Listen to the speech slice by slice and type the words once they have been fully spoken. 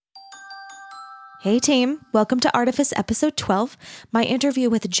Hey team, welcome to Artifice episode 12, my interview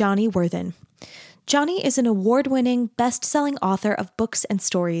with Johnny Worthen. Johnny is an award-winning, best-selling author of books and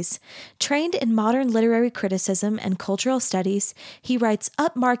stories. Trained in modern literary criticism and cultural studies, he writes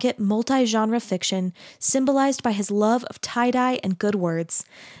upmarket, multi-genre fiction, symbolized by his love of tie-dye and good words.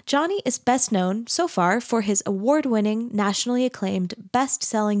 Johnny is best known, so far, for his award-winning, nationally acclaimed,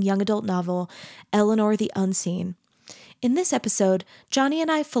 best-selling young adult novel, Eleanor the Unseen. In this episode, Johnny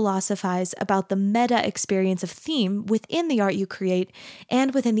and I philosophize about the meta experience of theme within the art you create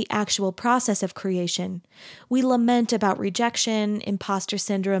and within the actual process of creation. We lament about rejection, imposter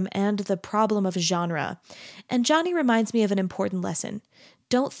syndrome, and the problem of genre. And Johnny reminds me of an important lesson.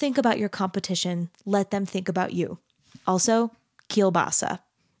 Don't think about your competition, let them think about you. Also, kielbasa.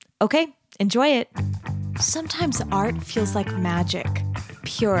 Okay, enjoy it. Sometimes art feels like magic,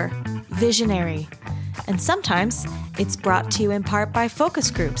 pure, visionary. And sometimes it's brought to you in part by focus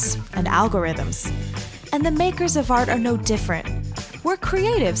groups and algorithms. And the makers of art are no different. We're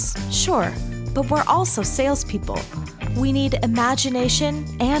creatives, sure, but we're also salespeople. We need imagination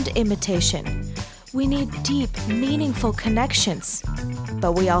and imitation. We need deep, meaningful connections.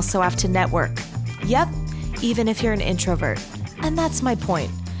 But we also have to network. Yep, even if you're an introvert. And that's my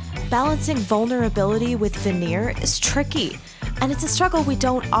point. Balancing vulnerability with veneer is tricky, and it's a struggle we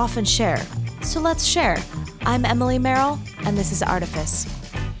don't often share. So let's share. I'm Emily Merrill, and this is Artifice.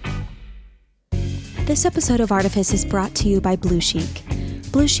 This episode of Artifice is brought to you by Bluesheek.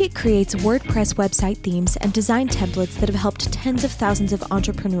 Bluesheek creates WordPress website themes and design templates that have helped tens of thousands of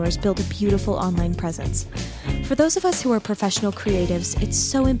entrepreneurs build a beautiful online presence. For those of us who are professional creatives, it's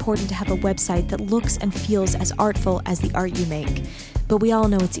so important to have a website that looks and feels as artful as the art you make. But we all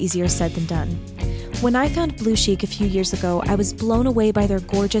know it's easier said than done. When I found Bluesheek a few years ago, I was blown away by their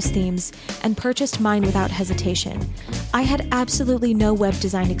gorgeous themes and purchased mine without hesitation. I had absolutely no web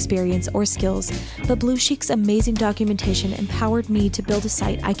design experience or skills, but Bluesheek's amazing documentation empowered me to build a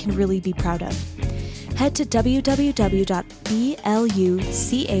site I can really be proud of. Head to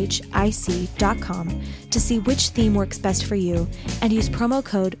www.bluchic.com to see which theme works best for you and use promo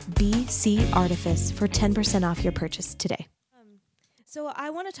code BCArtifice for 10% off your purchase today. So I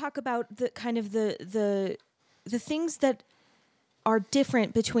want to talk about the kind of the things that are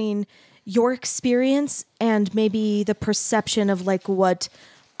different between your experience and maybe the perception of like what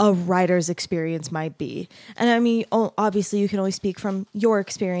a writer's experience might be. And I mean, obviously you can only speak from your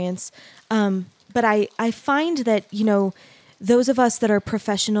experience. But I find that, you know, those of us that are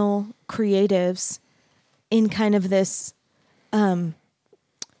professional creatives in kind of this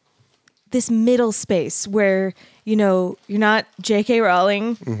middle space where, you know, you're not J.K.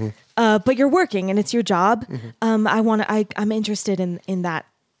 Rowling, but you're working and it's your job. I'm interested in that,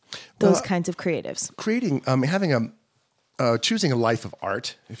 those kinds of creatives. Creating, choosing a life of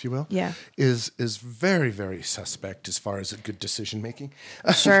art, if you will, is very, very suspect as far as a good decision making.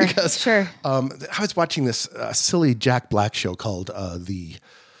 Sure, sure. I was watching this silly Jack Black show called what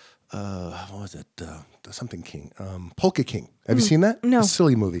was it? Something King, Polka King. Have you seen that? No, a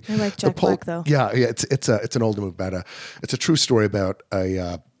silly movie. I like Jack Black though. Yeah. It's an older movie about it's a true story about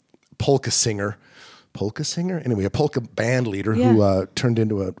a polka singer. Anyway, a polka band leader who turned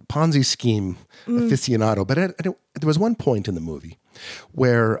into a Ponzi scheme aficionado. But there was one point in the movie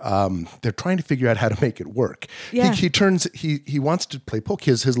where they're trying to figure out how to make it work. Yeah. He wants to play polka.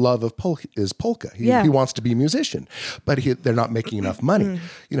 His love of polka is polka. He wants to be a musician, but they're not making enough money.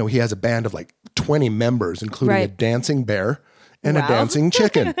 You know, he has a band of like 20 members, including a dancing bear and a dancing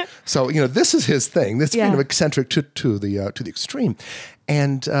chicken. So, you know, this is his thing. This kind of eccentric to the extreme.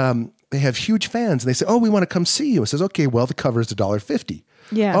 And they have huge fans. And they say, "Oh, we want to come see you." It says, "Okay, well, the cover is $1.50.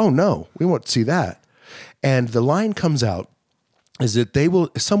 Yeah. "Oh, no, we won't see that." And the line comes out is that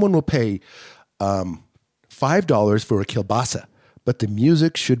someone will pay $5 for a kielbasa, but the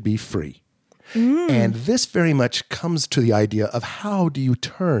music should be free. And this very much comes to the idea of how do you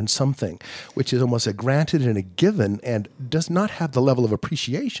turn something which is almost a granted and a given and does not have the level of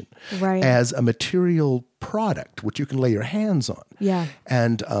appreciation as a material product which you can lay your hands on. Yeah.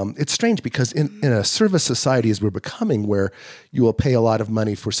 And it's strange because in a service society as we're becoming, where you will pay a lot of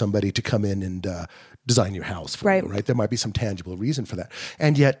money for somebody to come in and design your house for you, right? There might be some tangible reason for that.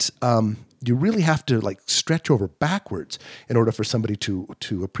 And yet you really have to like stretch over backwards in order for somebody to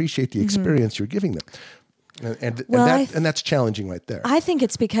appreciate the experience you're giving them. And that's challenging right there. I think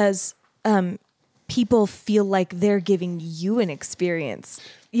it's because people feel like they're giving you an experience.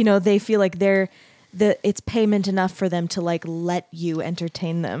 You know, they feel like they're it's payment enough for them to like let you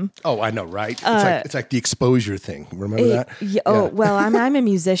entertain them. Oh, I know, right? It's like the exposure thing. Remember that? Oh, well, I'm a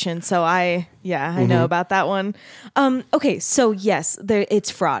musician, so I know about that one. Okay, so yes,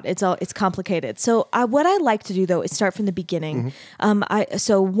 it's fraud. It's complicated. So what I like to do though is start from the beginning.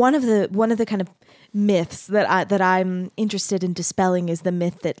 So one of the kind of myths that I'm interested in dispelling is the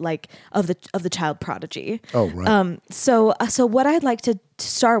myth that like of the child prodigy. Oh, right. So what I'd like to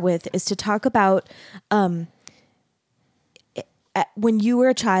start with is to talk about when you were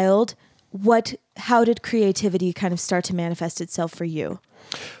a child, how did creativity kind of start to manifest itself for you?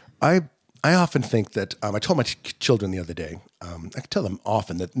 I often think that I told my children the other day. I tell them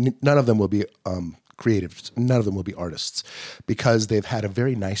often that none of them will be creatives. None of them will be artists because they've had a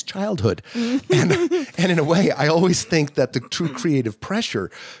very nice childhood. And in a way, I always think that the true creative pressure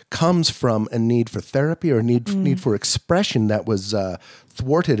comes from a need for therapy or a need for expression that was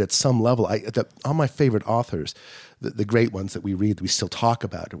thwarted at some level. All my favorite authors, the great ones that we read, that we still talk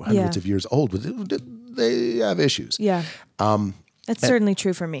about, hundreds of years old, they have issues. Yeah. That's certainly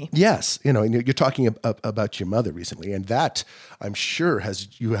true for me. Yes, and you're talking about your mother recently, and that I'm sure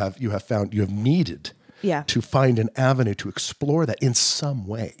you have needed to find an avenue to explore that in some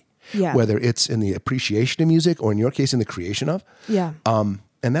way. Yeah. Whether it's in the appreciation of music or in your case in the creation of. Yeah.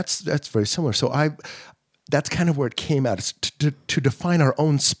 And that's very similar. So that's kind of where it came out, is to define our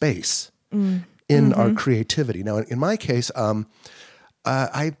own space in our creativity. Now, in my case,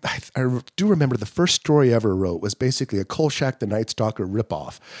 I do remember the first story I ever wrote was basically a Kolchak the Night Stalker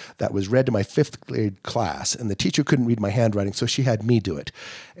ripoff that was read to my 5th grade class, and the teacher couldn't read my handwriting, so she had me do it.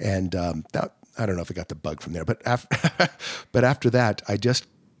 And I don't know if I got the bug from there, but after that,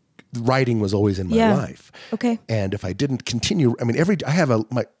 writing was always in my life. Okay. And if I didn't continue, I mean,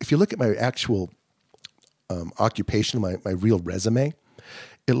 if you look at my actual occupation, my real resume,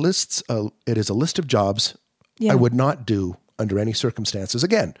 it is a list of jobs I would not do under any circumstances.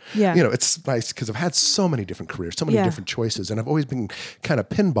 Again, it's nice because I've had so many different careers, so many different choices, and I've always been kind of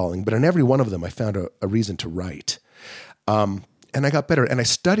pinballing, but in every one of them, I found a reason to write. And I got better, and I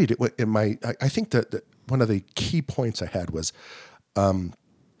studied it I think that one of the key points I had was I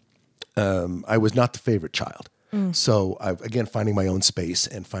was not the favorite child. So again, finding my own space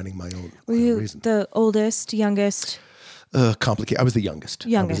and finding my own Were you reason. The oldest, youngest? Complicated. I was the youngest.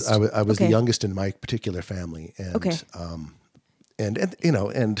 I was the youngest in my particular family, and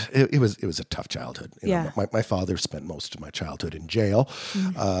and it was a tough childhood. My father spent most of my childhood in jail,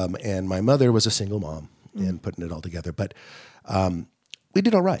 and my mother was a single mom and putting it all together. But we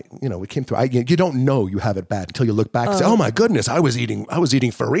did all right. We came through. You don't know you have it bad until you look back and say, "Oh my goodness, I was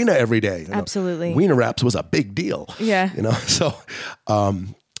eating farina every day." Absolutely, Wiener Wraps was a big deal. Yeah. So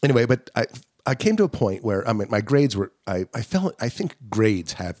anyway, but I came to a point where my grades were. I think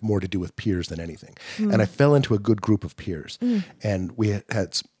grades have more to do with peers than anything, and I fell into a good group of peers, and we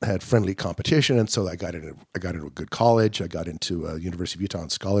had friendly competition, and so I got into a good college. I got into University of Utah on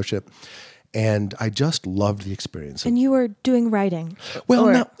scholarship, and I just loved the experience. And you were doing writing? Well,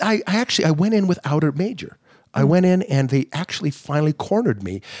 no, I went in without a major. I went in and they actually finally cornered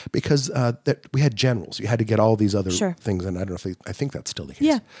me because that we had generals. You had to get all these other things, and I don't know I think that's still the case.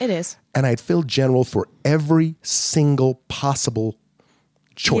 Yeah, it is. And I had filled general for every single possible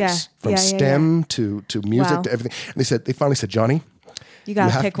choice, from STEM to music to everything. And they finally said, "Johnny, you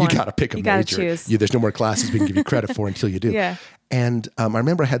got to pick one. You got to pick a major. You got to choose. There's no more classes we can give you credit for until you do." Yeah. And I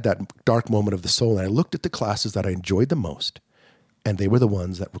remember I had that dark moment of the soul, and I looked at the classes that I enjoyed the most, and they were the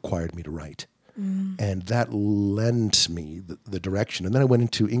ones that required me to write. And that lent me the direction. And then I went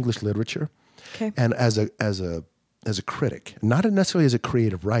into English literature, and as a critic, not necessarily as a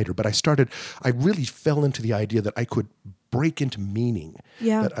creative writer, but I really fell into the idea that I could break into meaning.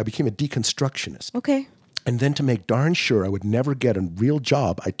 Yeah. That I became a deconstructionist. Okay. And then to make darn sure I would never get a real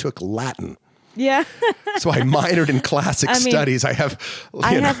job, I took Latin. Yeah. So I minored in classic studies. I have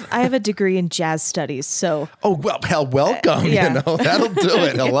a degree in jazz studies. So welcome. That'll do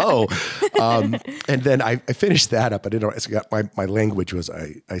it. Hello. And then I finished that up. I got my language was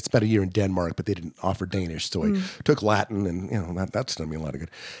I spent a year in Denmark, but they didn't offer Danish, so I took Latin, and that's done me a lot of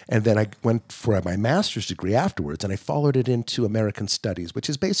good. And then I went for my master's degree afterwards, and I followed it into American Studies, which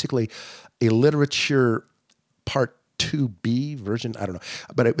is basically a literature part 2B version, I don't know,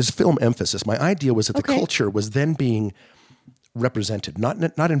 but it was film emphasis. My idea was that the culture was then being represented, not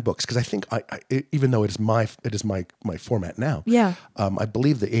in books, because I think even though it is my format now. Yeah. I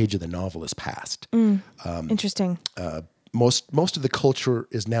believe the age of the novel is past. Interesting. most of the culture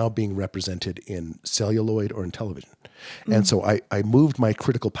is now being represented in celluloid or in television. And so I moved my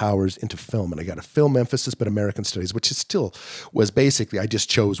critical powers into film, and I got a film emphasis, but American studies, which is still was basically, I just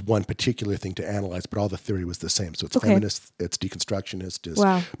chose one particular thing to analyze, but all the theory was the same. So it's feminist, it's deconstructionist, it's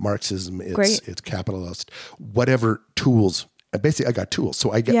Marxism, it's capitalist, whatever tools. Basically, I got tools.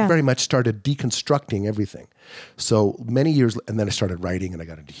 So I very much started deconstructing everything. So many years, and then I started writing, and I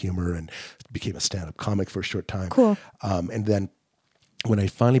got into humor and became a stand-up comic for a short time. Cool. And then when I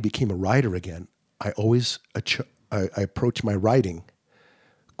finally became a writer again, I always I approached my writing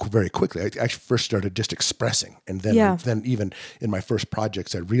very quickly. I first started just expressing, and then even in my first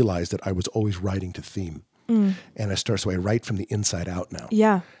projects, I realized that I was always writing to theme. And so I write from the inside out now.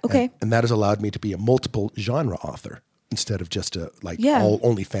 Yeah. Okay. And that has allowed me to be a multiple genre author instead of just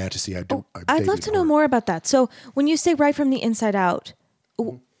only fantasy. I'd love to know more about that. So when you say write from the inside out,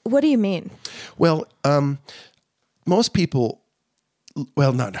 what do you mean? Well, most people.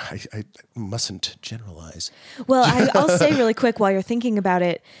 Well, I mustn't generalize. Well, I'll say really quick while you're thinking about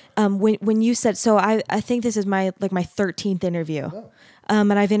it. When you said, so I think this is my 13th interview. Oh.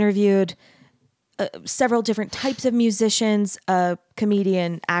 And I've interviewed several different types of musicians,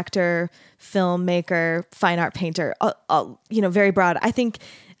 comedian, actor, filmmaker, fine art painter, very broad. I think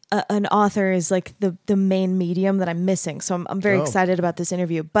an author is like the main medium that I'm missing. So I'm very excited about this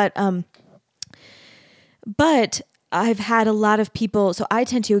interview. But I've had a lot of people, so I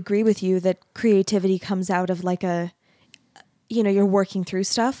tend to agree with you that creativity comes out of like you're working through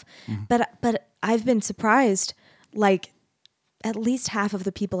stuff. Mm-hmm. But I've been surprised, like at least half of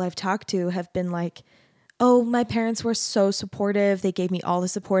the people I've talked to have been like, oh, my parents were so supportive. They gave me all the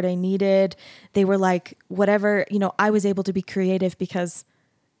support I needed. They were like, whatever, I was able to be creative because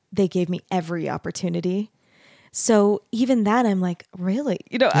they gave me every opportunity. So even that, I'm like, really?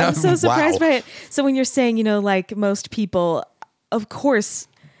 I'm so surprised by it. So when you're saying, like most people, of course,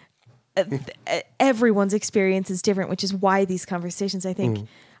 everyone's experience is different, which is why these conversations, I think,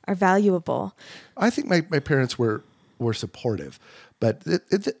 are valuable. I think my parents were supportive, but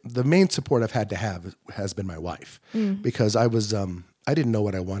the main support I've had to have has been my wife, because I didn't know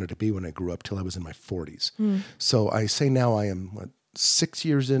what I wanted to be when I grew up till I was in my 40s. So I say now I am 7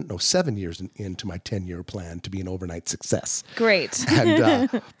 years into my 10-year plan to be an overnight success. Great.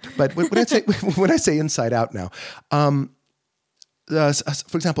 And but when I say inside out now, for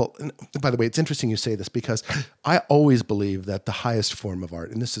example, by the way, it's interesting you say this, because I always believe that the highest form of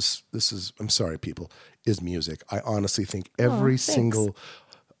art, and this is I'm sorry, people, is music. I honestly think every single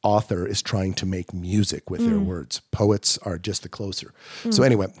author is trying to make music with their words. Poets are just the closer. So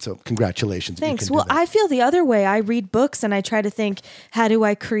anyway, congratulations. Thanks. Well, I feel the other way. I read books and I try to think, how do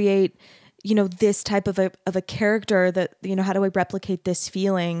I create, this type of a character that, how do I replicate this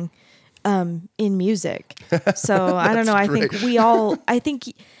feeling in music? So I don't know. I think we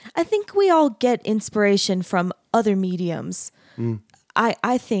all get inspiration from other mediums.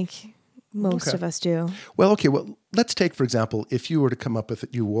 I think most of us do. Well, okay. Well, let's take, for example, if you were to come up with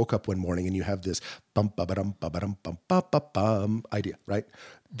it, you woke up one morning and you have this bum ba ba dum ba ba dum bum ba ba bum idea, right?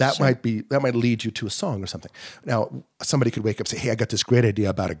 That might lead you to a song or something. Now, somebody could wake up and say, "Hey, I got this great idea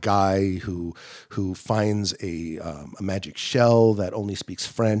about a guy who finds a magic shell that only speaks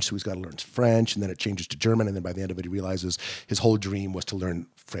French, so he's got to learn French, and then it changes to German, and then by the end of it, he realizes his whole dream was to learn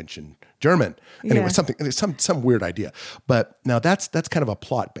French and German." Anyway, some weird idea. But now that's kind of a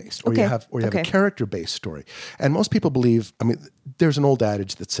plot based, or you have a character based story. And most people believe. I mean, there's an old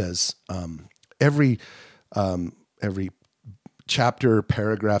adage that says every chapter,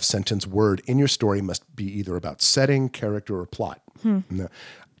 paragraph, sentence, word in your story must be either about setting, character, or plot.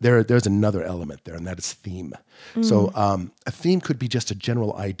 There's another element there, and that is theme. So a theme could be just a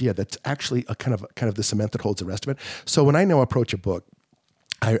general idea that's actually a kind of the cement that holds the rest of it. So when I now approach a book,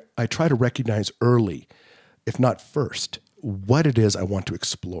 I try to recognize early, if not first, what it is I want to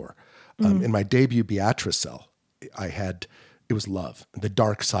explore. In my debut Beatrice Cell, it was love, the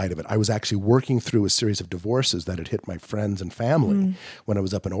dark side of it. I was actually working through a series of divorces that had hit my friends and family when I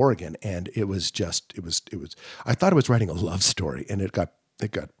was up in Oregon. And it was I thought I was writing a love story, and it got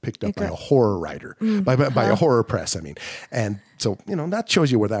picked up by a horror writer, by a horror press, I mean. And so, that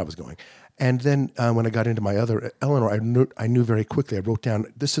shows you where that was going. And then when I got into my other, Eleanor, I knew very quickly, I wrote down,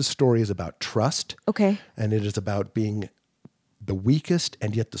 this story is about trust. Okay. And it is about being the weakest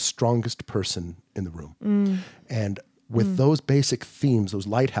and yet the strongest person in the room. And with those basic themes, those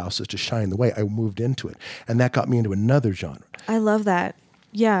lighthouses to shine the way, I moved into it. And that got me into another genre. I love that.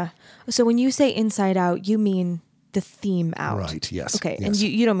 Yeah. So when you say inside out, you mean the theme out. Right. Yes. Okay. Yes. And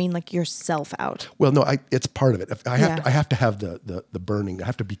you don't mean like yourself out. Well, no, it's part of it. I have to have the burning. I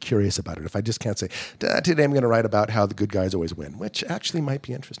have to be curious about it. If I just can't say today I'm going to write about how the good guys always win, which actually might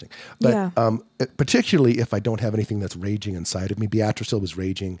be interesting. But particularly if I don't have anything that's raging inside of me. Beatrice was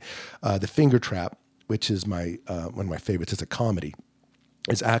raging. The Finger Trap, which is my one of my favorites. It's a comedy.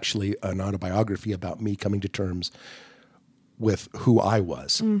 It's actually an autobiography about me coming to terms with who I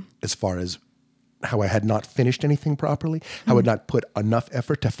was, as far as how I had not finished anything properly, how I had not put enough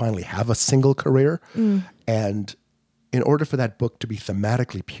effort to finally have a single career. And in order for that book to be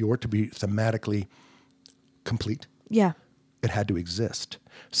thematically pure, to be thematically complete, it had to exist.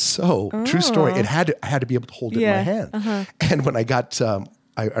 So, true story, I had to be able to hold it in my hand. And when I got,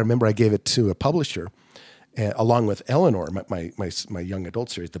 I remember I gave it to a publisher, along with Eleanor, my young adult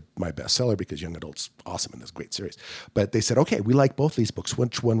series, my bestseller, because young adult's awesome in this great series. But they said, okay, we like both these books.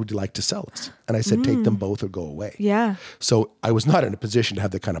 Which one would you like to sell us? And I said, take them both or go away. Yeah. So I was not in a position to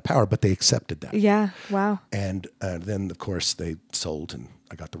have that kind of power, but they accepted that. Yeah. Wow. And then, of course, they sold, and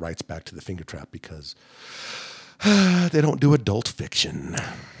I got the rights back to the Finger Trap because they don't do adult fiction.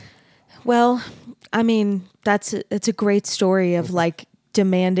 Well, I mean, it's a great story of like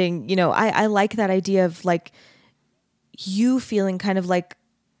demanding, you know, I like that idea of like you feeling kind of like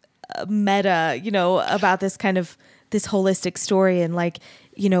meta, you know, about this kind of this holistic story, and like,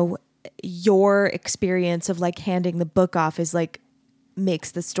 you know, your experience of like handing the book off is like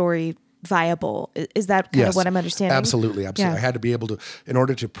makes the story viable. Is that kind of what I'm understanding? Absolutely. I had to be able to, in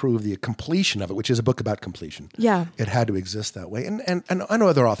order to prove the completion of it, which is a book about completion. Yeah. It had to exist that way. And I know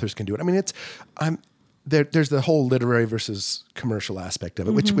other authors can do it. I mean, there's the whole literary versus commercial aspect of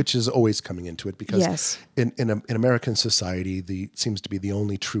it, which is always coming into it, because in American society, seems to be the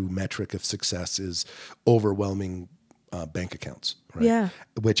only true metric of success is overwhelming bank accounts, right? Yeah.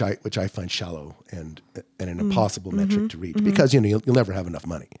 Which I find shallow and an impossible metric to reach, because you'll never have enough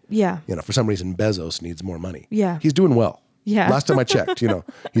money. Yeah. You know, for some reason Bezos needs more money. Yeah. He's doing well. Yeah. Last time I checked, you know,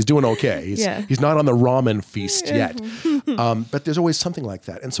 he's doing okay. He's not on the ramen feast yet. But there's always something like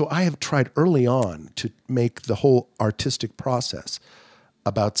that. And so I have tried early on to make the whole artistic process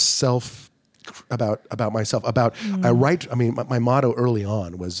about myself, I write, I mean, my motto early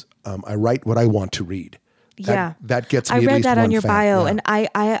on was, I write what I want to read. That gets me. I read at least that one on your fan. bio, yeah. and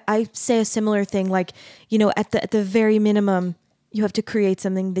I say a similar thing. Like, you know, at the very minimum, you have to create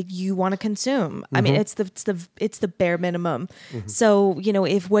something that you want to consume. I mean, it's the bare minimum. So, you know,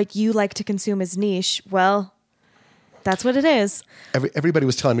 if what you like to consume is niche, well, that's what it is. Everybody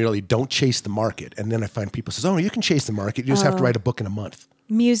was telling me earlier, don't chase the market, and then I find people says, "Oh, you can chase the market. You just have to write a book in a month."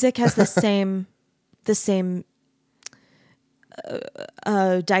 Music has the same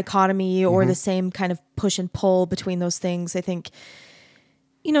dichotomy, or the same kind of push and pull between those things. I think,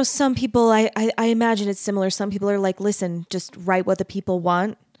 you know, some people, I imagine it's similar. Some people are like, listen, just write what the people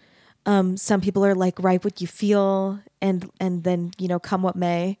want. Some people are like, write what you feel, and then, you know, come what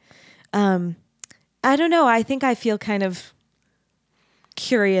may. I don't know. I think I feel kind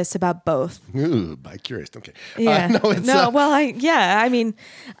curious about both. Ooh, by curious. Okay. Yeah. I mean,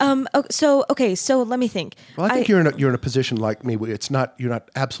 so let me think. Well, I think you're in a position like me where you're not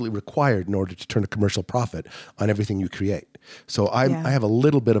absolutely required in order to turn a commercial profit on everything you create. So I have a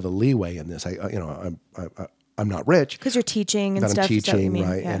little bit of a leeway in this. I'm not rich because you're teaching and stuff. I'm teaching,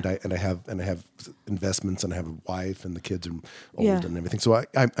 right? Yeah. And I have investments, and I have a wife, and the kids are old and everything. So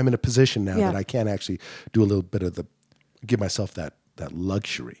I'm in a position now that I can actually do a little bit of give myself that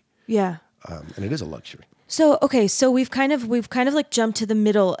luxury. Yeah. And it is a luxury. So we've kind of like jumped to the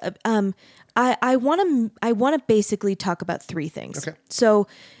middle. I want to basically talk about three things. Okay.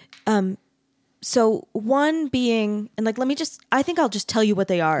 So one being, and like, I think I'll just tell you what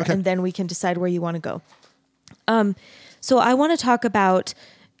they are, and then we can decide where you want to go. So I want to talk about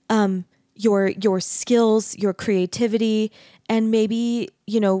your skills, your creativity, and maybe,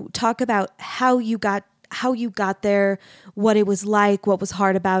 you know, talk about how you got there, what it was like, what was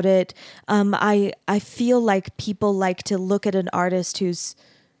hard about it. I feel like people like to look at an artist who's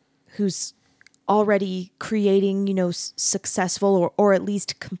already creating, you know, successful or at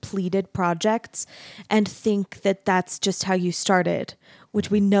least completed projects, and think that that's just how you started,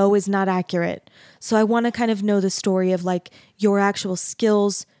 which we know is not accurate. So I want to kind of know the story of like your actual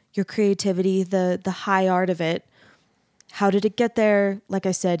skills, your creativity, the high art of it. How did it get there? Like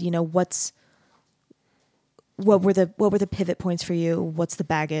I said, you know, what were the pivot points for you? What's the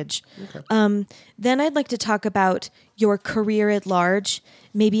baggage? Okay. Then I'd like to talk about your career at large,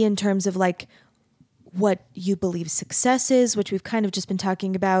 maybe in terms of like what you believe success is, which we've kind of just been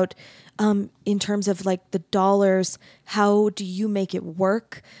talking about. In terms of like the dollars, how do you make it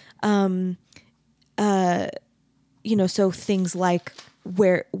work? so things like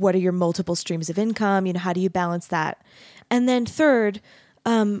what are your multiple streams of income? How do you balance that? And then third,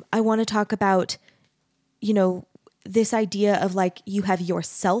 I want to talk about, this idea of like you have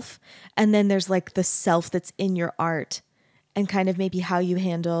yourself and then there's like the self that's in your art and kind of maybe how you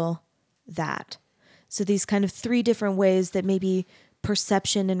handle that. So these kind of three different ways that maybe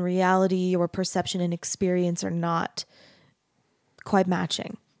perception and reality or perception and experience are not quite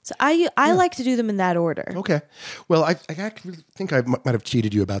matching. So I like to do them in that order. Okay. Well, I actually think I might have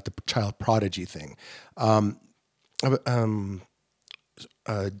cheated you about the child prodigy thing.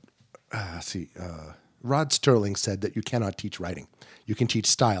 Rod Sterling said that you cannot teach writing. You can teach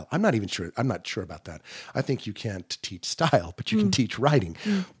style. I'm not sure about that. I think you can't teach style, but you can teach writing.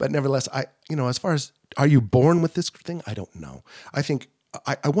 But nevertheless, as far as are you born with this thing? I don't know. I think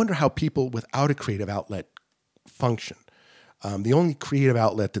I wonder how people without a creative outlet function. The only creative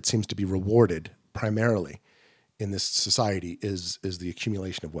outlet that seems to be rewarded primarily in this society is the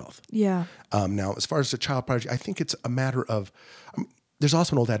accumulation of wealth. Yeah. Now, as far as the child prodigy, I think it's a matter of. There's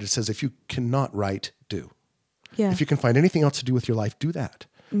also an old adage that says, if you cannot write, do. Yeah. If you can find anything else to do with your life, do that.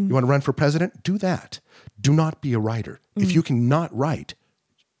 You want to run for president? Do that. Do not be a writer. If you cannot write,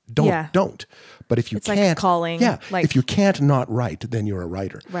 don't. But if you it's can't, like a calling. If you can't not write, then you're a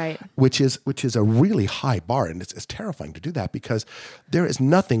writer. Right. Which is a really high bar, and it's terrifying to do that because there is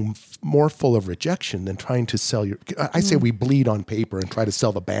nothing more full of rejection than trying to sell your. I say we bleed on paper and try to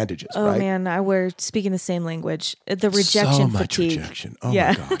sell the bandages. Oh right? man, we're speaking the same language. The rejection so much fatigue. Rejection. Oh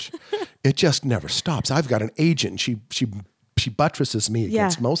my gosh, it just never stops. I've got an agent. She buttresses me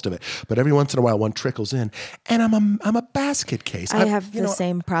against most of it, but every once in a while one trickles in, and I'm a basket case. I have the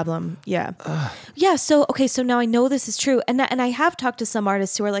same problem. Yeah. So now I know this is true, and I have talked to some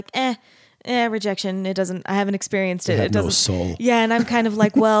artists who are like, rejection. It doesn't. I haven't experienced it. It doesn't. No soul. Yeah, and I'm kind of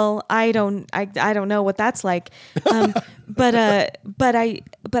like, well, I don't know what that's like. But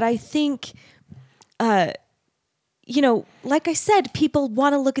I think. Like I said, people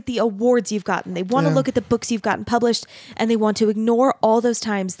want to look at the awards you've gotten. They want to look at the books you've gotten published, and they want to ignore all those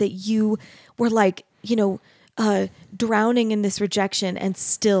times that you were like, drowning in this rejection and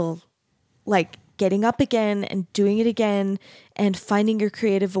still like getting up again and doing it again and finding your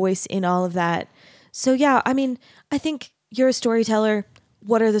creative voice in all of that. So yeah, I mean, I think you're a storyteller.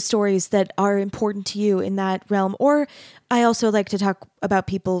 What are the stories that are important to you in that realm? Or I also like to talk about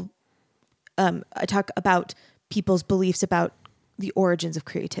people. I talk about people's beliefs about the origins of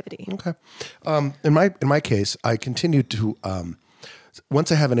creativity. Okay. In my case, I continue to,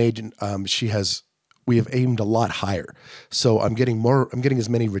 once I have an agent, we have aimed a lot higher. So I'm getting as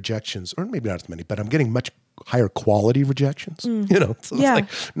many rejections, or maybe not as many, but I'm getting much higher quality rejections, So it's like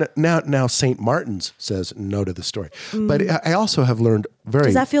now St. Martin's says no to the story. But I also have learned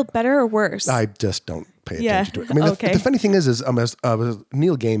Does that feel better or worse? I just don't pay attention to it. I mean, the funny thing is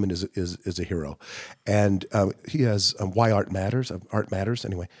Neil Gaiman is a hero, and he has Why Art Matters,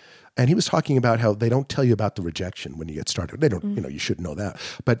 anyway. And he was talking about how they don't tell you about the rejection when you get started. They don't, you should know that.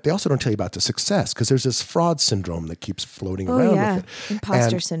 But they also don't tell you about the success because there's this fraud syndrome that keeps floating around with it.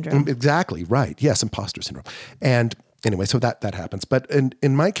 Imposter syndrome. Exactly, right. Yes, imposter syndrome. And anyway, so that happens. But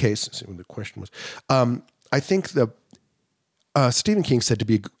in my case, let's see what the question was, I think Stephen King said to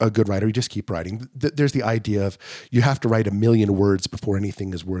be a good writer, you just keep writing. There's the idea of you have to write 1 million words before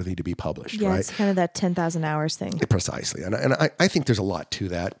anything is worthy to be published, right? It's kind of that 10,000 hours thing. Precisely. And I think there's a lot to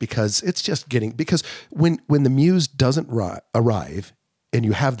that because it's just because when the muse doesn't arrive and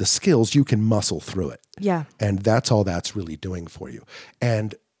you have the skills, you can muscle through it. Yeah. And that's all that's really doing for you.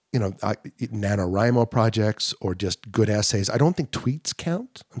 And NaNoWriMo projects or just good essays. I don't think tweets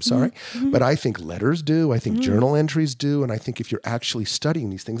count. I'm sorry. But I think letters do. I think journal entries do. And I think if you're actually studying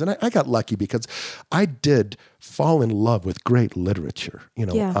these things, and I got lucky because I did fall in love with great literature,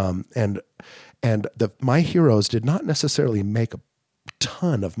 and my heroes did not necessarily make a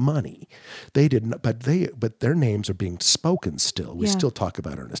ton of money. They didn't, but their names are being spoken still. We still talk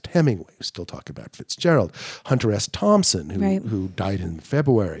about Ernest Hemingway. We still talk about Fitzgerald, Hunter S. Thompson, who died in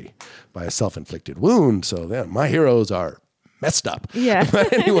February by a self-inflicted wound. So then my heroes are messed up. Yeah.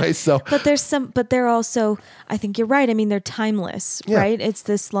 But anyway, but they're also, I think you're right. I mean, they're timeless, right? It's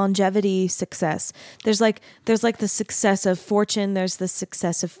this longevity success. There's like the success of fortune. There's the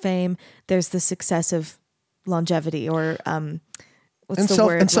success of fame. There's the success of longevity or,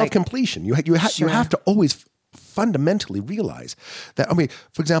 self-completion. You have to always fundamentally realize that. I mean,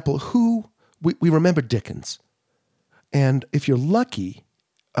 for example, we remember Dickens, and if you're lucky,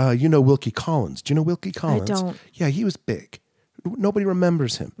 Wilkie Collins. Do you know Wilkie Collins? I don't. Yeah, he was big. Nobody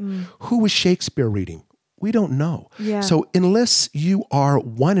remembers him. Who was Shakespeare reading We don't know. Yeah. So unless you are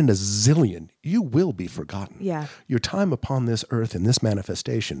one in a zillion, you will be forgotten. Yeah. Your time upon this earth in this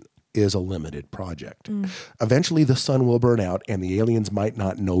manifestation is a limited project. Eventually the sun will burn out and the aliens might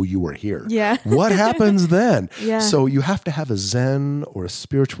not know you were here. Yeah. What happens then? Yeah. So you have to have a Zen or a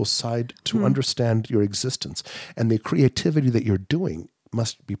spiritual side to understand your existence, and the creativity that you're doing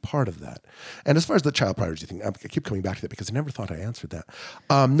must be part of that. And as far as the child prodigy thing, I keep coming back to that because I never thought I answered that.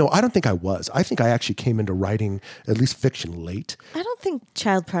 No, I don't think I was. I think I actually came into writing at least fiction late. I don't think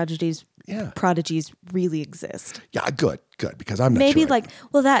child prodigies really exist. Yeah, good, because I'm not Maybe sure.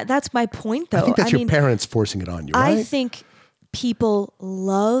 That's my point though. I think that's your parents forcing it on you, right? I think people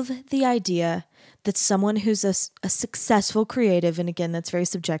love the idea that someone who's a successful creative, and again, that's very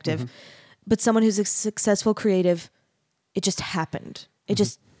subjective, but someone who's a successful creative, it just happened. It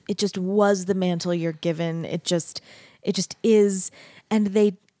just was the mantle you're given. It just is. And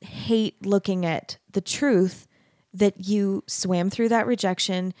they hate looking at the truth that you swam through that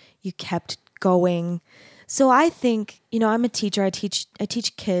rejection. You kept going. So I think, I'm a teacher. I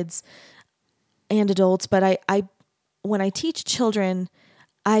teach kids and adults, but I when I teach children,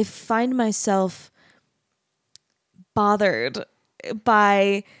 I find myself bothered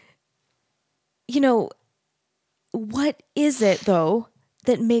by, what is it though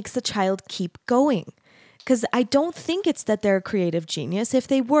that makes the child keep going? Because I don't think it's that they're a creative genius. If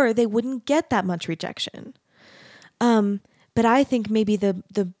they were, they wouldn't get that much rejection. But I think maybe the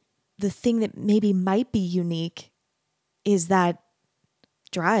thing that maybe might be unique is that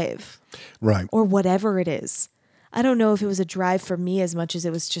drive. Right. Or whatever it is. I don't know if it was a drive for me as much as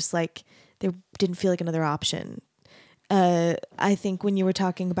it was just like there didn't feel like another option. I think when you were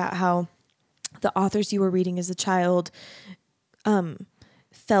talking about how the authors you were reading as a child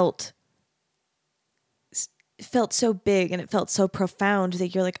felt so big and it felt so profound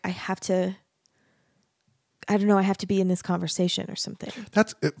that you're like, I have to be in this conversation or something.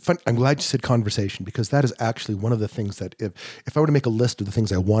 That's fun. I'm glad you said conversation, because that is actually one of the things that if I were to make a list of the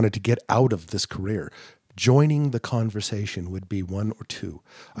things I wanted to get out of this career, joining the conversation would be one or two.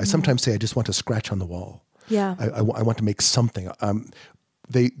 I sometimes say I just want to scratch on the wall. Yeah. I want to make something.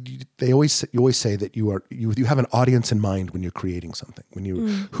 You always say that you have an audience in mind when you're creating something. When you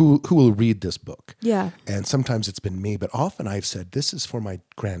who will read this book? Yeah. And sometimes it's been me, but often I've said this is for my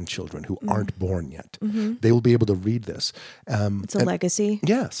grandchildren who aren't born yet. They will be able to read this. It's a legacy.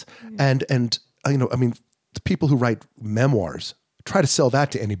 Yes, and the people who write memoirs try to sell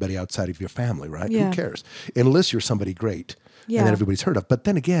that to anybody outside of your family, right? Yeah. Who cares? Unless you're somebody great and that everybody's heard of. But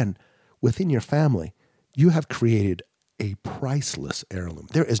then again, within your family, you have created a priceless heirloom.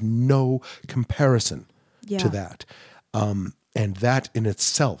 There is no comparison to that. And that in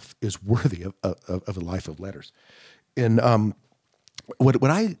itself is worthy of a life of letters. And what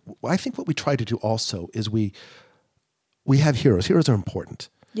I think what we try to do also is we have heroes. Heroes are important.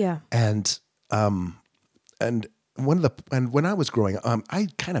 Yeah. And when I was growing up, I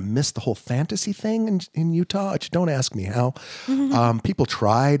kind of missed the whole fantasy thing in Utah. Don't ask me how. People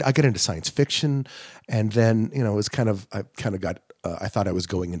tried. I got into science fiction, and then it was I thought I was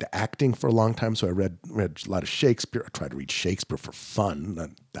going into acting for a long time, so I read a lot of Shakespeare. I tried to read Shakespeare for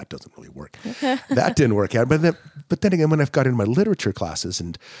fun. That doesn't really work. That didn't work out. But then again, when I got into my literature classes,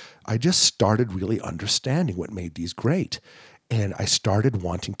 and I just started really understanding what made these great, and I started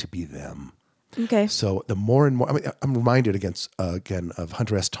wanting to be them. Okay. So the more and more, I'm reminded again of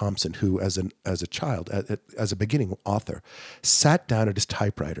Hunter S. Thompson, who as a child, as a beginning author, sat down at his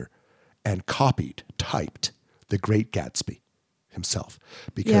typewriter and typed The Great Gatsby himself,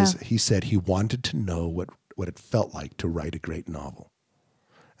 because he said he wanted to know what it felt like to write a great novel.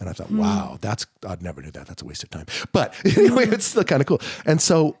 And I thought, wow, I'd never do that. That's a waste of time. But anyway, it's still kind of cool. And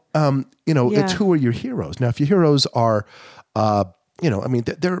so, it's who are your heroes? Now, if your heroes are, there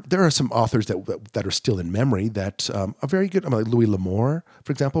are some authors that are still in memory that are very good. Like Louis L'Amour,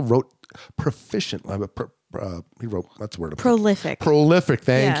 for example, wrote proficient. He wrote, that's the word. Prolific. Prolific.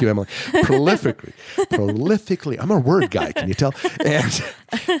 Thank you, Emily. Prolifically. I'm a word guy. Can you tell?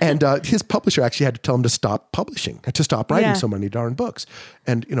 And his publisher actually had to tell him to stop publishing, to stop writing so many darn books.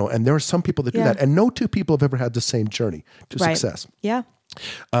 And and there are some people that do that, and no two people have ever had the same journey to success. Yeah.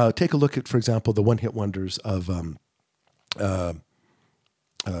 Take a look at, for example, the one-hit wonders of To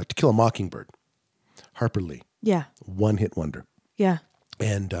Kill a Mockingbird, Harper Lee. Yeah. One-hit wonder. Yeah.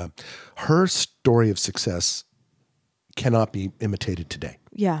 And her story of success cannot be imitated today.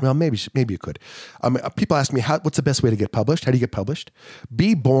 Yeah. Well, maybe you could. People ask me, what's the best way to get published? How do you get published?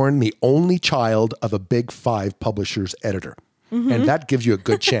 Be born the only child of a Big Five publisher's editor. And that gives you a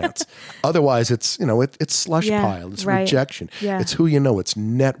good chance. Otherwise, it's, it's slush pile. It's rejection. Yeah. It's who you know. It's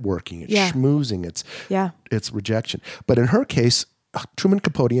networking. It's schmoozing. It's rejection. But in her case, Truman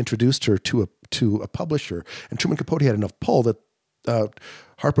Capote introduced her to a publisher, and Truman Capote had enough pull that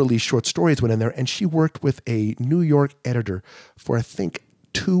Harper Lee's short stories went in there, and she worked with a New York editor for, I think,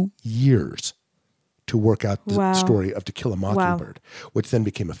 2 years to work out the story of To Kill a Mockingbird, which then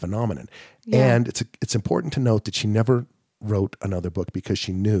became a phenomenon. Yeah. And it's important to note that she never wrote another book because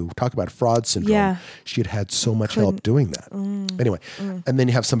she knew, talk about fraud syndrome, she had so much help doing that. Anyway, and then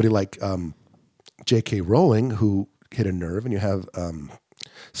you have somebody like J.K. Rowling who hit a nerve, and you have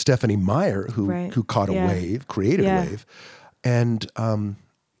Stephanie Meyer who caught a wave, created a wave. And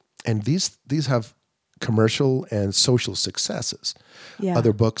these have commercial and social successes. Yeah.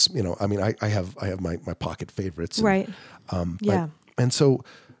 Other books, I have my pocket favorites. Right. And so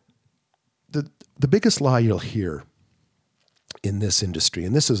the biggest lie you'll hear in this industry,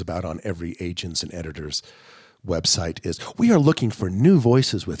 and this is about on every agent's and editor's website, is we are looking for new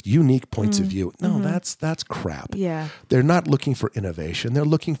voices with unique points of view. No, that's crap. Yeah. They're not looking for innovation. They're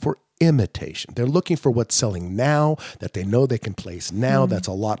looking for imitation. They're looking for what's selling now that they know they can place now. That's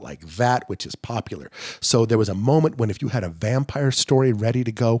a lot like that, which is popular. So there was a moment when if you had a vampire story ready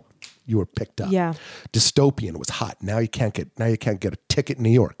to go, you were picked up. Yeah. Dystopian was hot. Now you can't get a ticket in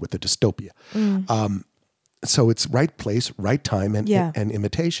New York with the dystopia. So it's right place, right time, and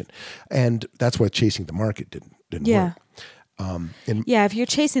imitation. And that's why chasing the market didn't work. If you're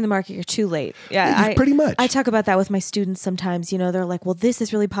chasing the market, you're too late. Yeah, pretty much. I talk about that with my students sometimes. They're like, well, this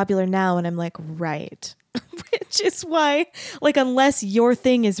is really popular now. And I'm like, right. Which is why, unless your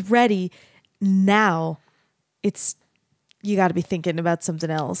thing is ready now, you got to be thinking about something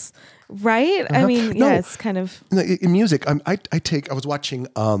else. Right? I mean, it's kind of... No, in music, I was watching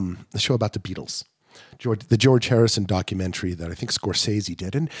the show about the Beatles. The George Harrison documentary that I think Scorsese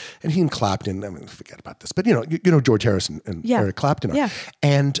did, and he and Clapton. Forget about this, but George Harrison and Eric Clapton.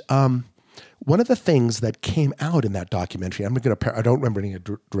 And one of the things that came out in that documentary, I don't remember any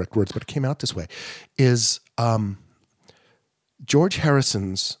direct words, but it came out this way, is George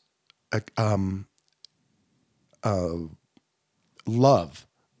Harrison's love,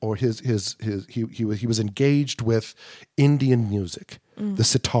 or he was engaged with Indian music. The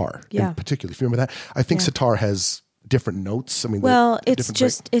sitar, in particular. If you remember that, I think sitar has different notes.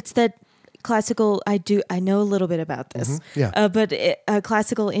 It's that classical. I know a little bit about this. But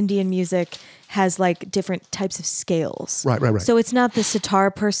classical Indian music has different types of scales. Right. So it's not the sitar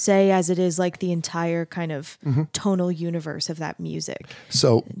per se, as it is the entire kind of tonal universe of that music.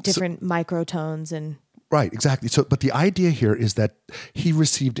 So different microtones and. Right, exactly. So, but the idea here is that he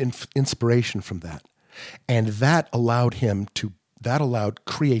received inspiration from that, and that allowed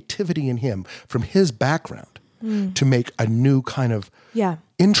creativity in him from his background to make a new kind of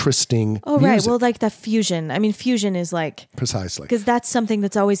interesting music. Right. Well, the fusion. I mean, fusion is precisely because that's something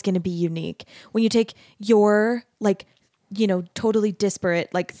that's always going to be unique. When you take your totally disparate,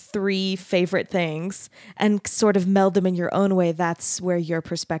 3 favorite things and sort of meld them in your own way, that's where your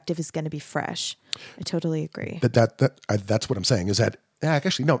perspective is going to be fresh. I totally agree. That's what I'm saying is that,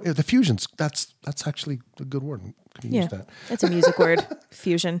 actually, no, the fusions, that's actually a good word. Can you use that? It's a music word,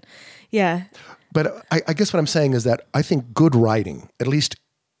 fusion. Yeah. But I guess what I'm saying is that I think good writing, at least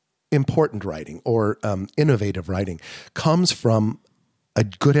important writing or innovative writing, comes from a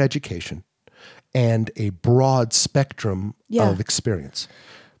good education and a broad spectrum of experience.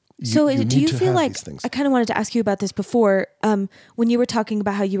 Do you feel like, I kind of wanted to ask you about this before, when you were talking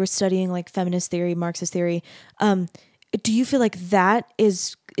about how you were studying feminist theory, Marxist theory, do you feel like that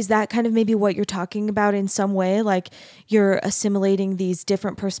is that kind of maybe what you're talking about in some way? You're assimilating these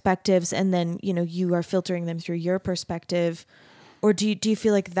different perspectives and then, you are filtering them through your perspective. Or do you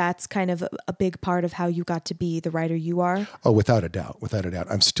feel like that's kind of a big part of how you got to be the writer you are? Oh, without a doubt.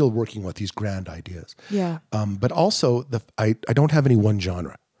 I'm still working with these grand ideas. Yeah. But also, I don't have any one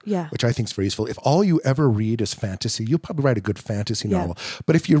genre. Yeah. Which I think is very useful. If all you ever read is fantasy, you'll probably write a good fantasy novel.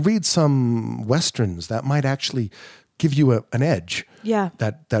 But if you read some Westerns, that might actually give you an edge. Yeah.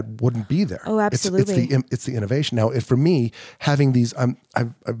 That wouldn't be there. Oh, absolutely. It's the innovation. Now, for me, having these,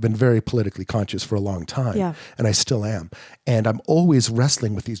 I've been very politically conscious for a long time, and I still am, and I'm always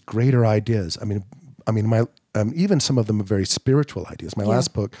wrestling with these greater ideas. I mean, my even some of them are very spiritual ideas. My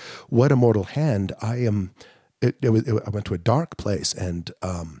last book, What a Mortal Hand, I went to a dark place, and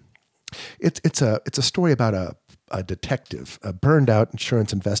it's a story about a detective, a burned out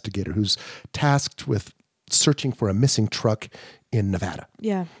insurance investigator who's tasked with searching for a missing truck in Nevada.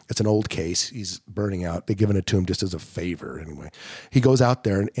 Yeah. It's an old case. He's burning out. They've given it to him just as a favor anyway. He goes out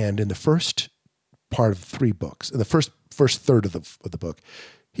there and in the first part of 3 books, in the first first third of the book,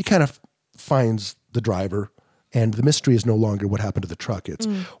 he kind of finds the driver, and the mystery is no longer what happened to the truck. It's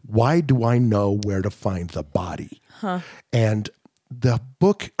why do I know where to find the body? And the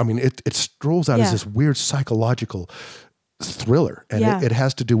book, I mean, it strolls out as this weird psychological thriller, and it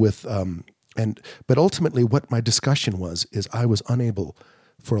has to do with but ultimately what my discussion is I was unable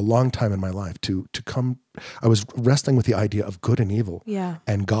for a long time in my life to come. I was wrestling with the idea of good and evil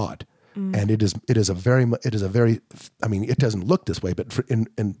and God. And it is a very, I mean, it doesn't look this way, but in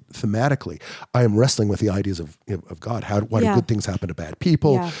thematically, I am wrestling with the ideas of God. Why do good things happen to bad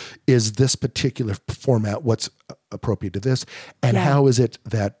people? Yeah. Is this particular format what's appropriate to this? And how is it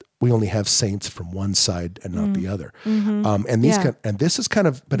that we only have saints from one side and not the other? And these and this is kind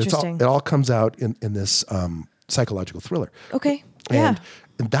of, but it all comes out in this psychological thriller. Okay. And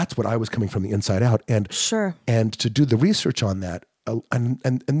that's what I was coming from the inside out. And and to do the research on that.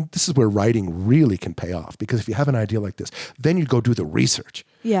 And this is where writing really can pay off, because if you have an idea like this, then you go do the research.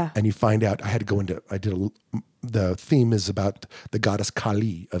 And you find out. The theme is about the goddess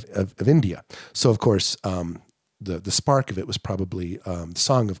Kali of India. So of course, the spark of it was probably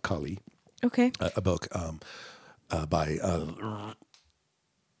Song of Kali. Okay. A book by.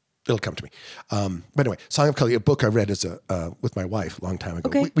 It'll come to me. But anyway, Song of Kali, a book I read with my wife a long time ago.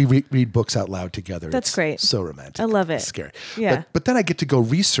 Okay. We read books out loud together. That's great. So romantic. I love it. It's scary. Yeah. But then I get to go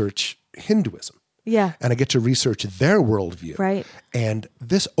research Hinduism. Yeah. And I get to research their worldview. Right. And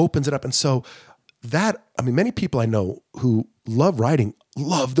this opens it up. And so many people I know who love writing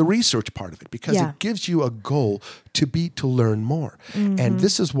love the research part of it, because it gives you a goal to learn more. And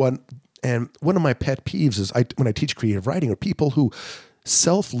this is one of my pet peeves is when I teach creative writing are people who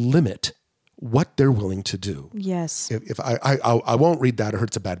self-limit what they're willing to do. Yes. If I won't read that, or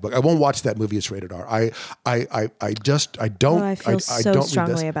it's a bad book. I won't watch that movie. It's rated R. I don't. I feel so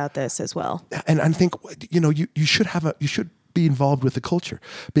strongly about this as well. And I think you should be involved with the culture,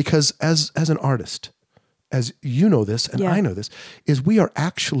 because as an artist, as you know this and I know this, is we are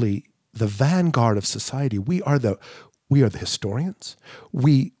actually the vanguard of society. We are the historians.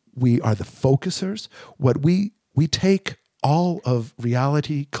 We are the focusers. What we take all of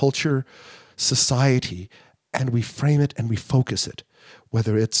reality, culture, society, and we frame it and we focus it.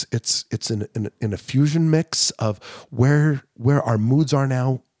 Whether it's in a fusion mix of where our moods are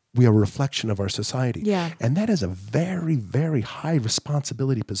now, we are a reflection of our society. Yeah. And that is a very, very high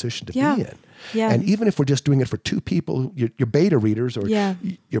responsibility position to be in. Yeah. And even if we're just doing it for two people, your beta readers or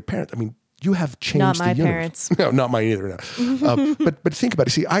your parents, I mean, you have changed the universe. Not my parents. No, not mine either. No. But think about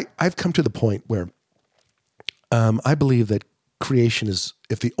it. See, I've come to the point where I believe that creation is,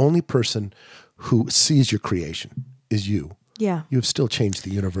 if the only person who sees your creation is you, you have still changed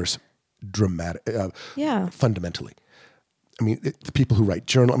the universe fundamentally. I mean, the people who write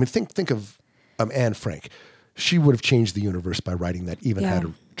journal. I mean, think of Anne Frank. She would have changed the universe by writing that, even had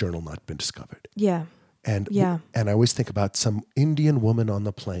a journal not been discovered. Yeah. And I always think about some Indian woman on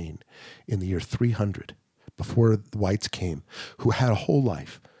the plain in the year 300, before the whites came, who had a whole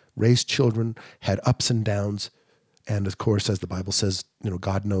life, raised children, had ups and downs. And of course, as the Bible says,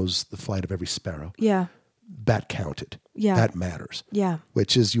 God knows the flight of every sparrow. Yeah. That counted. Yeah. That matters. Yeah.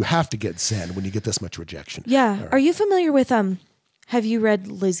 Which is, you have to get Zen when you get this much rejection. Yeah. Are you familiar with, have you read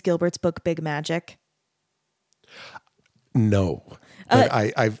Liz Gilbert's book, Big Magic? No. But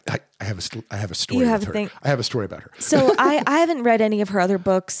I have a story. You have with a her. thing. I have a story about her. So I haven't read any of her other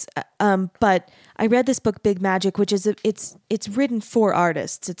books, but I read this book, Big Magic, which is it's written for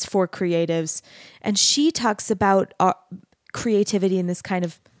artists. It's for creatives, and she talks about creativity in this kind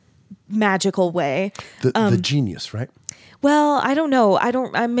of magical way. The genius, right? Well, I don't know.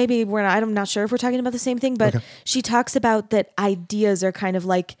 I'm not sure if we're talking about the same thing, but she talks about that ideas are kind of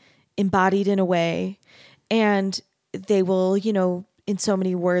like embodied in a way, and they will, in so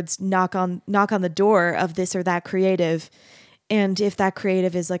many words, knock on the door of this or that creative. And if that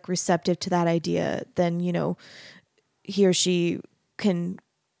creative is like receptive to that idea, then, he or she can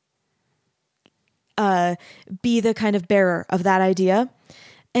be the kind of bearer of that idea.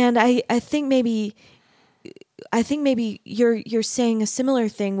 And I think maybe you're saying a similar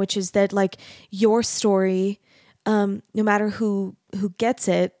thing, which is that like your story, no matter who gets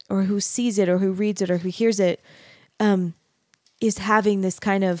it or who sees it or who reads it or who hears it, is having this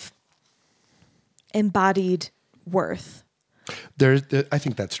kind of embodied worth. I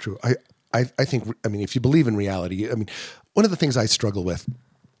think that's true. I think, if you believe in reality, one of the things I struggle with,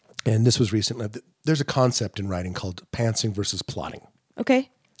 and this was recently, there's a concept in writing called pantsing versus plotting. Okay.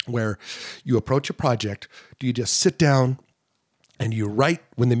 Where you approach a project, do you just sit down and you write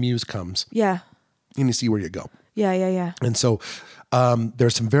when the muse comes? Yeah. And you see where you go. Yeah. And so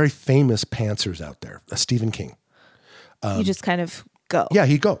there's some very famous pantsers out there. Stephen King. You just kind of go. Yeah,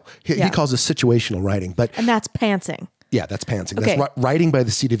 he calls it situational writing, and that's pantsing. Yeah, that's pantsing. Okay. That's writing by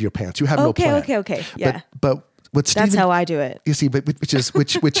the seat of your pants. You have no plan. Okay. Yeah. But what Stephen, that's how I do it. You see, but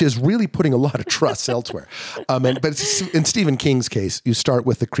which is really putting a lot of trust elsewhere. But in Stephen King's case, you start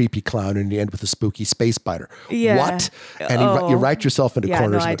with the creepy clown and you end with the spooky space spider. Yeah. What? And you write yourself into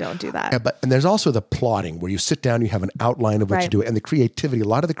corners. No, I don't do that. And there's also the plotting where you sit down, you have an outline of what you do, and the creativity. A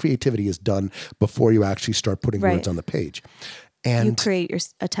lot of the creativity is done before you actually start putting words on the page. And you create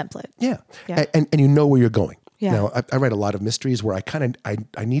a template. Yeah. And you know where you're going. Yeah. Now, I write a lot of mysteries where I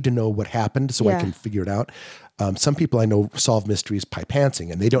need to know what happened so I can figure it out. Some people I know solve mysteries by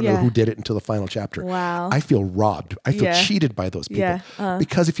pantsing, and they don't know who did it until the final chapter. Wow. I feel robbed. I feel cheated by those people. Yeah.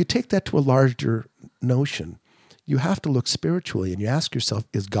 Because if you take that to a larger notion, you have to look spiritually and you ask yourself,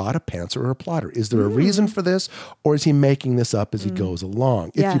 is God a pantser or a plotter? Is there a reason for this, or is he making this up as he goes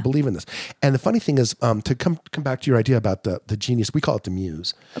along, if you believe in this? And the funny thing is, to come back to your idea about the genius, we call it the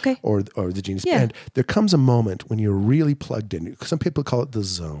muse, or the genius. Yeah. And there comes a moment when you're really plugged in. Some people call it the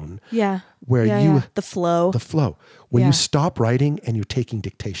zone. Yeah. Where the flow. The flow. When you stop writing and you're taking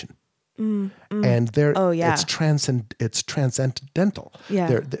dictation. And there, it's transcendental.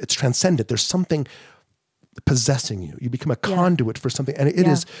 Yeah. It's transcendent. There's something possessing you. You become a conduit for something, and it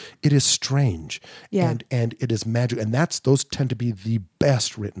is strange, and it is magic, and those tend to be the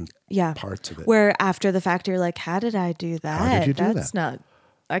best written parts of it. Where after the fact you're like, how did I do that? How did you do That's not.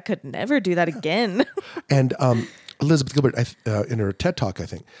 I could never do that again. And Elizabeth Gilbert, in her TED Talk, I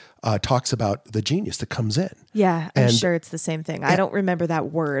think, talks about the genius that comes in. Yeah, I'm sure it's the same thing. I don't remember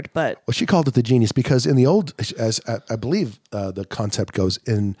that word, but well, she called it the genius because in the old, as I believe the concept goes,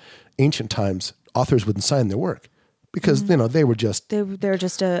 in ancient times, authors wouldn't sign their work because they were just they were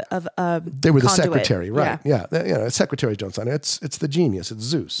just they were the secretary, right? Yeah. Secretaries don't sign it. It's the genius. It's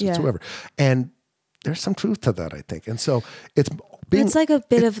Zeus. It's whoever. And there's some truth to that, I think. And so it's like a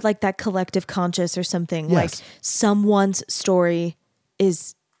bit of like that collective conscious or something. Yes. Like someone's story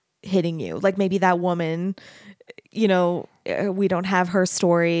is hitting you. Like maybe that woman, we don't have her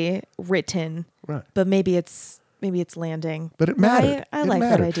story written, right? But maybe it's landing. But it mattered. I like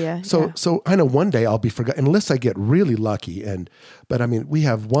that idea. So I know one day I'll be forgotten unless I get really lucky. But I mean, we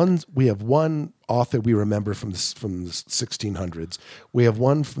have one author we remember from the 1600s. We have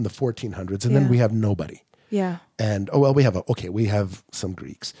one from the 1400s, and then we have nobody. Yeah. And we have some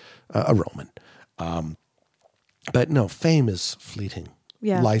Greeks, a Roman. But no, fame is fleeting.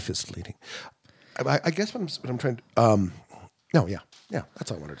 Yeah. Life is fleeting. I guess what I'm trying to. Yeah,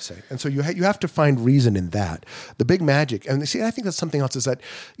 that's all I wanted to say. And so you have to find reason in that. The big magic, and see, I think that's something else is that,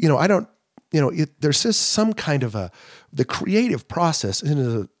 there's just some kind of the creative process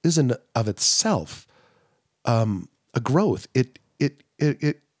isn't of itself a growth. It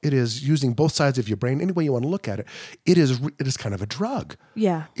is using both sides of your brain. Any way you want to look at it, it is kind of a drug.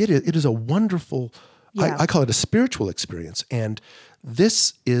 Yeah. It is a wonderful, I call it a spiritual experience. And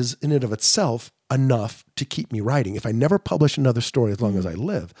this is in and of itself enough to keep me writing. If I never publish another story as long as I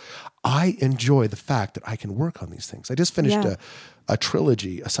live, I enjoy the fact that I can work on these things. I just finished a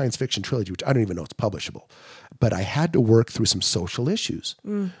trilogy, a science fiction trilogy, which I don't even know it's publishable, but I had to work through some social issues.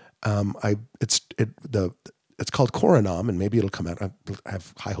 It's called Coronam, and maybe it'll come out. I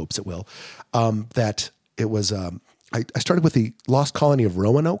have high hopes it will. That it was. I started with the Lost Colony of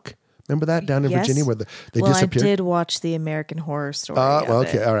Roanoke. Remember that down in Virginia where they disappeared? I did watch the American Horror Story.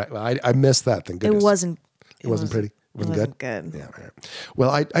 Okay, all right. Well, I missed that. Thank goodness. It wasn't pretty. It wasn't good. Yeah. Right. Well,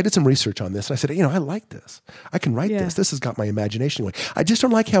 I did some research on this, and I said, I like this. I can write this. This has got my imagination away. I just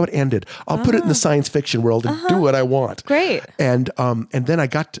don't like how it ended. I'll put it in the science fiction world and do what I want. Great. And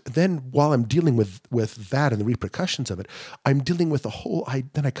then while I'm dealing with that and the repercussions of it, I'm dealing with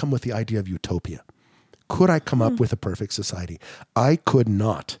then I come with the idea of utopia. Could I come up with a perfect society? I could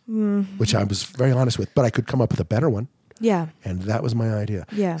not, which I was very honest with, but I could come up with a better one. Yeah. And that was my idea.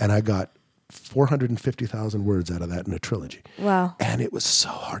 Yeah. And I got 450,000 words out of that in a trilogy. Wow. And it was so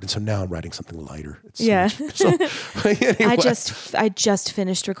hard. And so now I'm writing something lighter. Anyway. I just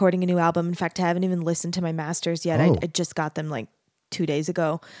finished recording a new album. In fact, I haven't even listened to my masters yet. I just got them like 2 days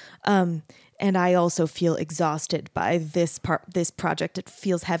ago. And I also feel exhausted by this project. It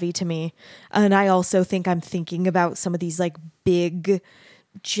feels heavy to me. And I also think I'm thinking about some of these like big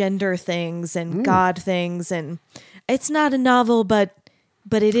gender things and God things. And it's not a novel, but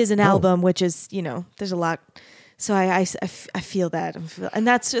it is an album, which is, there's a lot. So I feel that. And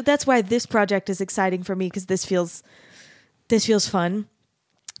that's why this project is exciting for me, because this feels fun.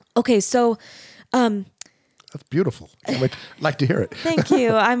 Okay, so that's beautiful. I'd like to hear it. Thank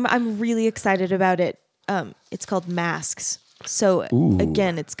you. I'm really excited about it. It's called Masks. So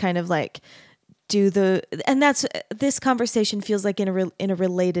again, it's kind of like and that's, this conversation feels like in a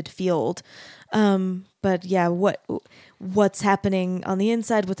related field. But yeah, what's happening on the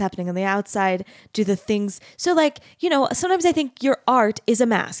inside, what's happening on the outside, do the things. So like, sometimes I think your art is a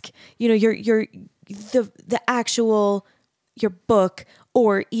mask, the actual, your book,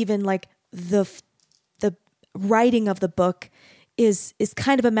 or even like the writing of the book is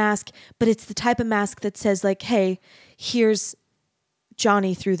kind of a mask, but it's the type of mask that says like, hey, here's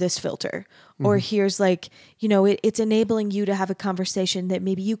Johnny through this filter, or here's like, it's enabling you to have a conversation that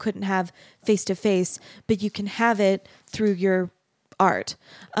maybe you couldn't have face to face, but you can have it through your art.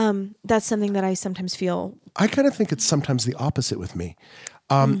 That's something that I sometimes feel. I kind of think it's sometimes the opposite with me.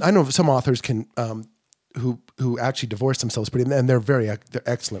 I know some authors can, who actually divorce themselves pretty, and they're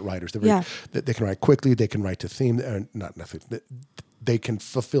excellent writers. They can write quickly. They can write to theme. They can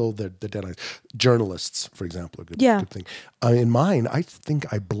fulfill the deadlines. Journalists, for example, a good thing. In mine, I think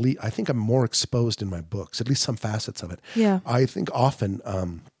I'm more exposed in my books, at least some facets of it. Yeah. I think often.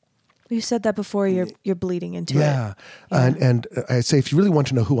 You said that before. You're bleeding into it. Yeah. And I say, if you really want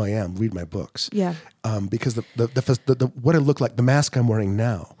to know who I am, read my books. Yeah. Because the what I look like, the mask I'm wearing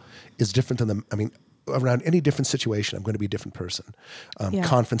now, is different than around any different situation, I'm going to be a different person.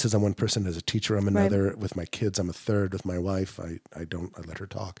 Conferences, I'm one person. As a teacher, I'm another. Right. With my kids, I'm a third. With my wife, I let her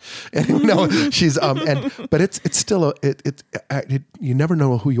talk. And no, she's but it's still you never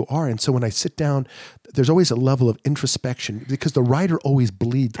know who you are. And so when I sit down, there's always a level of introspection because the writer always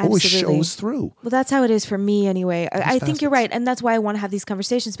bleeds, always shows through. Well, that's how it is for me anyway. I think you're right, and that's why I want to have these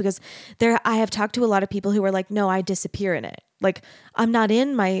conversations, because I have talked to a lot of people who are like, no, I disappear in it. Like, I'm not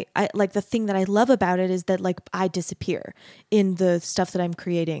in like the thing that I love about it is that like I disappear in the stuff that I'm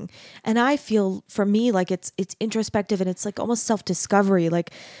creating. And I feel for me, like it's introspective and it's like almost self-discovery.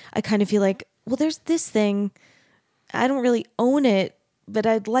 Like I kind of feel like, well, there's this thing, I don't really own it, but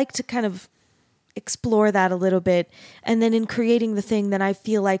I'd like to kind of explore that a little bit. And then in creating the thing, then I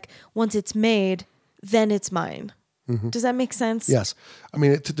feel like once it's made, then it's mine. Does that make sense? Yes. I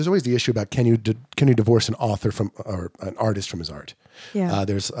mean, there's always the issue about can you divorce an author or an artist from his art? Yeah.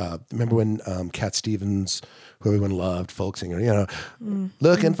 Remember when Cat Stevens, who everyone loved, folk singer,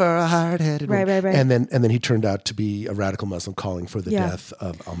 looking for a hard-headed right. and then he turned out to be a radical Muslim calling for the death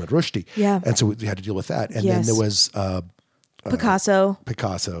of Ahmed Rushdie. Yeah. And so we had to deal with that. And then there was Picasso.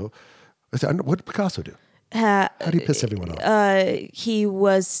 What did Picasso do? How do you piss everyone off? He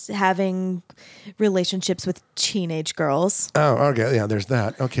was having relationships with teenage girls. Oh, okay. Yeah, there's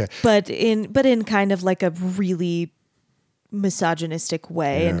that. Okay. But in kind of like a really misogynistic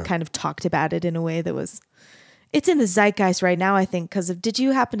way, and kind of talked about it in a way that was, it's in the zeitgeist right now, I think, because of, did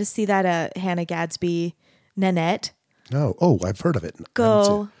you happen to see that Hannah Gadsby, Nanette? No. Oh, I've heard of it.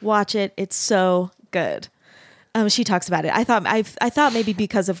 Go watch it. It's so good. She talks about it. I thought maybe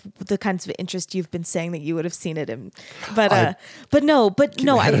because of the kinds of interest you've been saying that you would have seen it but no,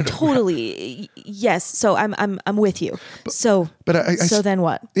 I totally, yes. So I'm with you. So then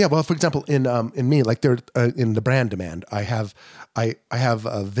what? Yeah. Well, for example, in me, like there, in the brand demand, I have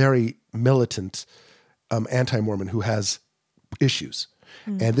a very militant, anti-Mormon who has issues.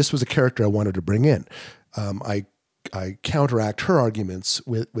 And this was a character I wanted to bring in. I counteract her arguments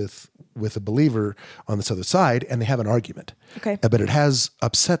with a believer on this other side, and they have an argument. Okay. But it has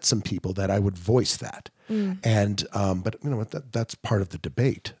upset some people that I would voice that. And but that's part of the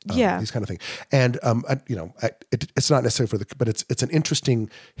debate. These kind of things. And it's not necessarily but it's an interesting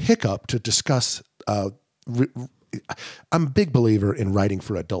hiccup to discuss. I'm a big believer in writing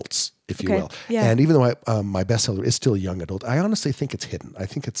for adults, if you will. Yeah. And even though my bestseller is still young adult, I honestly think it's hidden. I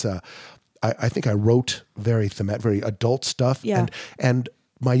think it's I think I wrote very adult stuff, and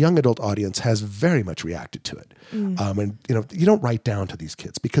my young adult audience has very much reacted to it. And you don't write down to these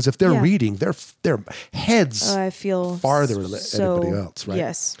kids, because if they're reading, their heads I feel farther than anybody else, right?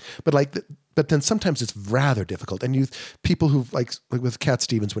 Yes, but then sometimes it's rather difficult. And people who like with Cat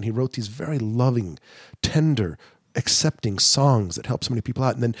Stevens, when he wrote these very loving, tender, accepting songs that help so many people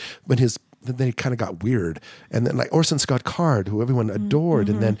out, and then then he kind of got weird. And then like Orson Scott Card, who everyone adored,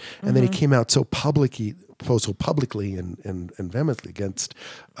 and then he came out so publicly and vehemently against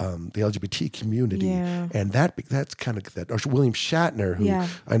the LGBT community, and that's kind of that. Or William Shatner, who I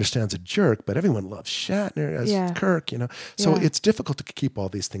understand is a jerk, but everyone loves Shatner as Kirk. So it's difficult to keep all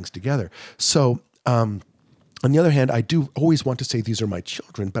these things together. So on the other hand, I do always want to say these are my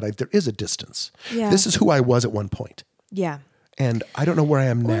children, but there is a distance. This is who I was at one point. Yeah. And I don't know where I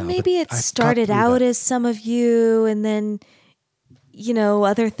am now. Well, maybe it started out as some of you, and then,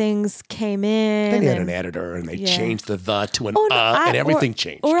 other things came in. Then you had an editor, and they changed the to an and everything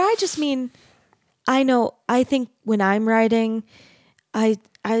changed. Or I just mean, I think when I'm writing, I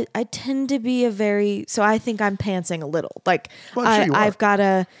I tend to be so I think I'm pantsing a little. Like Well, I'm sure you are. I've got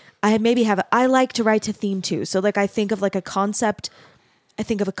I like to write to theme too. So like I think of like a concept. I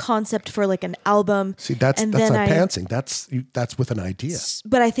think of a concept for like an album. See, that's not pantsing. That's with an idea.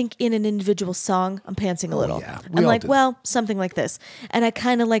 But I think in an individual song, I'm pantsing a little. Yeah, I'm like, well, something like this. And I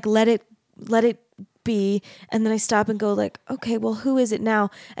kind of like let it be. And then I stop and go like, okay, well, who is it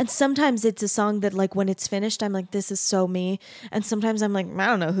now? And sometimes it's a song that like when it's finished, I'm like, this is so me. And sometimes I'm like, I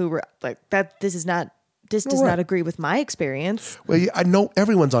don't know who like that. This does not agree with my experience. Well, I know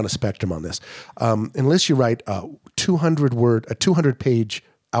everyone's on a spectrum on this. Unless you write a 200-page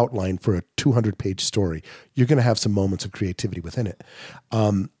outline for a 200-page story, you're going to have some moments of creativity within it.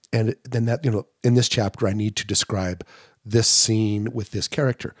 And then that, in this chapter, I need to describe this scene with this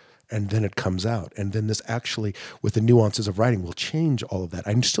character. And then it comes out. And then this actually, with the nuances of writing, will change all of that.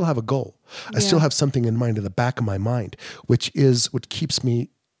 I still have a goal. I still have something in mind in the back of my mind, which is what keeps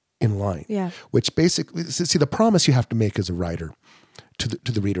me in line. Yeah. Which basically, see, the promise you have to make as a writer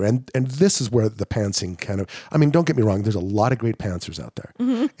to the reader, and this is where the pantsing kind of, I mean, don't get me wrong, there's a lot of great pantsers out there,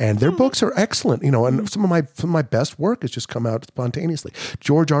 and their books are excellent, and some of my best work has just come out spontaneously.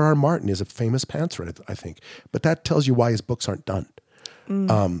 George R.R. Martin is a famous pantser, I think, but that tells you why his books aren't done.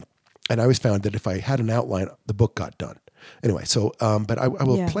 And I always found that if I had an outline, the book got done. Anyway, so, but I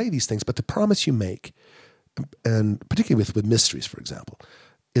will play these things, but the promise you make, and particularly with mysteries, for example,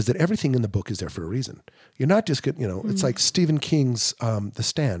 is that everything in the book is there for a reason. You're not just getting, it's like Stephen King's The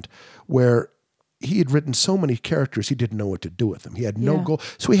Stand, where he had written so many characters, he didn't know what to do with them. He had no goal.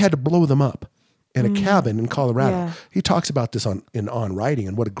 So he had to blow them up in a cabin in Colorado. Yeah. He talks about this on Writing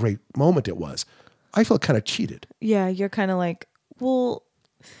and what a great moment it was. I felt kind of cheated. Yeah, you're kind of like, well,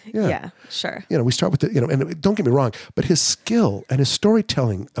 yeah, sure. We start with the, and don't get me wrong, but his skill and his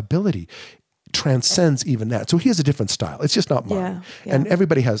storytelling ability transcends even that. So he has a different style. It's just not mine. Yeah. And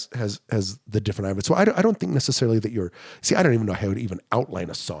everybody has the different eye of it. So I don't think necessarily that I don't even know how to even outline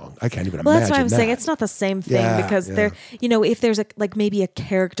a song. I can't even imagine that. Well, that's what I'm saying. It's not the same thing because there, if there's like maybe a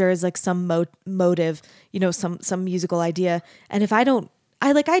character is like some motive, some musical idea. And if I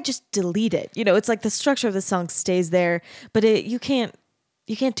just delete it, it's like the structure of the song stays there, but you can't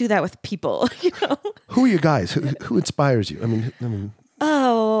do that with people, Who are you guys? Who inspires you? I mean,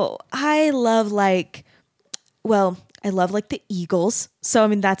 oh, I love the Eagles. So, I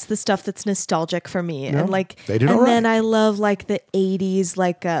mean, that's the stuff that's nostalgic for me. Yeah, and like, they did and all right. then I love like the 80s,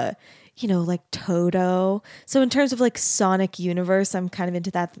 like, like Toto. So in terms of like Sonic Universe, I'm kind of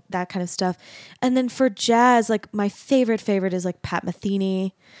into that kind of stuff. And then for jazz, like my favorite is like Pat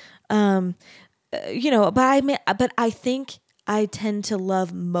Metheny. But I think I tend to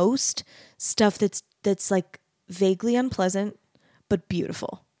love most stuff that's like vaguely unpleasant, but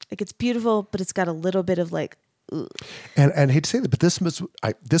beautiful. Like it's beautiful, but it's got a little bit of like, ugh. And I hate to say that, but this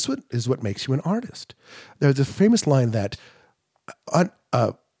is what makes you an artist. There's a famous line that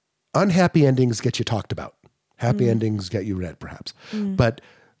unhappy endings get you talked about. Happy endings get you read, perhaps. But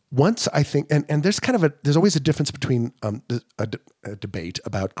once I think, and there's kind of there's always a difference between a debate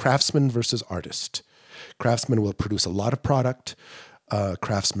about craftsman versus artist. Craftsman will produce a lot of product. An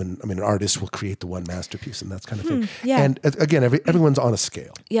artist will create the one masterpiece and that kind of thing. Yeah. And again, everyone's on a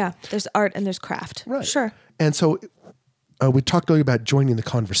scale. Yeah, there's art and there's craft. Right. Sure. And so we talked earlier about joining the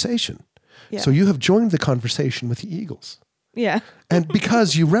conversation. Yeah. So you have joined the conversation with the Eagles. Yeah. And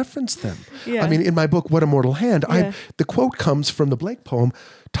because you referenced them. Yeah. I mean, in my book, What a Mortal Hand, Yeah. the quote comes from the Blake poem,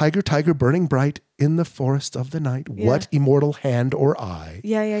 "Tiger, tiger, burning bright in the forest of the night, what immortal hand or eye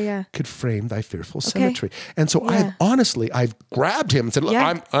Yeah. could frame thy fearful symmetry?" And so I've grabbed him and said, "Look,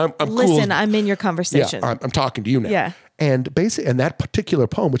 I'm cool. Listen, I'm in your conversation. Yeah, I'm talking to you now." Yeah. And basically, and that particular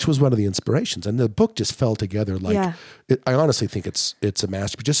poem, which was one of the inspirations, and the book just fell together like, I honestly think it's a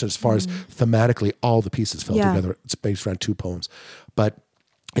masterpiece. Just as far as thematically, all the pieces fell together. It's based around two poems. But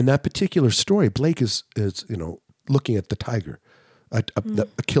in that particular story, Blake is looking at the tiger, a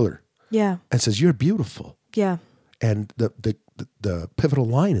killer. Yeah. And says, "You're beautiful." Yeah. And the pivotal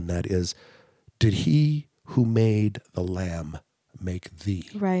line in that is, "Did he who made the lamb make thee?"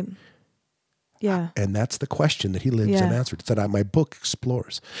 Right. Yeah. And that's the question that he lives unanswered. It's that my book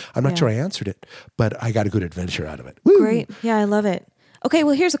explores. I'm not sure I answered it, but I got a good adventure out of it. Woo! Great. Yeah, I love it. Okay,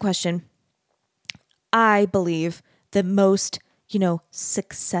 well, here's a question. I believe that most,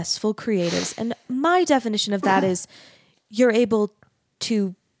 successful creatives, and my definition of that is you're able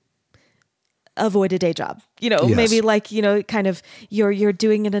to avoid a day job. Yes. Maybe like, kind of you're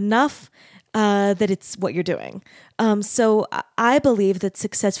doing it enough that it's what you're doing. So I believe that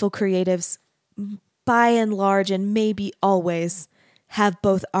successful creatives, by and large, and maybe always, have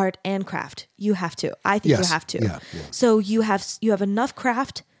both art and craft. You have to. I think you have to. Yeah. So you have enough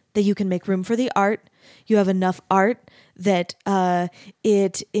craft that you can make room for the art. You have enough art that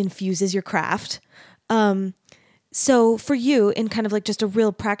it infuses your craft. So for you, in kind of like just a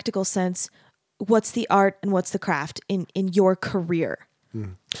real practical sense, what's the art and what's the craft in your career?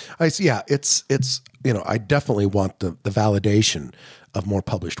 I see. Yeah, it's I definitely want the validation of more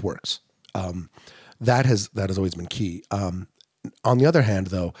published works. That has always been key. On the other hand,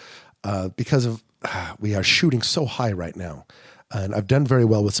 though, because of we are shooting so high right now, and I've done very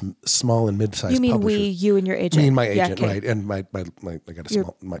well with some small and mid-sized. You mean publishers. you and your agent? Me and my agent, yeah, okay. right? And my I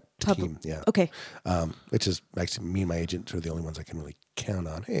got my team, yeah. Okay. Which is actually me and my agent are the only ones I can really count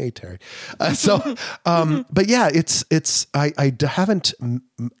on. Hey, Terry. But yeah, it's I haven't,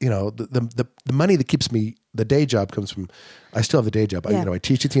 the money that keeps me, the day job comes from, I still have the day job. Yeah. I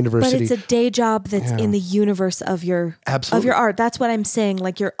teach at the university. But it's a day job that's in the universe of your art. That's what I'm saying.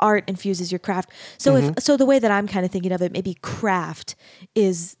 Like your art infuses your craft. So so the way that I'm kind of thinking of it, maybe craft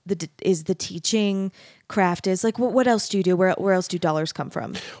is the teaching. Craft is like what else do you do? Where else do dollars come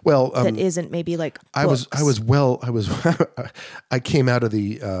from? Well, that isn't maybe like books. I came out of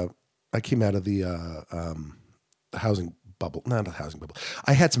the housing bubble, not a housing bubble.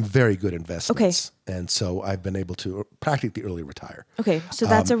 I had some very good investments, and so I've been able to practically early retire. Okay, so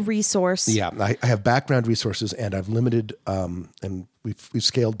that's a resource. Yeah, I have background resources, and I've limited, and we've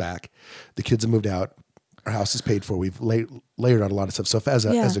scaled back. The kids have moved out. Our house is paid for. We've layered out a lot of stuff. So as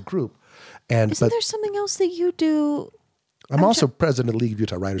a group, and isn't there something else that you do? I'm also president of the League of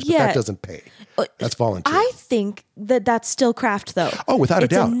Utah Writers, but that doesn't pay. That's volunteer. I think that's still craft, though. Oh, without a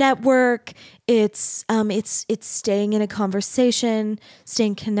doubt. It's a network. It's staying in a conversation,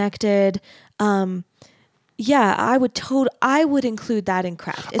 staying connected. Yeah, I would include that in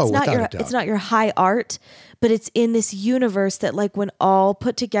craft. It's not your high art, but it's in this universe that, like, when all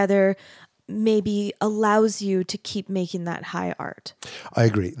put together, maybe allows you to keep making that high art. I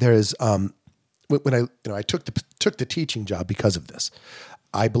agree. There is when I took the teaching job because of this.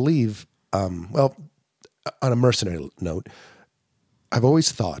 I believe, on a mercenary note, I've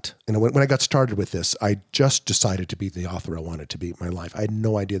always thought, when I got started with this, I just decided to be the author I wanted to be in my life. I had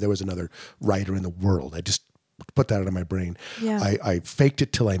no idea there was another writer in the world. I just put that out of my brain. Yeah. I faked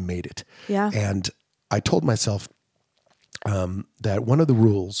it till I made it. Yeah. And I told myself that one of the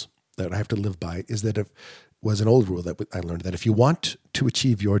rules that I have to live by is that was an old rule that I learned, that if you want to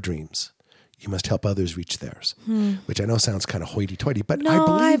achieve your dreams, you must help others reach theirs, which I know sounds kind of hoity-toity, but I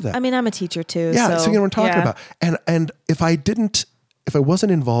believe that. I mean, I'm a teacher too. Yeah, so you know what I'm talking yeah. about. And if I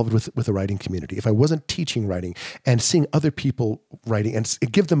wasn't involved with the writing community, if I wasn't teaching writing and seeing other people writing and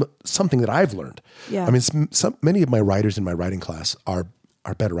give them something that I've learned. Yeah. I mean, many of my writers in my writing class are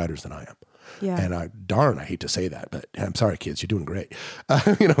better writers than I am. Yeah. And I hate to say that, but I'm sorry, kids, you're doing great.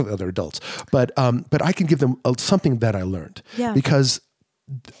 They're adults, but I can give them something that I learned. Yeah. Because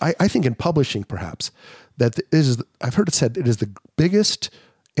I think in publishing, perhaps, that I've heard it said it is the biggest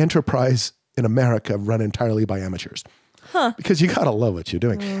enterprise in America run entirely by amateurs. Huh. Because you got to love what you're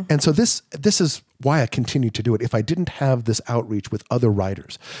doing. And so this is why I continue to do it. If I didn't have this outreach with other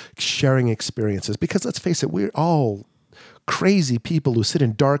writers, sharing experiences, because let's face it, we're all crazy people who sit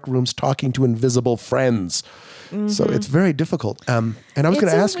in dark rooms talking to invisible friends. Mm-hmm. So it's very difficult. And I was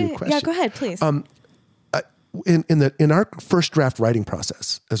going to ask you a question. Yeah, go ahead, please. In our first draft writing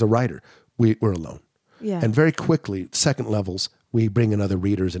process as a writer, we're alone. Yeah. And very quickly, second levels, we bring in other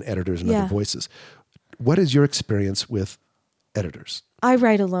readers and editors and other voices. What is your experience with editors? I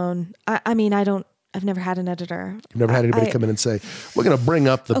write alone. I've never had an editor. You've never had anybody come in and say, we're going to bring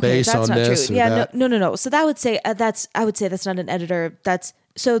up the bass on this. True. Yeah, no. So I would say that's not an editor.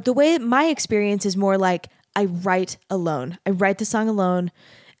 So the way my experience is more like I write alone. I write the song alone.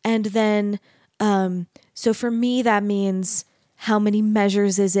 And then, so for me, that means how many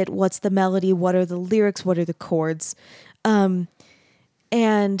measures is it? What's the melody? What are the lyrics? What are the chords? And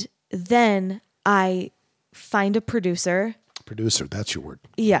then I find a producer. Producer, that's your word.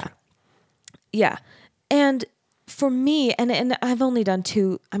 Yeah. Okay. Yeah. And for me, and I've only done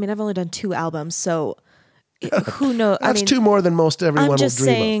two albums, so who knows? That's two more than most everyone will dream of. I'm just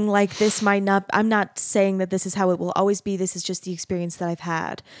saying, like, this might not, I'm not saying that this is how it will always be. This is just the experience that I've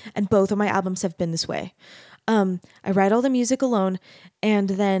had. And both of my albums have been this way. I write all the music alone and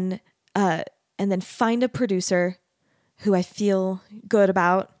then find a producer who I feel good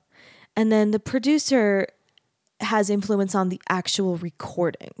about. And then the producer has influence on the actual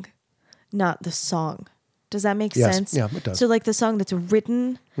recording, not the song. Does that make sense? Yeah, it does. So like the song that's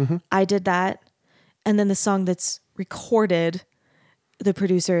written, I did that. And then the song that's recorded, the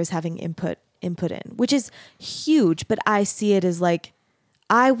producer is having input in, which is huge, but I see it as like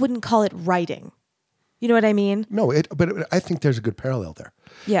I wouldn't call it writing. You know what I mean? No, I think there's a good parallel there.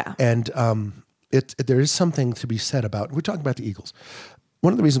 Yeah. And there is something to be said about, we're talking about the Eagles.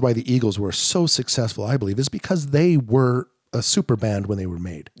 One of the reasons why the Eagles were so successful, I believe, is because they were a super band when they were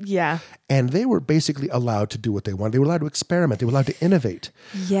made. Yeah. And they were basically allowed to do what they wanted. They were allowed to experiment. They were allowed to innovate.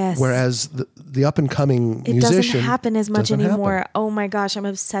 Yes. Whereas the up and coming musician, it doesn't happen as much anymore. Happen. Oh my gosh, I'm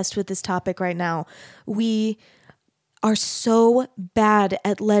obsessed with this topic right now. We are so bad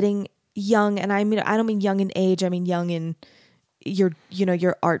at letting young, and I don't mean young in age, I mean young in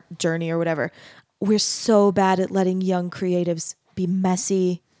your art journey or whatever. We're so bad at letting young creatives be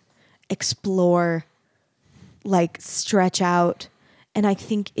messy, explore, like stretch out. And I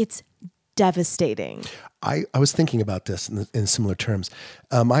think it's devastating. I was thinking about this in similar terms.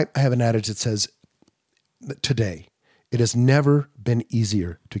 I have an adage that says that today, it has never been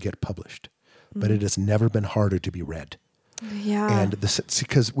easier to get published, but it has never been harder to be read. Yeah. And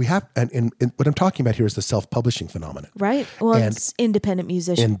because we have, and what I'm talking about here is the self-publishing phenomenon. Right. Well, and it's independent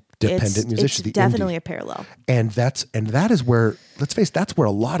musicians. It's definitely a parallel. And that is where, let's face it, that's where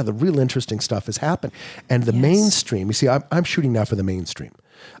a lot of the real interesting stuff has happened. And the mainstream, you see, I'm shooting now for the mainstream.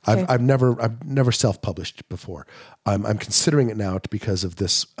 Okay. I've never self-published before. I'm considering it now because of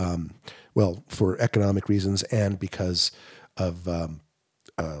this, for economic reasons and because of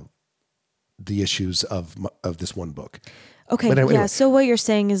the issues of this one book. Okay. But anyway, so what you're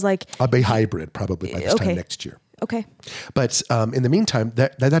saying is like I'll be hybrid probably by this time next year. Okay. But in the meantime,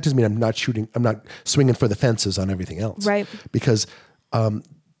 that doesn't mean I'm not swinging for the fences on everything else. Right. Because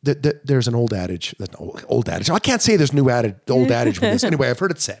there's an old adage. I can't say there's old adage with this. Anyway, I've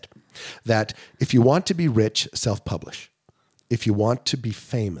heard it said that if you want to be rich, self-publish. If you want to be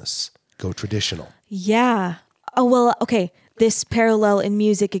famous, go traditional. Yeah. Oh, well, okay. This parallel in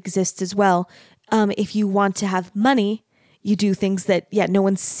music exists as well. If you want to have money, you do things that, no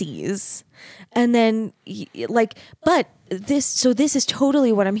one sees. And then this is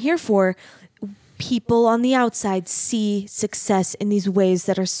totally what I'm here for. People on the outside see success in these ways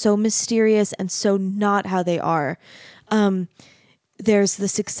that are so mysterious and so not how they are. There's the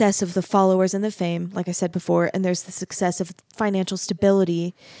success of the followers and the fame, like I said before, and there's the success of financial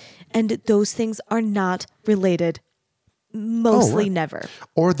stability. And those things are not related. Mostly never.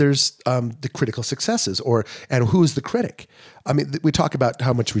 Or there's the critical successes, and who's the critic? I mean, we talk about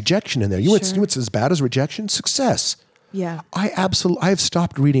how much rejection in there. You know what's as bad as rejection? Success. Yeah. I have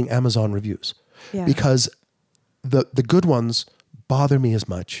stopped reading Amazon reviews because the good ones bother me as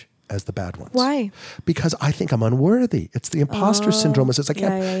much as the bad ones. Why? Because I think I'm unworthy. It's the imposter syndrome. It's like,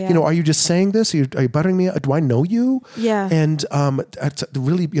 are you just saying this? Are you buttering me? Do I know you? Yeah. And it's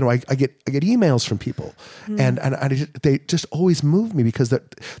really, I get emails from people, and they just always move me because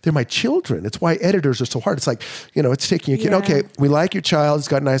they're my children. It's why editors are so hard. It's like, it's taking your kid. Okay, we like your child. He's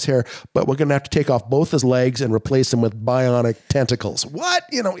got nice hair, but we're going to have to take off both his legs and replace him with bionic tentacles. What?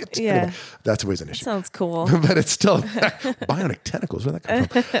 Anyway, that's always an issue. Sounds cool. But it's still bionic tentacles. Where'd that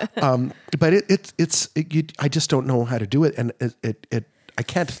come from? But I just don't know how to do it, and I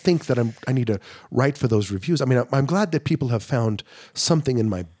can't think that I need to write for those reviews. I mean, I'm glad that people have found something in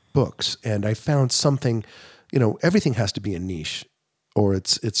my books, and I found something. Everything has to be a niche, or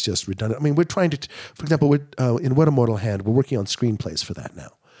it's just redundant. I mean, we're trying to, for example, in What a Mortal Hand, we're working on screenplays for that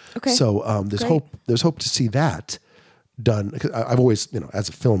now. Okay. So there's hope. There's hope to see that done. I've always, as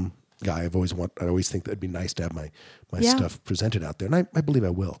a film guy, I always think that it'd be nice to have my stuff presented out there, and I believe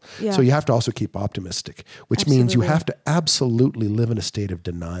I will. Yeah. So you have to also keep optimistic, which means you have to absolutely live in a state of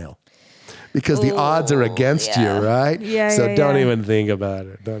denial, because the odds are against you, right? Yeah. So don't even think about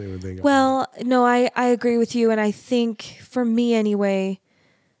it. Well, no, I agree with you, and I think for me anyway,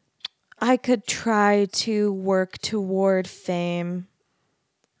 I could try to work toward fame,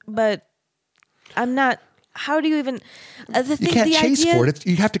 but I'm not. How do you even? You can't chase for it.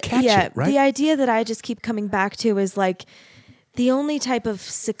 You have to catch it, right? The idea that I just keep coming back to is like the only type of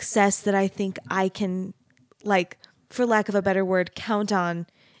success that I think I can, like, for lack of a better word, count on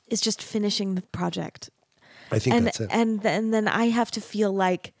is just finishing the project. I think that's it. And then I have to feel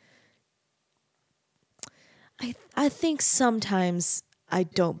like I think sometimes I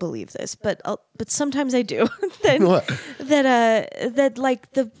don't believe this, but sometimes I do. that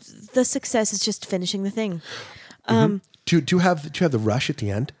like the success is just finishing the thing. Do you have the rush at the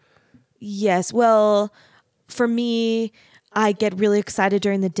end? Yes. Well, for me, I get really excited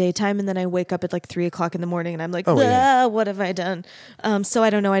during the daytime, and then I wake up at like 3:00 in the morning, and I'm like, what have I done? So I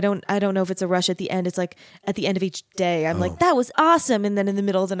don't know. I don't know if it's a rush at the end. It's like at the end of each day, I'm like, that was awesome, and then in the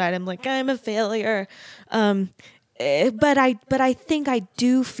middle of the night, I'm like, I'm a failure. But I think I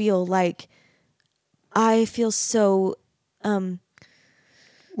do feel like I feel so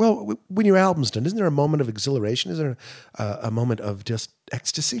Well, when your album's done, isn't there a moment of exhilaration? Is there a moment of just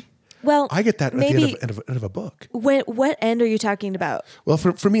ecstasy? Well, I get that maybe, at the end of a book. What end are you talking about? Well,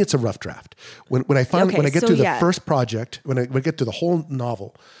 for me, it's a rough draft. When I finally when I get to the first project, when I get to the whole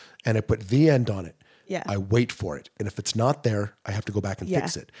novel, and I put the end on it, I wait for it, and if it's not there, I have to go back and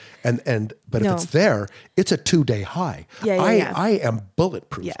fix it. But if it's there, it's a 2-day high. I am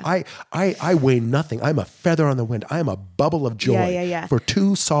bulletproof. Yeah. I weigh nothing. I'm a feather on the wind. I am a bubble of joy for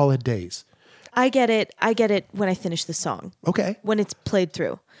 2 solid days. I get it when I finish the song. Okay. When it's played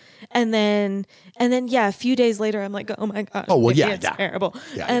through. And then a few days later I'm like, oh my gosh, it's terrible.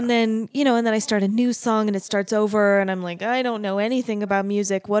 And then I start a new song and it starts over and I'm like, I don't know anything about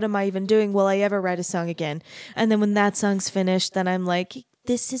music. What am I even doing? Will I ever write a song again? And then when that song's finished, then I'm like,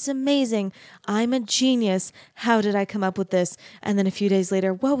 this is amazing. I'm a genius. How did I come up with this? And then a few days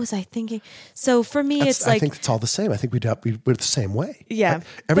later, what was I thinking? So for me, it's like... I think it's all the same. I think we're the same way. Yeah.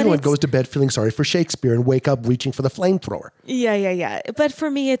 Everyone goes to bed feeling sorry for Shakespeare and wake up reaching for the flamethrower. Yeah. But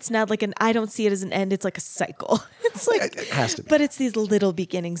for me, it's not like I don't see it as an end. It's like a cycle. It's like... It has to be. But it's these little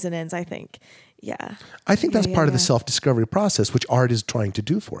beginnings and ends, I think. Yeah. I think that's part of the self-discovery process, which art is trying to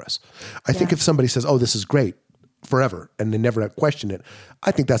do for us. I think if somebody says, oh, this is great, forever, and they never question it, I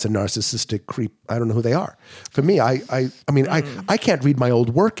think that's a narcissistic creep. I don't know who they are. For me, I can't read my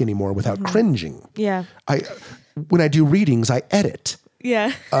old work anymore without cringing. Yeah. When I do readings, I edit.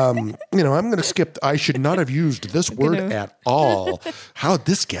 Yeah. I'm going to skip. I should not have used this word at all. How'd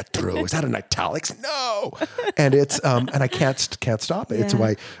this get through? Is that in italics? No. And it's and I can't stop it. Yeah. It's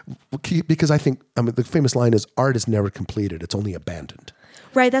why, because I think the famous line is, art is never completed. It's only abandoned.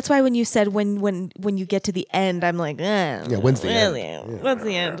 Right. That's why when you said when you get to the end, I'm like, when's the end? What's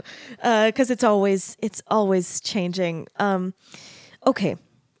the end? Because it's always changing. Okay.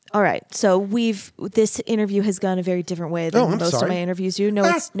 All right. So this interview has gone a very different way than most of my interviews do.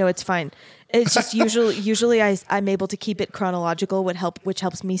 It's fine. It's just usually I'm able to keep it chronological, which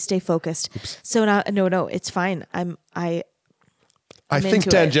helps me stay focused. Oops. So now, no, it's fine. I think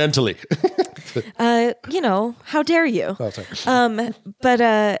tangentially. How dare you? Oh, sorry.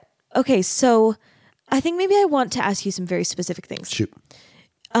 Okay, so I think maybe I want to ask you some very specific things. Shoot.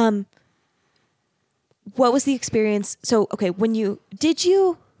 What was the experience? So, okay,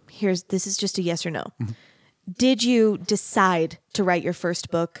 this is just a yes or no. Mm-hmm. Did you decide to write your first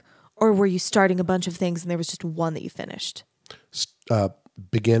book, or were you starting a bunch of things and there was just one that you finished?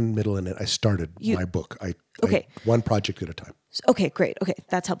 Begin, middle, and end. I started my book. I one project at a time. Okay, great. Okay,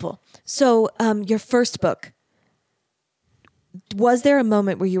 that's helpful. So, your first book, was there a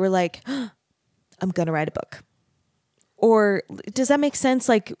moment where you were like, I'm going to write a book? Or does that make sense?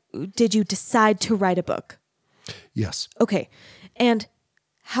 Like, did you decide to write a book? Yes. Okay. And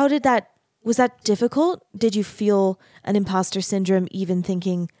was that difficult? Did you feel an imposter syndrome even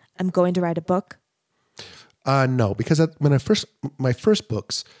thinking, I'm going to write a book? No, because when my first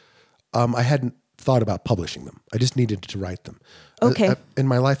books, I hadn't thought about publishing them. I just needed to write them. Okay. In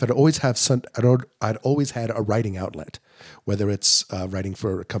my life, I'd always had a writing outlet, whether it's writing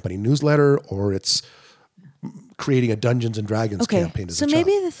for a company newsletter or it's creating a Dungeons and Dragons campaign as a child. So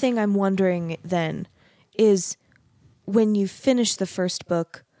maybe the thing I'm wondering then is, when you finish the first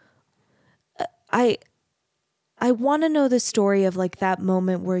book, I want to know the story of like that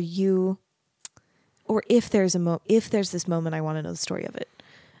moment where you, or if there's this moment, I want to know the story of it,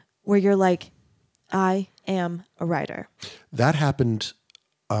 where you're like, I am a writer. That happened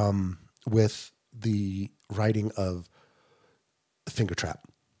with the writing of Finger Trap.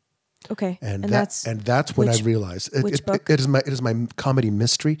 Okay, and that's when I realized which book? It is my comedy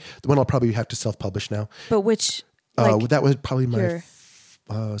mystery. The one I'll probably have to self-publish now. But which? That was probably my.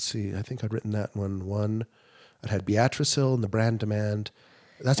 Let's see. I think I'd written that one. I had Beatrice Hill and The Brand Demand.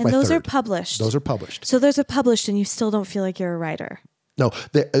 That's my third. And those are published. Those are published. So those are published, and you still don't feel like you're a writer. No,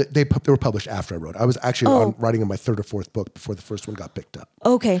 they were published after I wrote. I was actually writing on my third or fourth book before the first one got picked up.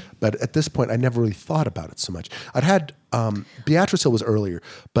 Okay. But at this point, I never really thought about it so much. I'd had Beatrice Hill was earlier,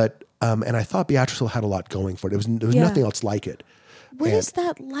 but and I thought Beatrice Hill had a lot going for it. There was nothing else like it. What is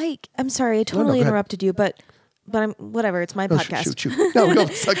that like? I'm sorry, I totally interrupted you, but I'm whatever. It's my podcast. Shoot. No, go.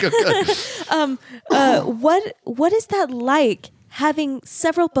 What is that like, having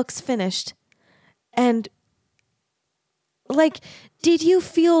several books finished, and like, did you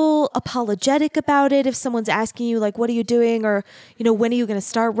feel apologetic about it if someone's asking you, like, what are you doing? Or, when are you going to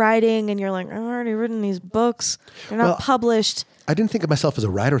start writing? And you're like, I've already written these books. They're not published. I didn't think of myself as a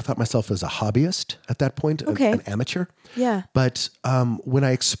writer. I thought myself as a hobbyist at that point, an amateur. Yeah. But when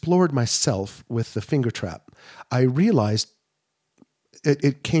I explored myself with the Finger Trap, I realized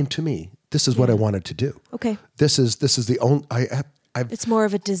it came to me. This is what I wanted to do. Okay. This is the only. It's more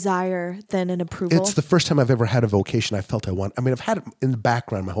of a desire than an approval. It's the first time I've ever had a vocation I felt I want. I mean, I've had it in the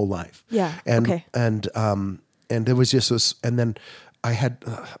background my whole life. Yeah. And, okay. And there was just this, and then I had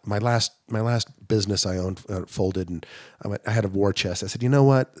my last business I owned folded, and I had a war chest. I said, you know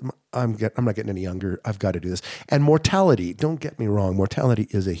what? I'm not getting any younger. I've got to do this. And mortality, don't get me wrong, mortality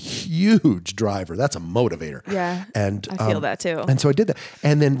is a huge driver. That's a motivator. Yeah, and I feel that too. And so I did that.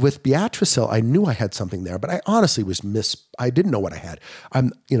 And then with Beatrice, I knew I had something there, but I honestly I didn't know what I had.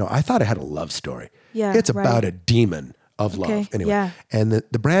 I thought I had a love story. Yeah, it's about a demon of love. Anyway. Yeah. And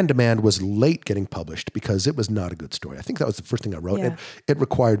the Brand Demand was late getting published because it was not a good story. I think that was the first thing I wrote. Yeah. It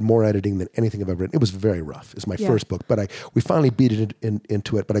required more editing than anything I've ever written. It was very rough. It's my first book, but we finally beat it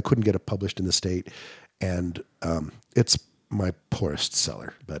into it, but I couldn't get it published in the state. And it's my poorest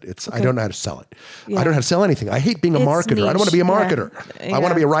seller, but I don't know how to sell it. Yeah. I don't know how to sell anything. I hate being a marketer. Niche. I don't want to be a marketer. Yeah. I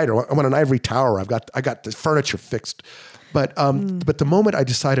want to be a writer. I want an ivory tower. I got the furniture fixed. But the moment I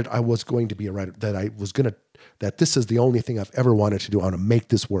decided I was going to be a writer, that this is the only thing I've ever wanted to do. I want to make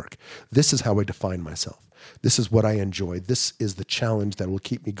this work. This is how I define myself. This is what I enjoy. This is the challenge that will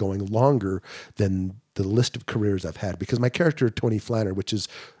keep me going longer than the list of careers I've had. Because my character, Tony Flanner, which is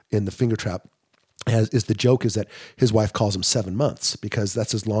in The Finger Trap, the joke is that his wife calls him 7 months because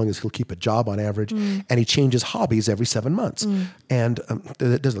that's as long as he'll keep a job on average. And he changes hobbies every 7 months. And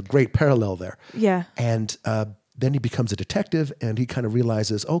there's a great parallel there. Yeah. And then he becomes a detective and he kind of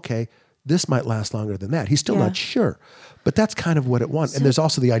realizes, okay, this might last longer than that. He's still not sure, but that's kind of what it wants. And there's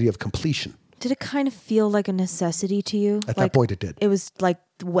also the idea of completion. Did it kind of feel like a necessity to you? At that point it did. It was like,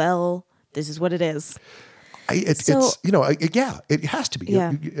 well, this is what it is. It has to be.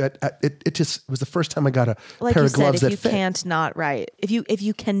 Yeah. It just was the first time I got a like pair of gloves that fit. If you can't not write, if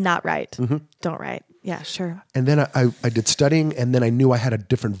you cannot write, don't write. Yeah, sure. And then I did studying, and then I knew I had a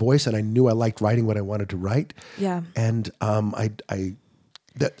different voice, and I knew I liked writing what I wanted to write. Yeah. And in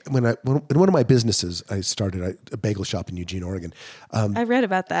one of my businesses, I started a bagel shop in Eugene, Oregon. I read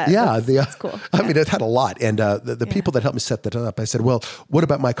about that. Yeah, that's cool. I mean, it had a lot, and the people that helped me set that up, I said, "Well, what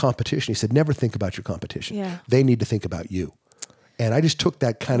about my competition?" He said, "Never think about your competition. Yeah. They need to think about you." And I just took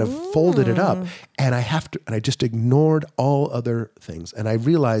that kind of folded it up, and I just ignored all other things, and I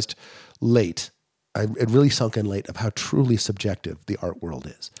realized late. It really sunk in late of how truly subjective the art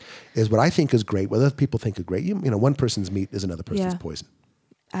world is what I think is great, what other people think is great. One person's meat is another person's poison.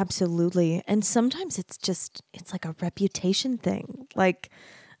 Absolutely. And sometimes it's like a reputation thing. Like,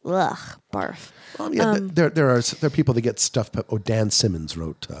 ugh, barf. Well, yeah, there are people that get stuff. Dan Simmons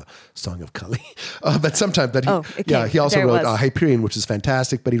wrote Song of Kali. But sometimes, he also wrote Hyperion, which is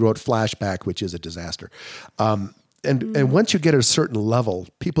fantastic, but he wrote Flashback, which is a disaster. And once you get a certain level,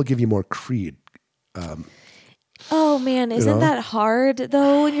 people give you more creed. Oh man, isn't that hard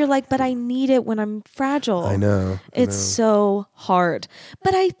though? And you're like, but I need it when I'm fragile. I know. It's so hard.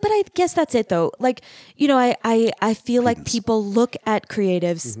 But I guess that's it though. Like, I feel like people look at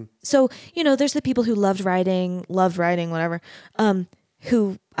creatives. Mm-hmm. So, there's the people who loved writing, whatever,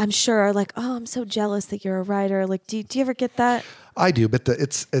 who I'm sure are like, oh, I'm so jealous that you're a writer. Like, do you ever get that? I do, but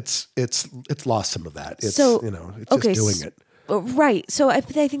it's lost some of that. It's just doing it. Right. So I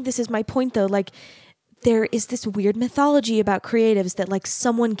think this is my point though. Like, there is this weird mythology about creatives that like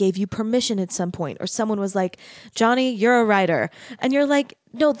someone gave you permission at some point, or someone was like, Johnny, you're a writer. And you're like,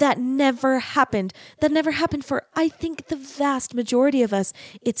 no, that never happened. That never happened for, I think, the vast majority of us.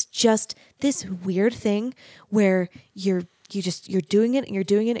 It's just this weird thing where you're doing it and you're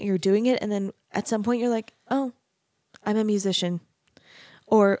doing it and you're doing it. And then at some point you're like, oh, I'm a musician.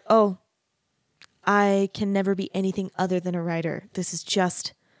 Or, oh, I can never be anything other than a writer. This is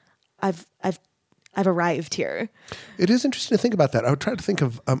just, I've arrived here. It is interesting to think about that. I would try to think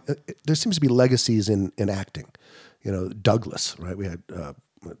of, there seems to be legacies in acting. Douglas, right? We had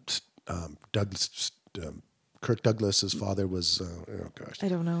Douglas, Kirk Douglas, his father was, I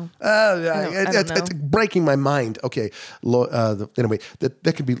don't know. It's breaking my mind. Okay. Anyway,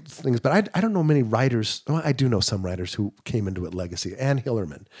 that could be things, but I don't know many writers. Well, I do know some writers who came into it legacy. Anne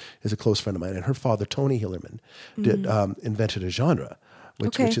Hillerman is a close friend of mine, and her father, Tony Hillerman, invented a genre.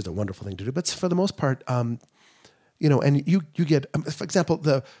 Which is a wonderful thing to do. But for the most part, and you get, for example,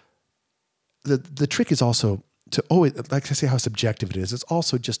 the trick is also to always, like I say, how subjective it is. It's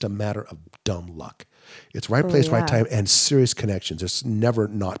also just a matter of dumb luck. It's right place, right time, and serious connections. There's never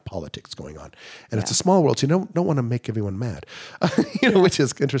not politics going on. And it's a small world, so you don't want to make everyone mad, which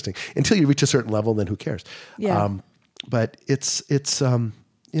is interesting. Until you reach a certain level, then who cares? Yeah. But it's as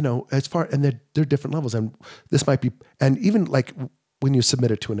far, and there are different levels. And this might be, and even like, when you submit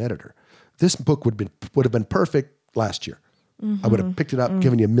it to an editor, this book would have been perfect last year. Mm-hmm. I would have picked it up,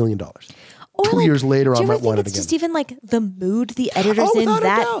 given you $1 million. Or 2 years later, I might want it it's again. just even like the mood the editor's in without a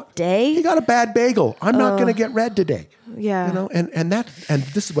that doubt. day. He got a bad bagel. I'm not going to get read today. Yeah. You know, and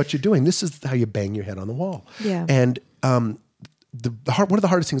this is what you're doing. This is how you bang your head on the wall. Yeah. And one of the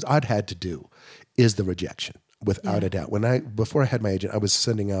hardest things I'd had to do is the rejection, without a doubt. Before I had my agent, I was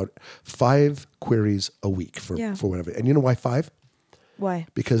sending out 5 queries a week for whatever. And you know why 5? Why?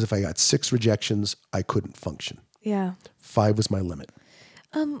 Because if I got 6 rejections, I couldn't function. Yeah. 5 was my limit.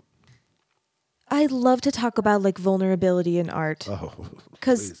 I love to talk about like vulnerability in art. Oh,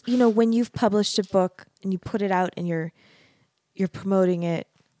 because you know, when you've published a book and you put it out and you're promoting it,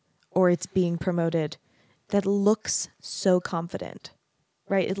 or it's being promoted, that looks so confident,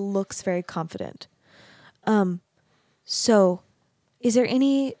 right? It looks very confident. So is there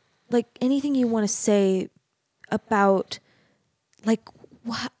anything you want to say about like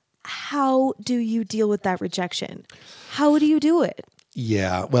how do you deal with that rejection? How do you do it?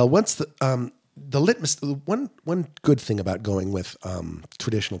 Yeah. Well, once the litmus, one good thing about going with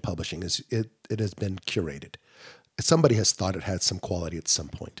traditional publishing is it has been curated. Somebody has thought it had some quality at some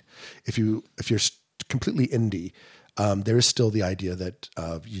point. If you're completely indie, there is still the idea that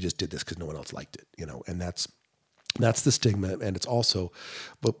you just did this because no one else liked it, you know, and that's the stigma. And it's also,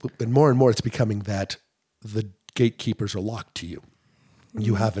 but more and more, it's becoming that the gatekeepers are locked to you.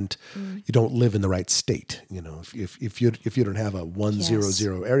 You haven't, you don't live in the right state. You know, if you don't have a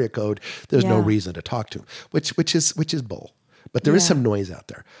 100 area code, there's no reason to talk to them, which is bull. But there is some noise out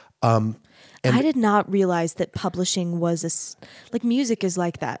there. And I did not realize that publishing was like music is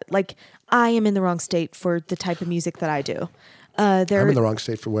like that. Like I am in the wrong state for the type of music that I do. I'm in the wrong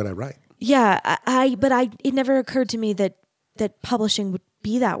state for what I write. Yeah, it never occurred to me that publishing would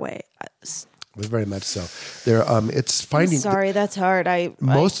be that way. Very much so. There, it's finding. Sorry, that's hard.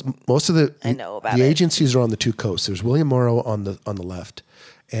 Most of the I know about the it. agencies are on the two coasts. There's William Morrow on the left,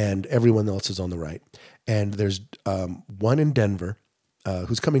 and everyone else is on the right. And there's one in Denver,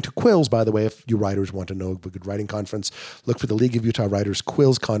 who's coming to Quills, by the way. If you writers want to know a good writing conference, look for the League of Utah Writers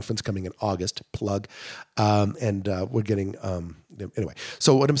Quills Conference coming in August. Plug, and we're getting anyway.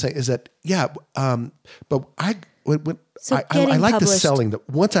 So what I'm saying is that but I like the selling. That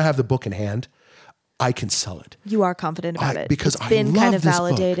once I have the book in hand, I can sell it. You are confident about it because it's been I love kind of this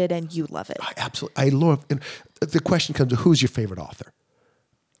validated, book. and you love it. I love. And the question comes to who's your favorite author.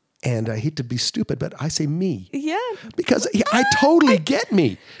 And I hate to be stupid, but I say me. Yeah. Because I totally get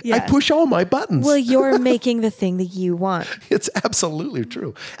me. Yeah. I push all my buttons. Well, you're making the thing that you want. It's absolutely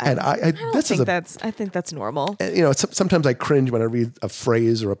true. And I think that's normal. You know, sometimes I cringe when I read a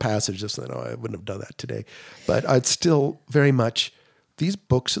phrase or a passage, just like, I wouldn't have done that today. But I'd still very much, these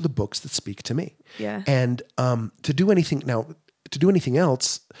books are the books that speak to me. Yeah. And to do anything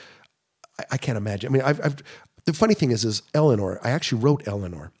else, I can't imagine. I mean, the funny thing is Eleanor, I actually wrote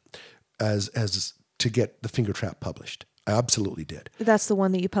Eleanor as to get The Finger Trap published. I absolutely did. That's the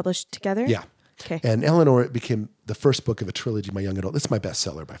one that you published together? Yeah. Okay. And Eleanor became the first book of a trilogy, my young adult. It's my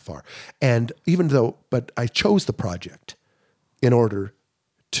bestseller by far. And but I chose the project in order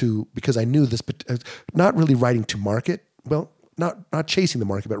to, because I knew this, but not really writing to market. Well, not chasing the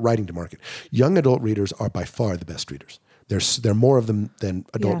market, but writing to market. Young adult readers are by far the best readers. There are more of them than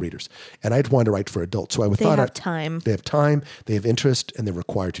adult readers. And I'd want to write for adults. So They have time, they have interest, and they're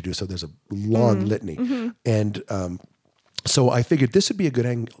required to do so. There's a long litany. Mm-hmm. And so I figured this would be a good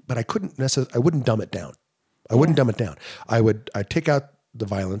angle, but I wouldn't dumb it down. I'd take out the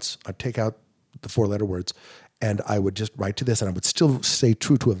violence, I'd take out the 4-letter words, and I would just write to this, and I would still stay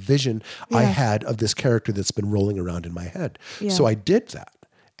true to a vision I had of this character that's been rolling around in my head. Yeah. So I did that.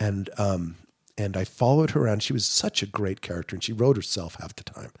 And I followed her around. She was such a great character, and she wrote herself half the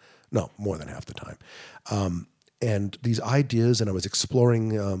time. No, more than half the time. And these ideas, and I was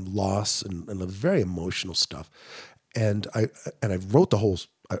exploring loss and very emotional stuff. And I wrote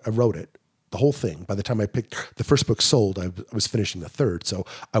I wrote it, the whole thing. By the time I picked the first book sold, I was finishing the third. So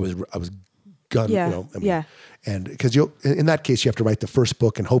I was gun, and because in that case, you have to write the first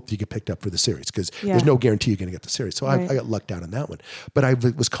book and hope you get picked up for the series, because there's no guarantee you're going to get the series. So I got lucked out on that one. But I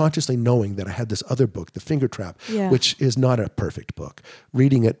was consciously knowing that I had this other book, The Finger Trap, which is not a perfect book.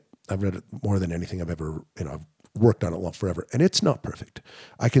 Reading it, I've read it more than anything I've ever, I've worked on it forever, and it's not perfect.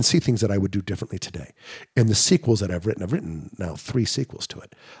 I can see things that I would do differently today. And the sequels that I've written now 3 sequels to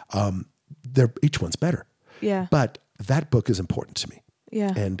it. Each one's better. Yeah. But that book is important to me.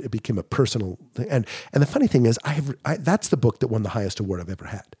 Yeah. And it became a personal thing. And the funny thing is, that's the book that won the highest award I've ever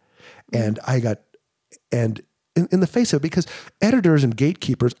had. And in the face of it, because editors and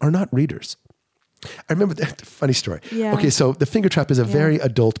gatekeepers are not readers. I remember that funny story. Yeah. Okay, so The Finger Trap is a very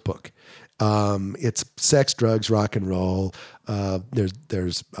adult book. It's sex, drugs, rock and roll.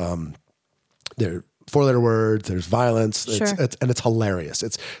 There's They're 4-letter words. There's violence. Sure. And it's hilarious.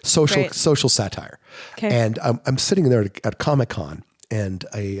 It's Great. social satire. Okay. And I'm sitting there at Comic-Con, and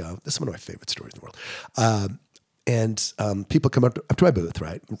this is one of my favorite stories in the world. And people come up to my booth,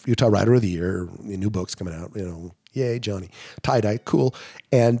 right? Utah Writer of the Year, new books coming out, yay, Johnny. Tie-dye, cool.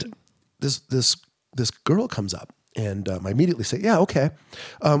 And this girl comes up, and I immediately say, yeah, okay.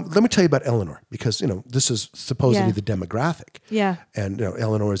 Let me tell you about Eleanor, because, this is supposedly the demographic. Yeah. And,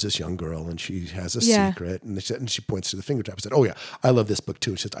 Eleanor is this young girl, and she has a secret, and she points to the finger trap. I said, oh, yeah, I love this book,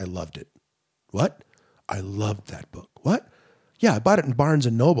 too. And she says, I loved it. What? I loved that book. What? Yeah, I bought it in Barnes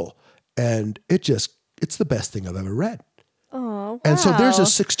 & Noble, and it's the best thing I've ever read. Oh, wow. And so there's a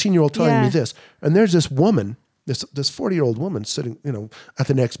 16-year-old telling me this, and there's this woman, this 40-year-old woman sitting, at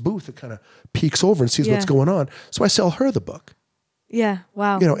the next booth that kind of peeks over and sees what's going on. So I sell her the book. Yeah,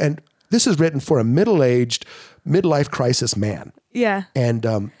 wow. And this is written for a middle-aged, midlife crisis man. Yeah. And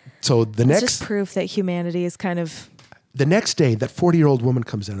so it's just proof that humanity is kind of... The next day, that 40-year-old woman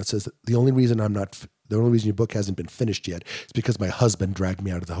comes in and says, the only reason your book hasn't been finished yet is because my husband dragged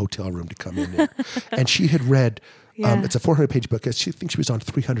me out of the hotel room to come in there. And she had read, it's a 400-page book. She thinks she was on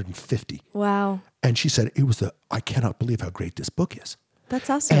 350. Wow. And she said, I cannot believe how great this book is. That's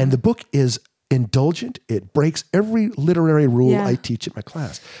awesome. And the book is indulgent. It breaks every literary rule I teach at my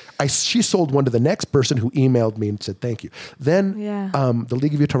class. She sold one to the next person who emailed me and said, thank you. Then the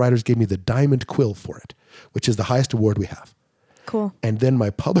League of Utah Writers gave me the Diamond Quill for it, which is the highest award we have. Cool. And then my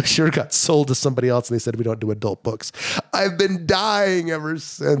publisher got sold to somebody else, and they said, we don't do adult books. I've been dying ever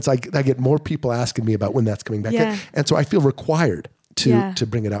since. I get more people asking me about when that's coming back. Yeah. And so I feel required to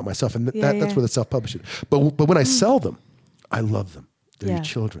bring it out myself. And that's where the self-publishing. But when I sell them, I love them. They're your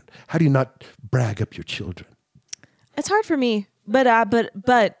children. How do you not brag up your children? It's hard for me, but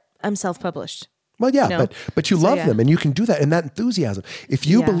I'm self-published. Well, yeah, but you love them, and you can do that, and that enthusiasm. If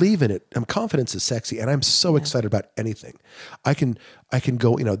you believe in it, confidence is sexy, and I'm so excited about anything. I can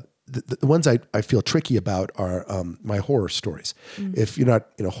go. The ones I feel tricky about are my horror stories. If you're not,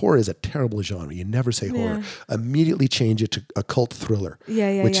 horror is a terrible genre. You never say horror. Immediately change it to a cult thriller.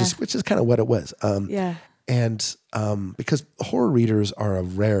 Which is kind of what it was. And because horror readers are a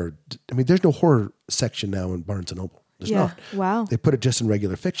rare. I mean, there's no horror section now in Barnes & Noble. There's not. Wow. They put it just in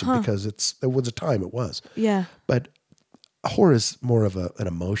regular fiction because there was a time it was. Yeah. But horror is more of an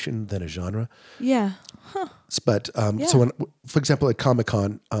emotion than a genre. Yeah. Huh. But so when, for example, at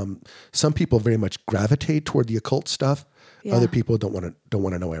Comic-Con, some people very much gravitate toward the occult stuff. Yeah. Other people don't want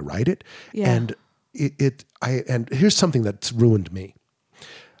to know I write it. Yeah. And and here's something that's ruined me.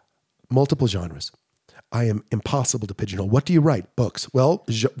 Multiple genres. I am impossible to pigeonhole. What do you write? Books. Well,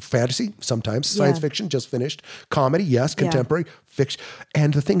 fantasy, sometimes. Science fiction, just finished. Comedy, yes. Contemporary, fiction.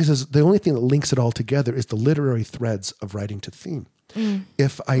 And the thing is the only thing that links it all together is the literary threads of writing to theme.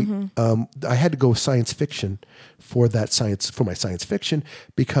 If I had to go science fiction for my science fiction,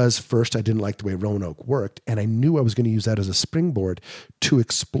 because first I didn't like the way Roanoke worked, and I knew I was going to use that as a springboard to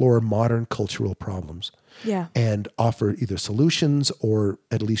explore modern cultural problems. Yeah. And offer either solutions or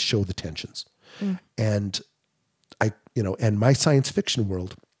at least show the tensions. And and my science fiction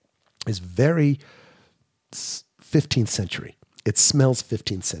world is very 15th century. It smells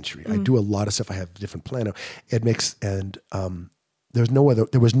 15th century. I do a lot of stuff. I have a different plan. It makes, and there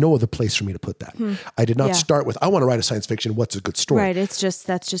was no other place for me to put that. I did not start with, I want to write a science fiction. What's a good story? Right. That's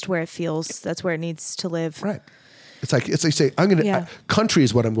just where it feels. That's where it needs to live. Right. It's like you say, country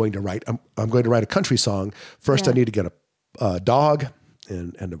is what I'm going to write. I'm going to write a country song. First, I need to get a dog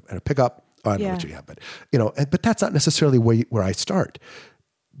and a pickup. I don't know what you have, but but that's not necessarily where I start.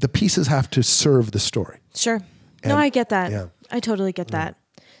 The pieces have to serve the story. Sure. No, I get that. Yeah. I totally get that.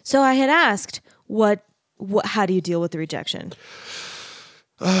 So I had asked, how do you deal with the rejection?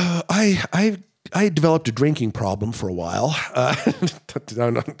 I developed a drinking problem for a while.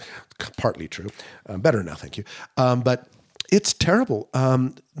 Partly true. Better now, thank you. But it's terrible.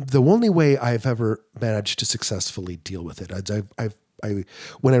 The only way I've ever managed to successfully deal with it,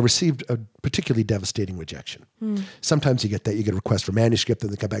 when I received a particularly devastating rejection. Sometimes you get that, you get a request for manuscript,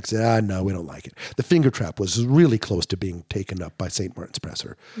 and they come back and say, no, we don't like it. The Finger Trap was really close to being taken up by St. Martin's Press,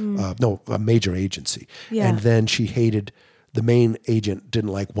 a major agency. Yeah. And then she hated, the main agent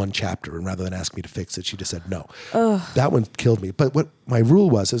didn't like one chapter, and rather than ask me to fix it, she just said no. That one killed me. But what my rule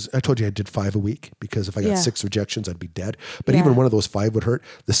was, is I told you I did 5 a week, because if I got 6 rejections, I'd be dead. But even one of those 5 would hurt.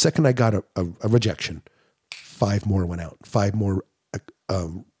 The second I got a rejection, 5 more went out. 5 more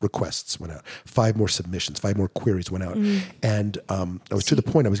requests went out, 5 more submissions, 5 more queries went out. And I was to the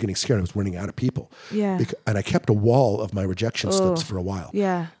point I was getting scared. I was running out of people. Yeah. And I kept a wall of my rejection slips for a while.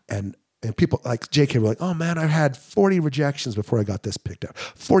 Yeah. And And people like JK were like, oh man, I had 40 rejections before I got this picked up.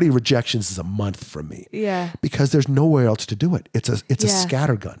 40 rejections is a month for me. Yeah. Because there's nowhere else to do it. It's a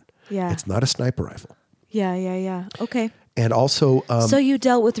scatter gun. Yeah. It's not a sniper rifle. Yeah. Okay. And also, so you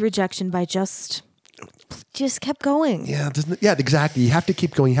dealt with rejection by just kept going. Yeah, exactly. You have to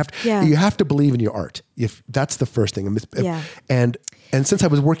keep going. You have to believe in your art. If that's the first thing. And since I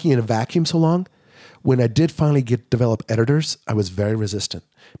was working in a vacuum so long, when I did finally develop editors, I was very resistant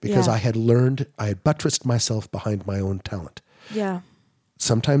because I had buttressed myself behind my own talent. Yeah.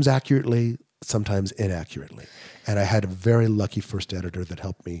 Sometimes accurately, sometimes inaccurately. And I had a very lucky first editor that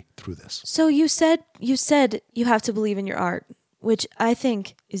helped me through this. So you said you have to believe in your art, which I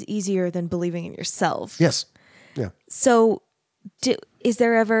think is easier than believing in yourself. Yes. Yeah. So is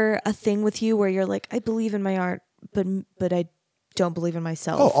there ever a thing with you where you're like, I believe in my art, but I don't believe in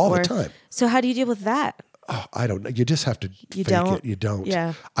myself? Oh, all the time. So how do you deal with that? Oh, I don't know. You just have to fake it. You don't.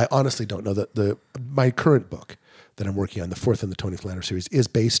 Yeah. I honestly don't know that my current book that I'm working on, the fourth in the Tony Flanders series,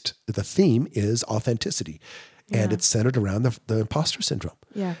 the theme is authenticity. And it's centered around the imposter syndrome.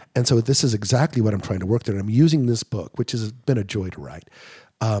 Yeah. And so this is exactly what I'm trying to work through. And I'm using this book, which has been a joy to write,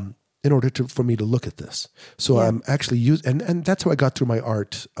 in order for me to look at this. So I'm actually and that's how I got through my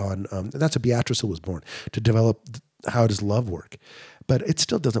art on, that's how Beatrice Hill was born, to develop how does love work. But it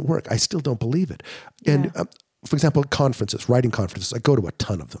still doesn't work. I still don't believe it. And for example, writing conferences, I go to a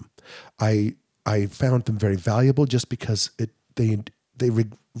ton of them. I found them very valuable just because they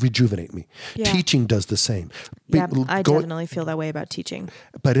rejuvenate me. Yeah. Teaching does the same. Yeah, I definitely feel that way about teaching.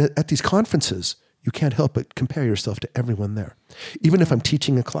 But at these conferences, you can't help but compare yourself to everyone there. Even if I'm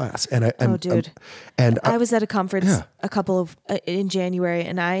teaching a class. And I was at a conference in January,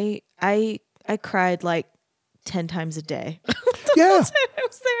 and I cried like 10 times a day. Yeah. I was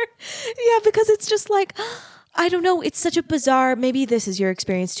there. Yeah, because it's just like, I don't know. It's such a bizarre, maybe this is your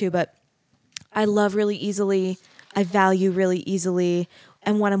experience too, but I love really easily. I value really easily.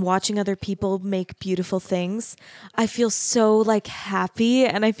 And when I'm watching other people make beautiful things, I feel so like happy.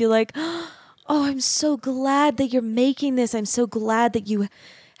 And I feel like, oh, I'm so glad that you're making this. I'm so glad that you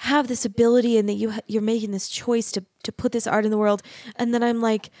have this ability and that you're making this choice to put this art in the world. And then I'm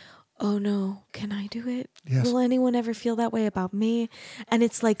like, oh no, can I do it? Yes. Will anyone ever feel that way about me? And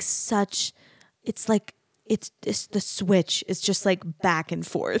it's like it's the switch is just like back and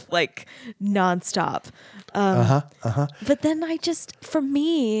forth, like nonstop. But then for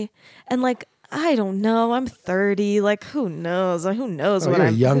me, and like, I don't know, I'm 30, like who knows what you're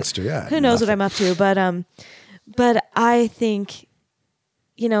a youngster, yeah. Who knows what I'm up to, but I think,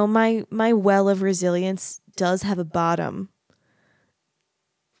 my well of resilience does have a bottom,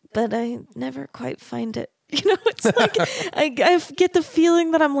 but I never quite find it. It's like, I get the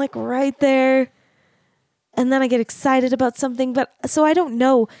feeling that I'm like right there. And then I get excited about something, so I don't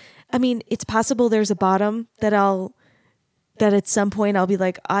know. I mean, it's possible there's a bottom that at some point I'll be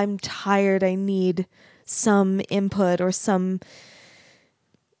like, I'm tired. I need some input or some,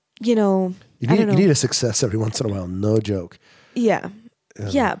 I don't know. You need a success every once in a while. No joke. Yeah.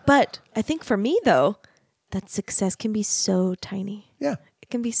 Yeah. But I think for me though, that success can be so tiny. Yeah. It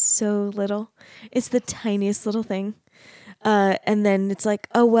can be so little. It's the tiniest little thing. And then it's like,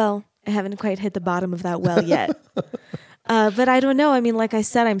 oh, well, I haven't quite hit the bottom of that well yet. But I don't know. I mean, like I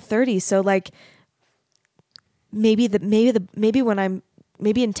said, I'm 30. So like maybe in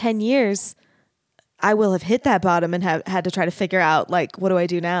 10 years, I will have hit that bottom and have had to try to figure out like, what do I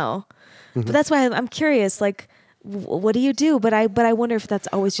do now? Mm-hmm. But that's why I'm curious, like, what do you do? But I wonder if that's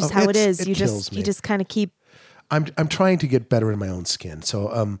always just how it is. You just kind of keep. I'm trying to get better in my own skin. So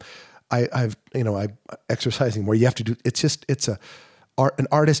I'm exercising more. You have to do. An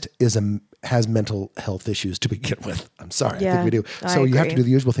artist has mental health issues to begin with. I'm sorry, I think we do. So you have to do the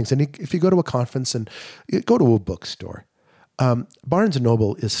usual things. And if you go to a conference and you go to a bookstore, Barnes and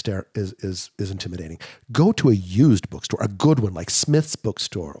Noble is intimidating. Go to a used bookstore, a good one like Smith's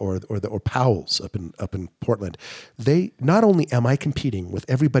Bookstore or Powell's up in Portland. Not only am I competing with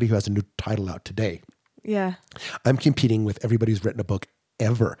everybody who has a new title out today, I'm competing with everybody who's written a book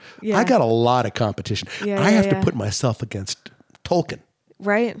ever. Yeah. I got a lot of competition. I have to put myself against Tolkien.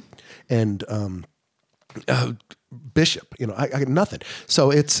 Right. And Bishop, I got nothing.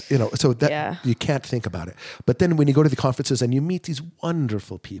 So it's, you can't think about it. But then when you go to the conferences and you meet these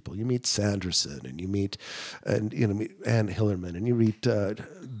wonderful people, you meet Sanderson and you meet Anne Hillerman and you meet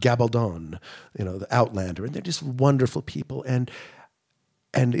Gabaldon, the Outlander, and they're just wonderful people. And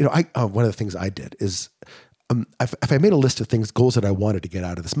one of the things I did is if I made a list of goals that I wanted to get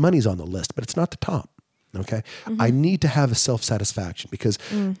out of this, money's on the list, but it's not the top. Okay. Mm-hmm. I need to have a self-satisfaction because,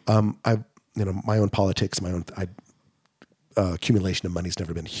 my own politics, accumulation of money has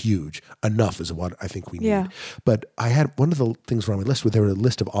never been huge. Enough is what I think we need. Yeah. But I had one of the things on my list where there were a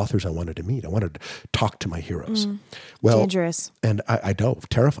list of authors I wanted to meet. I wanted to talk to my heroes. Well, dangerous. And I dove,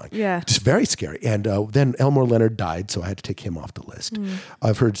 terrifying. Yeah. Just very scary. And then Elmore Leonard died, so I had to take him off the list.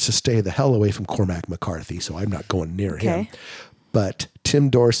 I've heard to stay the hell away from Cormac McCarthy, so I'm not going near him. But Tim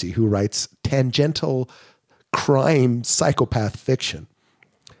Dorsey, who writes tangential crime psychopath fiction,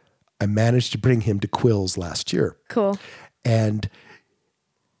 I managed to bring him to Quills last year. Cool. And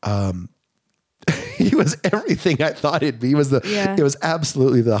he was everything I thought he'd be. It was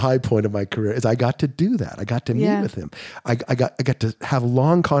absolutely the high point of my career. Is I got to do that. I got to meet with him. I got to have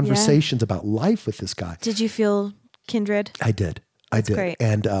long conversations about life with this guy. Did you feel kindred? I did. That's great.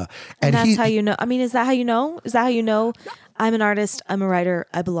 And that's how you know. I mean, is that how you know? Is that how you know? I'm an artist. I'm a writer.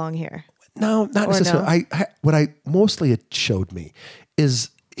 I belong here. No, not necessarily. No? What mostly it showed me is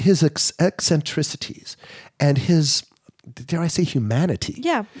his eccentricities and his, dare I say, humanity.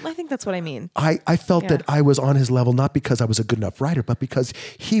 Yeah, I think that's what I mean. I felt that I was on his level, not because I was a good enough writer, but because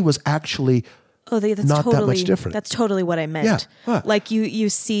he was actually not that much different. That's totally what I meant. Yeah. Huh. Like you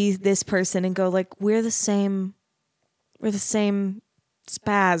see this person and go like, we're the same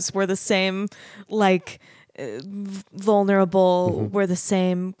spaz. We're the same, like, vulnerable. We're the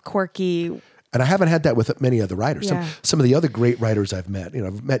same quirky. And I haven't had that with many other writers. Yeah. Some of the other great writers I've met,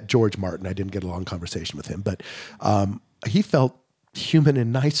 I've met George Martin. I didn't get a long conversation with him, but he felt human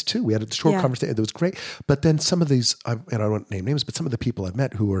and nice too. We had a short conversation. It was great. But then some of these, and I don't want to name names, but some of the people I've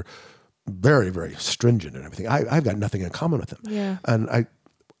met who were very, very stringent and everything, I've got nothing in common with them. Yeah. And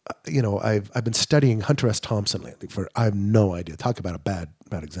I've been studying Hunter S. Thompson lately I have no idea. Talk about a bad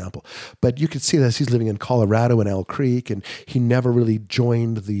example. But you could see this. He's living in Colorado in Elk Creek, and he never really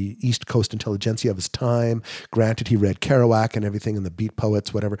joined the East Coast intelligentsia of his time. Granted, he read Kerouac and everything and the beat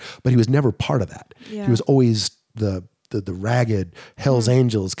poets, whatever, but he was never part of that. Yeah. He was always the ragged Hells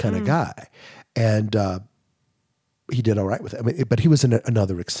Angels kind of guy. And he did all right with it. I mean, but he was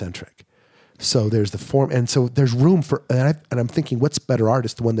another eccentric. So there's the form, and so there's room for, and I'm thinking, what's better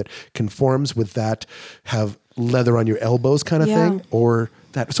artist, the one that conforms with that, have leather on your elbows kind of thing, or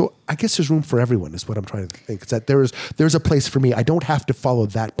that? So I guess there's room for everyone, is what I'm trying to think. Is that there's a place for me. I don't have to follow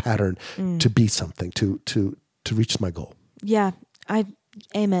that pattern to be something, to reach my goal. Yeah,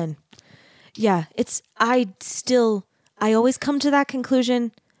 amen. Yeah, I always come to that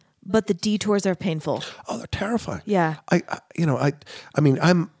conclusion, but the detours are painful. Oh, they're terrifying. Yeah.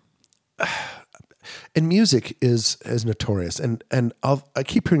 And music is notorious, and I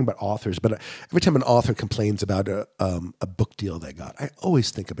keep hearing about authors, but every time an author complains about a book deal they got, I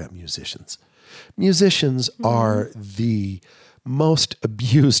always think about musicians. Musicians are the most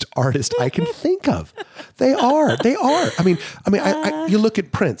abused artist I can think of. They are. I mean, you look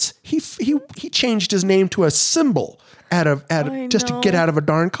at Prince. He changed his name to a symbol just to get out of a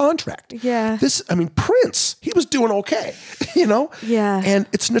darn contract. Yeah. Prince, he was doing okay, Yeah. And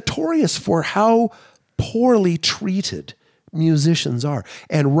it's notorious for how poorly treated musicians are.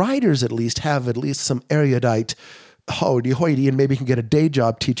 And writers at least have some erudite hoity-hoity, and maybe can get a day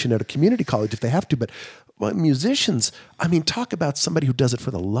job teaching at a community college if they have to. But musicians, talk about somebody who does it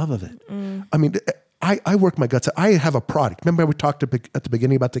for the love of it. I work my guts out. I have a product. Remember we talked at the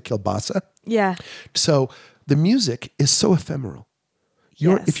beginning about the kielbasa? Yeah. So the music is so ephemeral.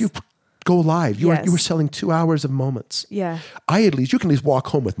 If you go live, you were selling 2 hours of moments. Yeah. You can at least walk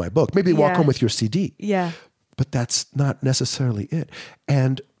home with my book. Maybe walk home with your CD. Yeah. But that's not necessarily it.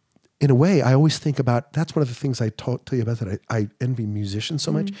 And in a way, I always think about, that's one of the things I tell you about that I envy musicians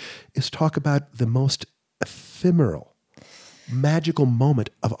so much, is talk about the most ephemeral, magical moment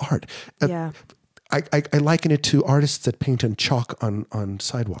of art. Yeah. I liken it to artists that paint in chalk on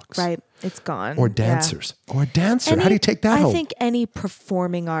sidewalks. Right. It's gone. Or dancers. Yeah. Or a dancer. How do you take that home? I think any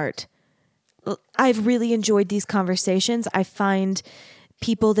performing art. I've really enjoyed these conversations. I find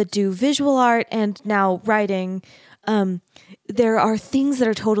people that do visual art and now writing, there are things that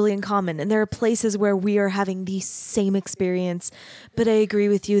are totally in common, and there are places where we are having the same experience. But I agree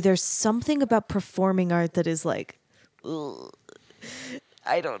with you. There's something about performing art that is like, ugh,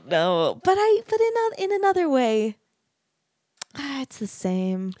 I don't know. But in another way, it's the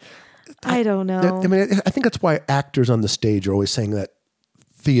same. I don't know. I think that's why actors on the stage are always saying that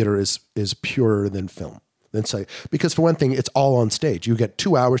theater is purer than film. Because for one thing, it's all on stage. You get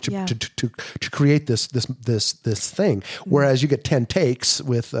 2 hours to create this thing, whereas you get 10 takes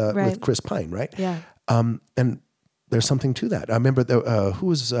with Chris Pine, right? Yeah. And there's something to that. I remember who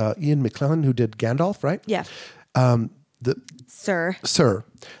was Ian McKellen who did Gandalf, right? Yeah. Sir.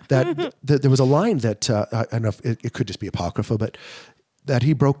 That there was a line that I don't know if it could just be apocryphal, but that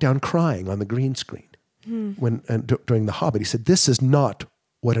he broke down crying on the green screen. during The Hobbit. He said, "This is not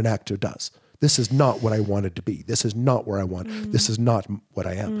what an actor does. This is not what I wanted to be. This is not where I want. This is not what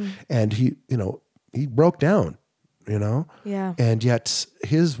I am." And he broke down, Yeah. and yet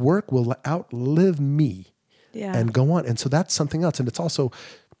his work will outlive me and go on. And so that's something else. And it's also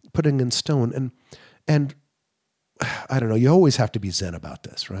putting in stone. And I don't know, you always have to be zen about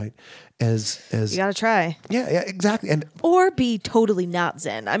this, right? As You got to try. Yeah, exactly. Or be totally not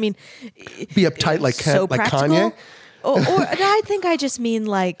zen. I mean, be uptight like Kanye. or I think I just mean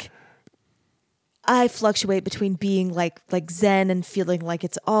like, I fluctuate between being like zen and feeling like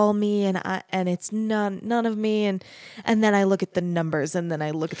it's all me and it's none of me, and then I look at the numbers, and then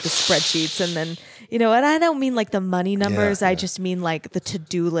I look at the spreadsheets, and then and I don't mean like the money numbers. I just mean like the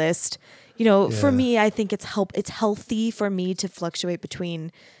to-do list. For me, I think it's healthy for me to fluctuate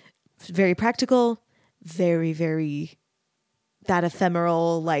between very practical, very, very that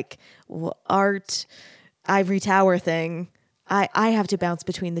ephemeral like art, ivory tower thing. I have to bounce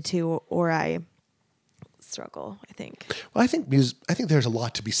between the two, or I struggle, I think. Well, I think there's a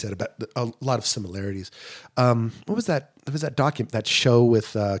lot to be said about a lot of similarities. What was that? There was that show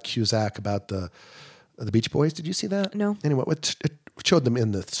with Cusack about the Beach Boys. Did you see that? No. Anyway, it showed them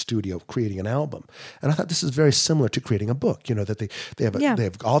in the studio creating an album, and I thought this is very similar to creating a book. That they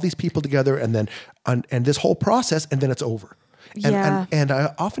have all these people together, and then and this whole process, and then it's over. And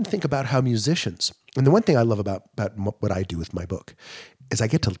I often think about how musicians, and the one thing I love about what I do with my book is I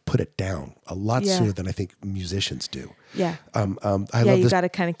get to put it down a lot sooner than I think musicians do. Yeah. I love you this. got to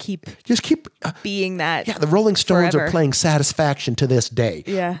kind of keep being that. Yeah, the Rolling Stones forever. are playing Satisfaction to this day.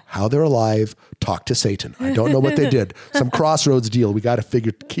 Yeah. How they're alive, talk to Satan. I don't know what they did. Some Crossroads deal. We got to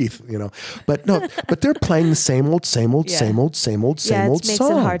figure Keith, But no, but they're playing the same old Yeah, it makes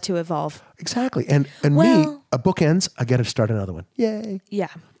song. it hard to evolve. Exactly. And me, a book ends, I get to start another one. Yay. Yeah.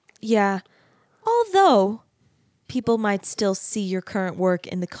 Yeah. Although people might still see your current work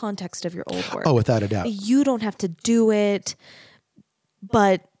in the context of your old work. Oh, without a doubt. You don't have to do it,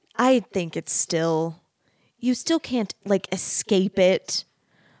 but I think you still can't like escape it.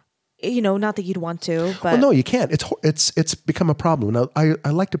 Not that you'd want to, but well, no, you can't. It's become a problem. Now,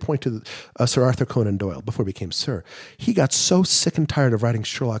 I like to point to Sir Arthur Conan Doyle before he became Sir. He got so sick and tired of writing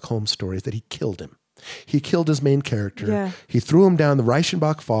Sherlock Holmes stories that he killed him. He killed his main character. Yeah. He threw him down the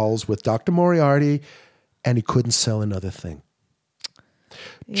Reichenbach Falls with Dr. Moriarty, and he couldn't sell another thing.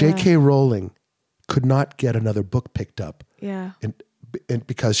 Yeah. J.K. Rowling could not get another book picked up. Yeah. And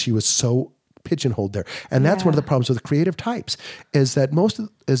because she was so pigeonholed there. And that's one of the problems with the creative types is that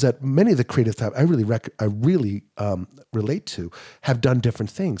many of the creative types I really relate to have done different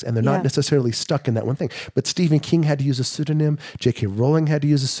things, and they're not necessarily stuck in that one thing. But Stephen King had to use a pseudonym. J.K. Rowling had to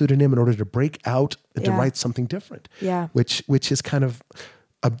use a pseudonym in order to break out and to write something different. Yeah. Which is kind of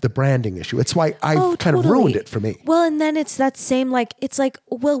the branding issue. It's why I've kind of ruined it for me. Well, and then it's that same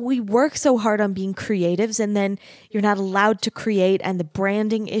we work so hard on being creatives, and then you're not allowed to create, and the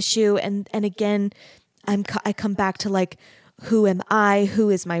branding issue, and again, I come back to like, who am I? Who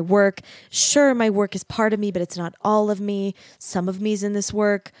is my work? Sure, my work is part of me, but it's not all of me. Some of me is in this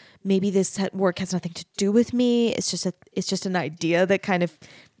work. Maybe this work has nothing to do with me. It's just an idea that kind of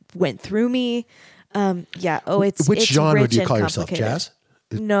went through me. Which genre do you call yourself? Jazz?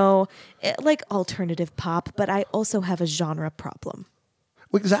 No, like alternative pop, but I also have a genre problem.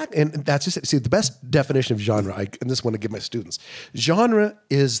 Well, exactly. And that's just it. See, the best definition of genre, and this one to give my students,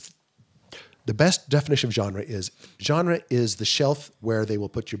 the best definition of genre is the shelf where they will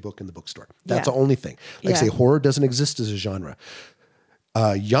put your book in the bookstore. That's the only thing. Say horror doesn't exist as a genre.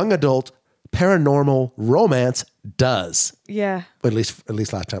 Young adult paranormal romance does. Yeah. At least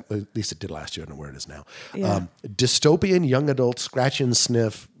last time. At least it did last year. I don't know where it is now. Yeah. Dystopian young adult scratch and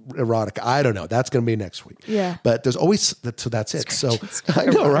sniff erotica. I don't know. That's going to be next week. Yeah. But there's always so that's it. So I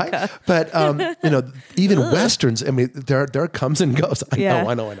know, right? But even westerns. I mean, there comes and goes.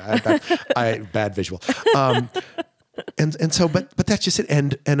 I know. I bad visual. And so, but that's just it.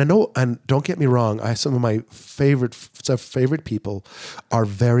 And I know, and don't get me wrong, some of my favorite people are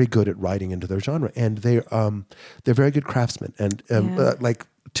very good at writing into their genre, and they're very good craftsmen. And like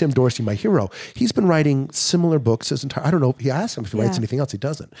Tim Dorsey, my hero, he's been writing similar books his entire. I don't know. He asked him if he writes anything else. He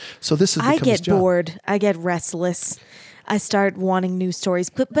doesn't. So this is. I get bored. I get restless. I start wanting new stories.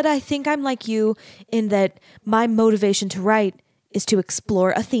 But I think I'm like you in that my motivation to write is to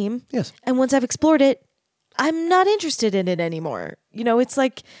explore a theme. Yes. And once I've explored it, I'm not interested in it anymore. It's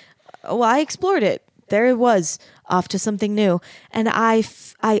like, I explored it. There it was, off to something new. And I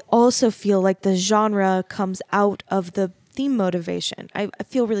also feel like the genre comes out of the theme motivation. I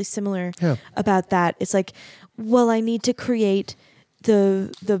feel really similar about that. It's like, I need to create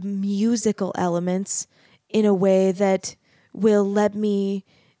the musical elements in a way that will let me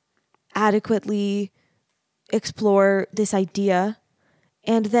adequately explore this idea.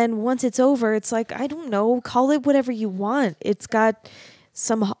 And then once it's over, it's like, I don't know, call it whatever you want. It's got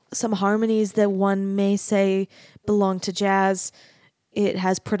some harmonies that one may say belong to jazz. It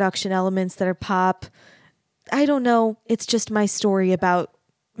has production elements that are pop. I don't know. It's just my story about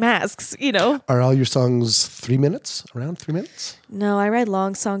masks, you know? Are all your songs 3 minutes? Around 3 minutes? No, I write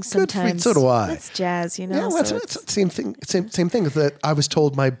long songs sometimes. So do I. It's jazz, you know? Yeah, well, it's the same thing. Same thing that I was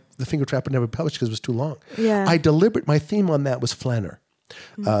told the Finger Trap would never be published because it was too long. Yeah. My theme on that was Flanner.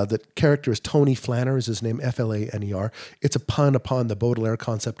 The character is Tony Flanner, is his name, Flaner. It's a pun upon the Baudelaire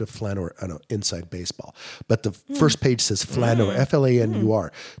concept of flaneur, inside baseball. But the first page says flaneur,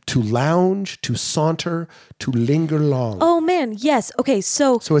 Flanur, to lounge, to saunter, to linger long. Oh man, yes. Okay,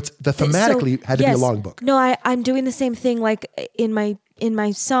 so it's thematically had to be a long book. No, I'm doing the same thing. Like in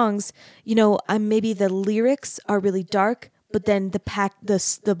my songs, you know, maybe the lyrics are really dark, but then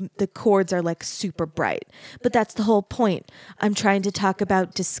the chords are like super bright. But that's the whole point. I'm trying to talk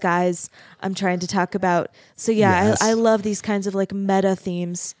about disguise. I'm trying to talk about. So yeah, yes. I love these kinds of like meta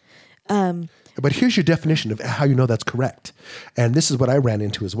themes. But here's your definition of how you know that's correct. And this is what I ran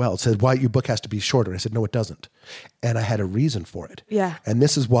into as well. It said, why your book has to be shorter. I said, no, it doesn't. And I had a reason for it. Yeah. And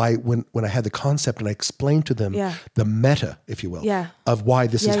this is why when I had the concept and I explained to them the meta, if you will, of why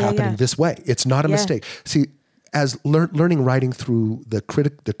this is happening this way. It's not a mistake. See, as learning writing through the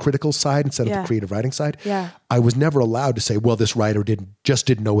critical side instead of the creative writing side, I was never allowed to say, well, this writer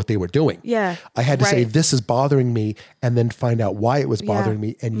didn't know what they were doing. Yeah. I had to say, this is bothering me, and then find out why it was bothering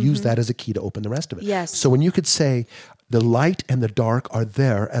me and use that as a key to open the rest of it. Yes. So when you could say the light and the dark are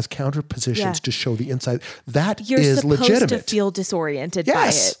there as counterpositions to show the inside, that You're is legitimate. You're supposed to feel disoriented by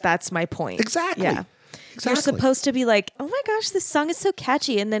it. That's my point. Exactly. Yeah. Exactly. You're supposed to be like, oh my gosh, this song is so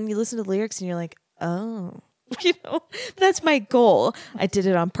catchy. And then you listen to the lyrics and you're like, oh. You know, that's my goal. I did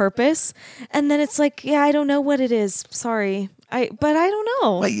it on purpose. And then it's like, I don't know what it is. Sorry. But I don't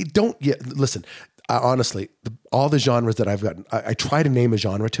know. Well, you don't, listen, honestly, all the genres that I've gotten, I try to name a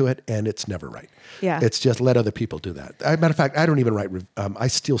genre to it and it's never right. Yeah. It's just let other people do that. Matter of fact, I don't even write, I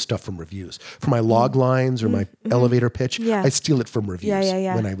steal stuff from reviews. For my log lines or my elevator pitch, I steal it from reviews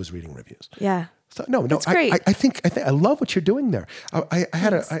when I was reading reviews. Yeah. So, no, that's great. I think I love what you're doing there. I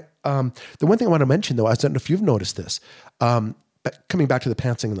had the one thing I want to mention though, I don't know if you've noticed this, coming back to the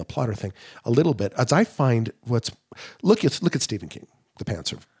pantsing and the plotter thing a little bit, as I find look at Stephen King, the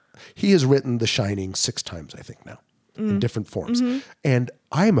pantser. He has written The Shining 6 times, I think now, in different forms. And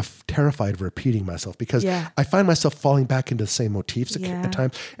I am terrified of repeating myself because I find myself falling back into the same motifs at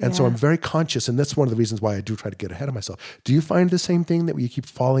times. And so I'm very conscious. And that's one of the reasons why I do try to get ahead of myself. Do you find the same thing that you keep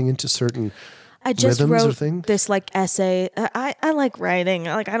falling into certain I just wrote things? This like essay. I like writing.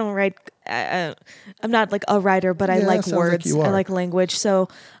 Like I don't write. I'm not like a writer, but I like words. I like language. So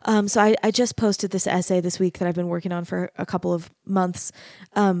I just posted this essay this week that I've been working on for a couple of months.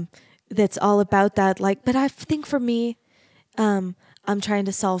 That's all about that. Like, but I think for me, I'm trying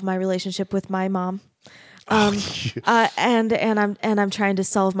to solve my relationship with my mom, and I'm trying to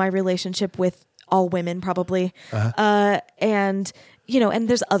solve my relationship with all women probably, and. You know, and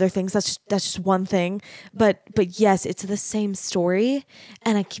there's other things. That's just one thing. But yes, it's the same story,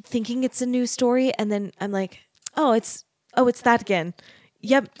 and I keep thinking it's a new story, and then I'm like, it's that again.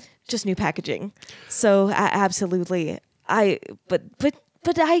 Yep, just new packaging. So absolutely, but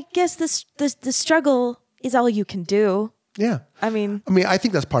I guess the struggle is all you can do. Yeah. I mean, I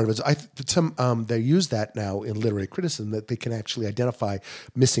think that's part of it. They use that now in literary criticism that they can actually identify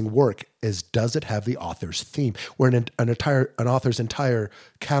missing work as does it have the author's theme? Where an author's entire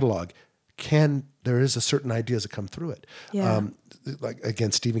catalog there is a certain ideas that come through it. Yeah. Like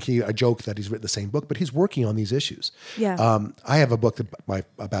again, Stephen King, I joke that he's written the same book, but he's working on these issues. Yeah. I have a book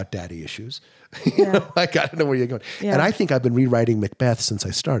about daddy issues. I don't know where you're going. Yeah. And I think I've been rewriting Macbeth since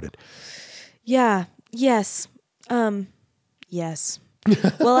I started. Yeah. Yes. Yes.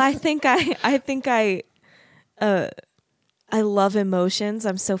 Well, I think I love emotions.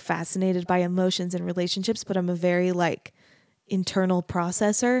 I'm so fascinated by emotions and relationships, but I'm a very like internal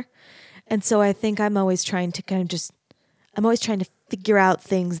processor. And so I think I'm always trying to figure out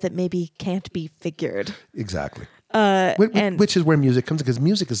things that maybe can't be figured. Exactly. Which is where music comes in, because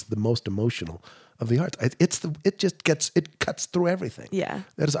music is the most emotional of the arts. It cuts through everything. Yeah.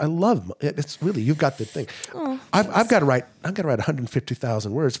 I love it's really, you've got the thing. Oh, I've got to write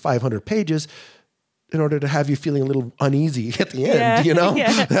 150,000 words, 500 pages in order to have you feeling a little uneasy at the end, you know?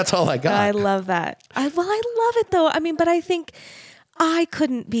 Yeah. That's all I got. I love that. I love it though. But I think I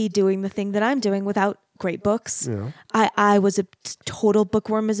couldn't be doing the thing that I'm doing without great books. Yeah. I was a total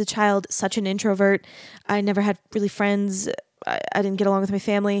bookworm as a child, such an introvert. I never had really friends. I didn't get along with my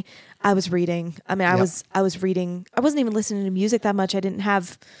family. I was reading. I mean, I was reading. I wasn't even listening to music that much. I didn't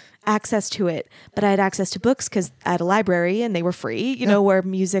have access to it, but I had access to books because I had a library and they were free, you know, where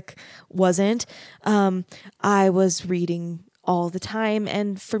music wasn't. I was reading all the time.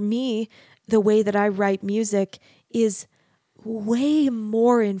 And for me, the way that I write music is way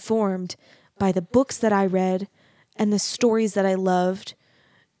more informed by the books that I read and the stories that I loved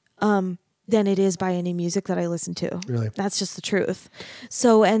than it is by any music that I listen to. Really? That's just the truth.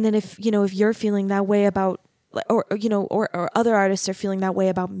 So, and then if you're feeling that way about, or other artists are feeling that way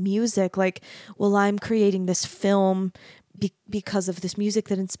about music, like, well, I'm creating this film because of this music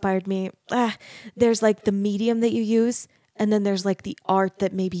that inspired me. There's like the medium that you use, and then there's like the art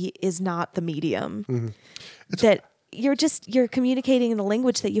that maybe is not the medium. Mm-hmm. That you're communicating in the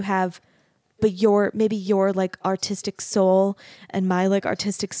language that you have, but your like artistic soul and my like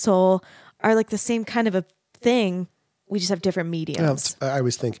artistic soul are like the same kind of a thing. We just have different mediums. I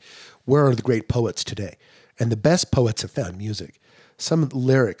always think, where are the great poets today? And the best poets have found music. Some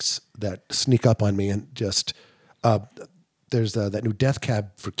lyrics that sneak up on me and just, there's that new Death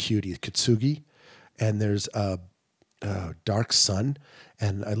Cab for Cutie, Kitsugi, and there's Dark Sun.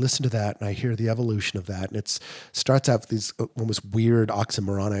 And I listen to that and I hear the evolution of that. And it starts out with these almost weird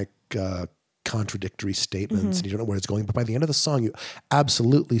oxymoronic, contradictory statements, and you don't know where it's going. But by the end of the song, you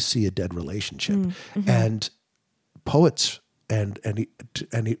absolutely see a dead relationship. Mm-hmm. And poets and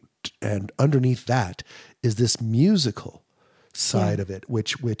underneath that is this musical side of it,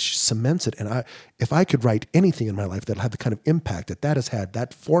 which cements it. And if I could write anything in my life that'll have the kind of impact that has had,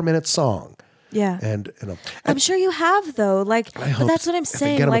 that 4-minute song. Yeah. And I'm sure you have, though. Like, but that's what I'm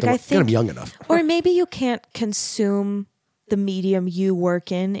saying. Like, I think I'm young enough. Or maybe you can't consume the medium you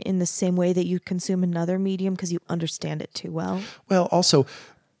work in the same way that you consume another medium because you understand it too well. Well, also,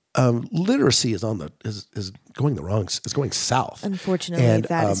 literacy is going is going south. Unfortunately, and,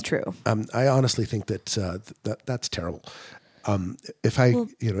 that is true. I honestly think that's terrible. If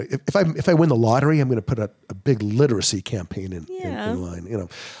I win the lottery, I'm going to put a big literacy campaign in line.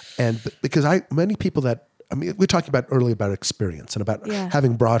 And because many people we're talking about earlier about experience and about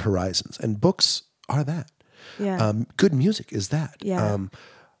having broad horizons, and books are that. Yeah. Good music is that. Yeah.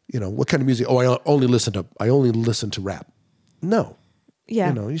 What kind of music? Oh, I only listen to rap. No.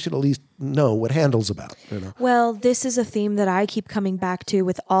 Yeah. You should at least know what Handel's about. Well, this is a theme that I keep coming back to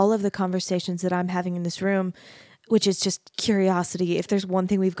with all of the conversations that I'm having in this room, which is just curiosity. If there's one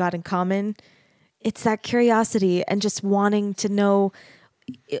thing we've got in common, it's that curiosity and just wanting to know,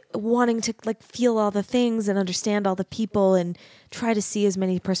 wanting to like feel all the things and understand all the people and try to see as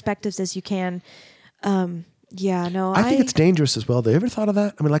many perspectives as you can. I think it's dangerous as well. Have you ever thought of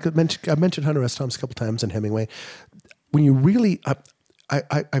that? I mean, like I mentioned Hunter S. Thompson a couple times and Hemingway. When you really,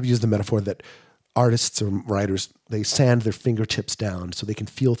 I've used the metaphor that artists or writers, they sand their fingertips down so they can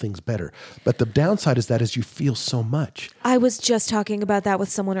feel things better. But the downside is you feel so much. I was just talking about that with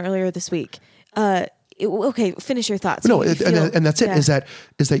someone earlier this week. Okay, finish your thoughts. No, and that's it. Yeah.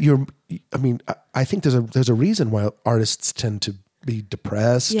 Is that you're? I mean, I think there's a reason why artists tend to be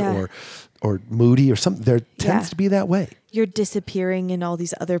depressed or moody or something. There tends to be that way. You're disappearing in all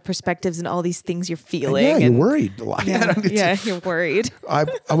these other perspectives and all these things you're feeling. And you're worried a lot. You're worried. I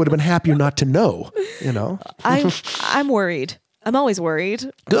would have been happier not to know. I'm worried. I'm always worried.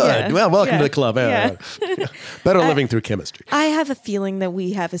 Good. Yeah. Well, welcome to the club. Better living through chemistry. I have a feeling that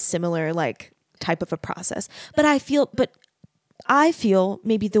we have a similar type of a process, but I feel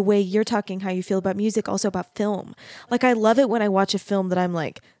maybe the way you're talking, how you feel about music, also about film. Like, I love it when I watch a film that I'm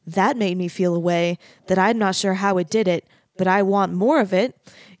like, that made me feel a way that I'm not sure how it did it, but I want more of it,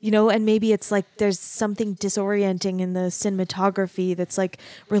 and maybe it's like there's something disorienting in the cinematography that's like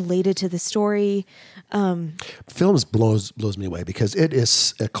related to the story. Films blows me away because it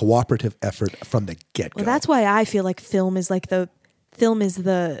is a cooperative effort from the get-go. Well, that's why I feel like film is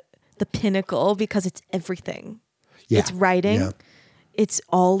the pinnacle because it's everything. Yeah. It's writing. Yeah. It's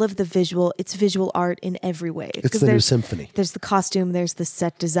all of the visual. It's visual art in every way. It's the new symphony. There's the costume. There's the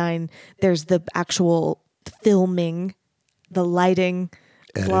set design. There's the actual filming, the lighting,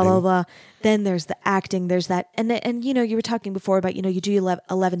 editing. Blah, blah, blah. Then there's the acting. There's that. And you were talking before about, you do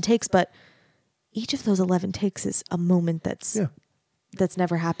 11 takes, but each of those 11 takes is a moment that's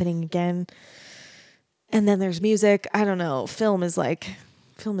never happening again. And then there's music. I don't know. Film is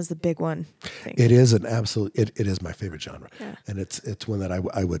the big one. I think. It is an absolute. It is my favorite genre, and it's one that I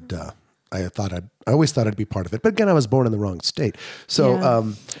would. I always thought I'd be part of it, but again, I was born in the wrong state. So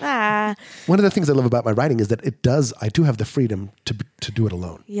one of the things I love about my writing is that I do have the freedom to do it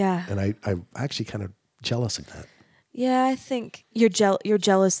alone. Yeah, and I actually kind of jealous of that. Yeah, I think you're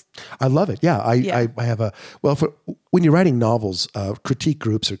jealous. I love it. Yeah. I have when you're writing novels, critique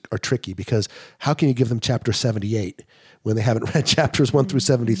groups are tricky because how can you give them chapter 78 when they haven't read chapters 1 through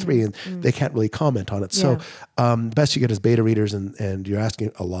 73 and they can't really comment on it. So the best you get is beta readers and you're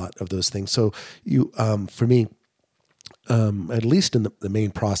asking a lot of those things. So you, for me, at least in the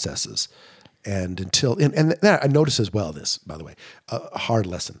main processes and that I notice as well this, by the way, a hard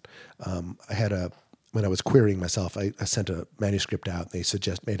lesson. When I was querying myself, I sent a manuscript out. They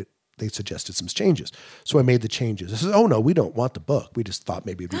suggested some changes. So I made the changes. I said, oh no, we don't want the book. We just thought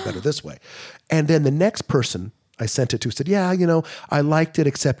maybe it'd be better this way. And then the next person I sent it to said, yeah, I liked it,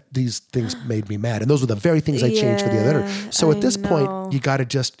 except these things made me mad. And those were the very things I changed for the editor. So at this point, you got to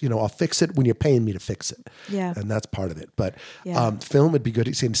just, I'll fix it when you're paying me to fix it. Yeah. And that's part of it. But film would be good.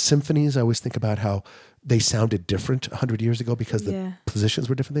 In symphonies, I always think about how they sounded different 100 years ago because the positions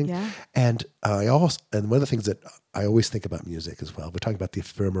were different things. Yeah. And and one of the things that I always think about music as well, we're talking about the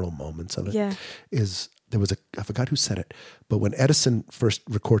ephemeral moments of it, is I forgot who said it, but when Edison first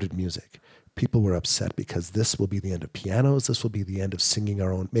recorded music, people were upset because this will be the end of pianos. This will be the end of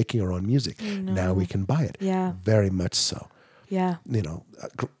making our own music. Now we can buy it. Yeah. Very much so. Yeah.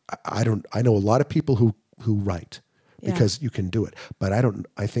 I know a lot of people who write because you can do it, but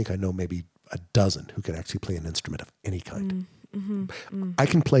I think I know maybe a dozen who can actually play an instrument of any kind. I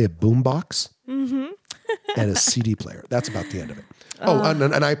can play a boombox and a CD player. That's about the end of it. An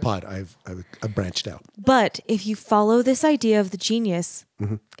iPod. I've branched out. But if you follow this idea of the genius,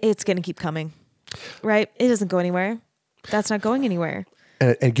 it's going to keep coming, right? It doesn't go anywhere. That's not going anywhere.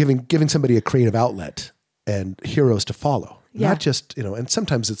 And giving somebody a creative outlet and heroes to follow, not just and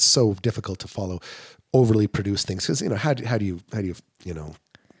sometimes it's so difficult to follow overly produced things because how do you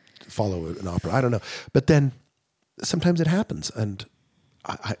follow an opera? I don't know, but then sometimes it happens, and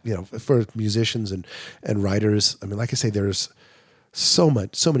I for musicians and writers, I mean, like I say, there's so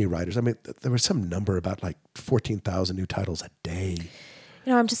many writers. I mean, there was some number about like 14,000 new titles a day.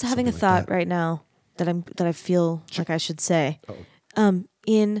 I'm just having a thought right now that I feel like I should say.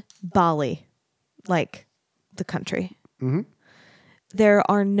 In Bali, like the country,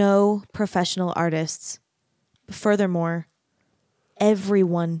 there are no professional artists. Furthermore,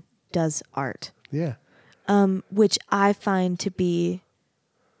 everyone does art. Yeah. Which I find to be,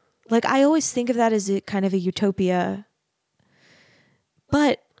 like, I always think of that as a kind of a utopia.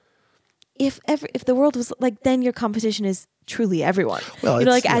 But if the world was like, then your competition is truly everyone. Well,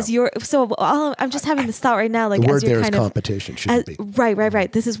 I'm just having this thought right now. Like, the word as you're there kind is of competition, shouldn't be.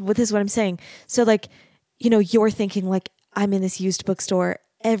 Right. This is what I'm saying. So like, you're thinking like, I'm in this used bookstore.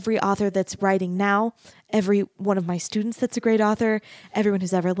 Every author that's writing now, every one of my students that's a great author, everyone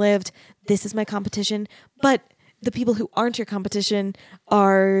who's ever lived, this is my competition. But the people who aren't your competition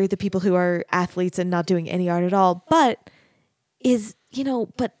are the people who are athletes and not doing any art at all. But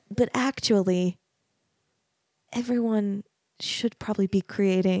but actually, everyone should probably be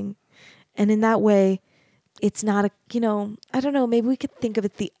creating. And in that way, it's not I don't know, maybe we could think of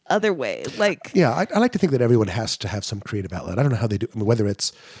it the other way. Like, yeah, I like to think that everyone has to have some creative outlet. I don't know how they do, whether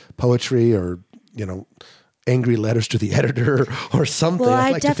it's poetry or, angry letters to the editor or something. Well,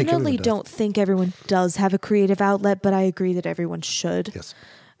 I definitely don't think everyone does have a creative outlet, but I agree that everyone should. Yes.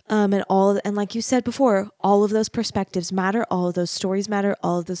 And like you said before, all of those perspectives matter. All of those stories matter.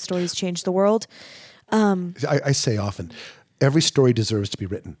 All of those stories change the world. I say often, every story deserves to be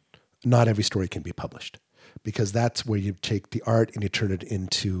written. Not every story can be published, because that's where you take the art and you turn it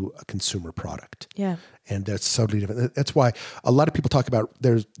into a consumer product. Yeah. And that's totally different. That's why a lot of people talk about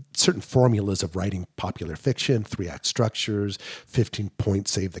there's certain formulas of writing popular fiction, 3-act structures, 15-point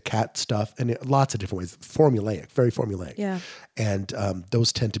save the cat stuff, and lots of different ways. Very formulaic. Yeah. And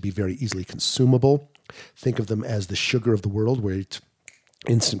those tend to be very easily consumable. Think of them as the sugar of the world, where it's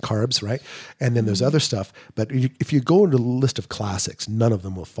instant carbs, right? And then there's other stuff. But if you go into the list of classics, none of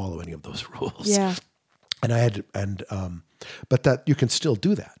them will follow any of those rules. Yeah. But that you can still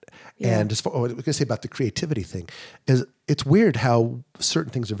do that. Yeah. And as far what I was going to say about the creativity thing is, it's weird how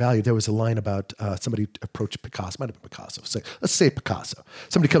certain things are valued. There was a line about somebody approached Picasso, might have been Picasso. Let's say Picasso.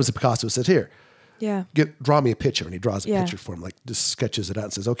 Somebody comes to Picasso and says, "Here, draw me a picture," and he draws a picture for him, like just sketches it out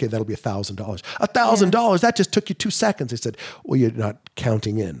and says, "Okay, that'll be $1,000. $1,000? That just took you 2 seconds." They said, "Well, you're not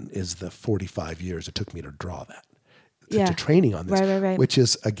counting in is the 45 years it took me to draw that." To training on this, right. Which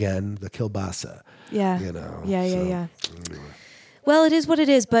is again the kielbasa. Yeah. Yeah. Well, it is what it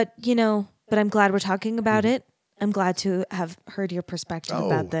is, but I'm glad we're talking about it. I'm glad to have heard your perspective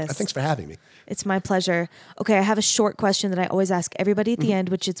about this. Thanks for having me. It's my pleasure. Okay, I have a short question that I always ask everybody at the end,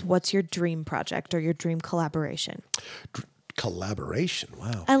 which is, what's your dream project or your dream collaboration? collaboration.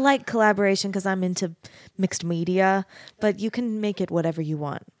 Wow. I like collaboration because I'm into mixed media, but you can make it whatever you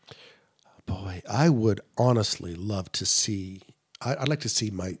want. Boy, I would honestly love to see. I'd like to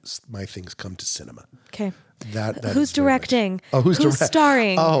see my things come to cinema. Okay. That who's directing? Who's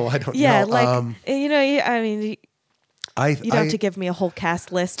starring? Oh, I don't know. Yeah, I mean, you don't have to give me a whole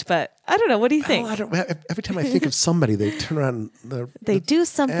cast list, but I don't know. What do you think? Every time I think of somebody, they turn around. They do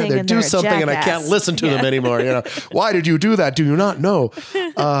something. They do something, and I can't listen to them anymore. Why did you do that? Do you not know?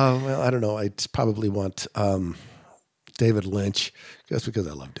 Well, I don't know. I probably want David Lynch, just because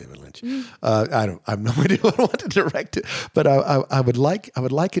I love David Lynch. I have no idea what I want to direct it, but I would like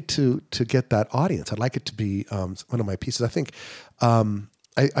it to get that audience. I'd like it to be one of my pieces. I think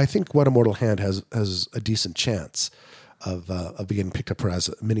I think What a Mortal Hand has a decent chance of being picked up as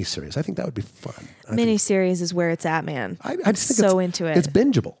a miniseries. I think that would be fun. Miniseries is where it's at, man. I just think so into it. It's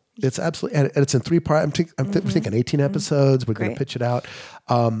bingeable. It's absolutely, and it's in 3 parts. I'm thinking 18 episodes. We're going to pitch it out.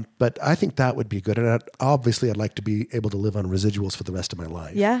 But I think that would be good. And obviously, I'd like to be able to live on residuals for the rest of my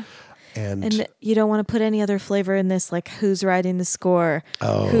life. Yeah. And you don't want to put any other flavor in this, like who's writing the score,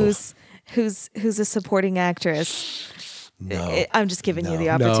 who's a supporting actress. No, I'm just giving you the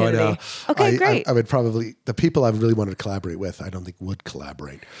opportunity. No. Okay, great. I would probably, the people I really wanted to collaborate with, I don't think would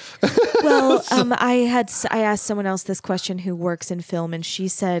collaborate. Well, I asked someone else this question who works in film, and she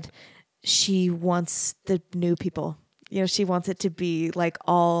said she wants the new people. She wants it to be like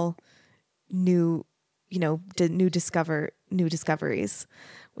all new, new discoveries,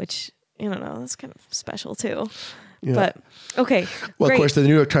 which I don't know, that's kind of special too. Yeah. But okay. Well, great. Of course, the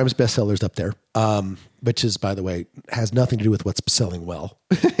New York Times bestseller's up there, which is, by the way, has nothing to do with what's selling well.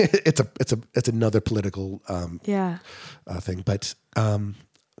 it's another political thing. But I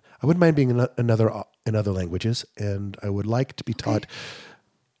wouldn't mind being in other languages, and I would like to be taught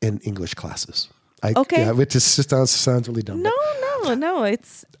in English classes. Which just sounds really dumb. No.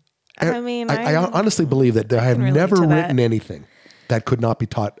 It's. I honestly believe that I have never written anything that could not be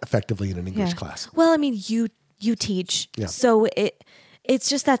taught effectively in an English class. Well, I mean, you teach, so it's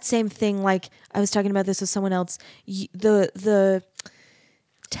just that same thing. Like I was talking about this with someone else. The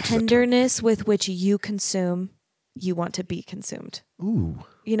tenderness with which you consume, you want to be consumed. Ooh,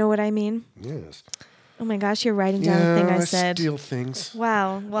 you know what I mean? Yes. Oh my gosh, you're writing down the thing I said. Steal things.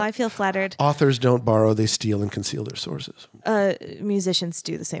 Wow. Well, I feel flattered. Authors don't borrow; they steal and conceal their sources. Musicians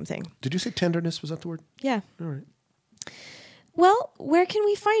do the same thing. Did you say tenderness? Was that the word? Yeah. All right. Well, where can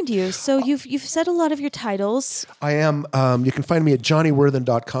we find you? So you've said a lot of your titles. I am. You can find me at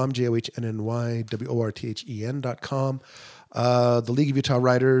johnnyworthen.com, JohnnyWorthen.com. The League of Utah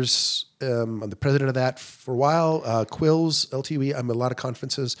Writers, I'm the president of that for a while. Quills, LTE, I'm at a lot of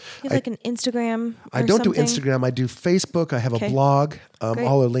conferences. You have an Instagram I don't do Instagram. I do Facebook. I have a blog.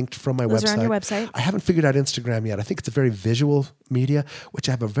 All are linked from my website. Those are on your website. I haven't figured out Instagram yet. I think it's a very visual media, which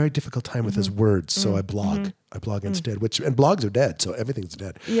I have a very difficult time with as words. So I blog. I blog instead, and blogs are dead, so everything's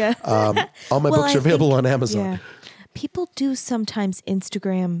dead. Yeah. All my books are available on Amazon. Yeah. People do sometimes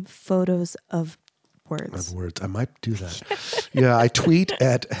Instagram photos of words. I might do that. Yeah, I tweet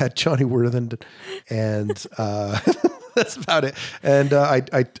at Johnny Worthen, and that's about it. And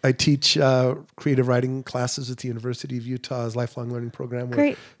I teach creative writing classes at the University of Utah's Lifelong Learning Program,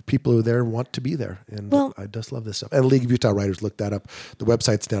 where people who are there want to be there. And I just love this stuff. And League of Utah Writers, look that up. The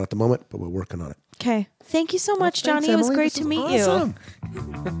website's down at the moment, but we're working on it. Okay. Thank you so much, Johnny. Thanks, it was great to meet you.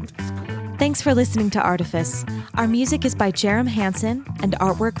 Thanks for listening to Artifice. Our music is by Jerem Hansen and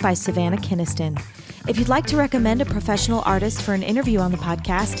artwork by Savannah Kinniston. If you'd like to recommend a professional artist for an interview on the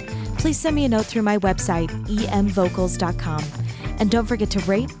podcast, please send me a note through my website, emvocals.com. And don't forget to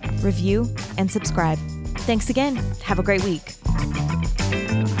rate, review, and subscribe. Thanks again. Have a great week.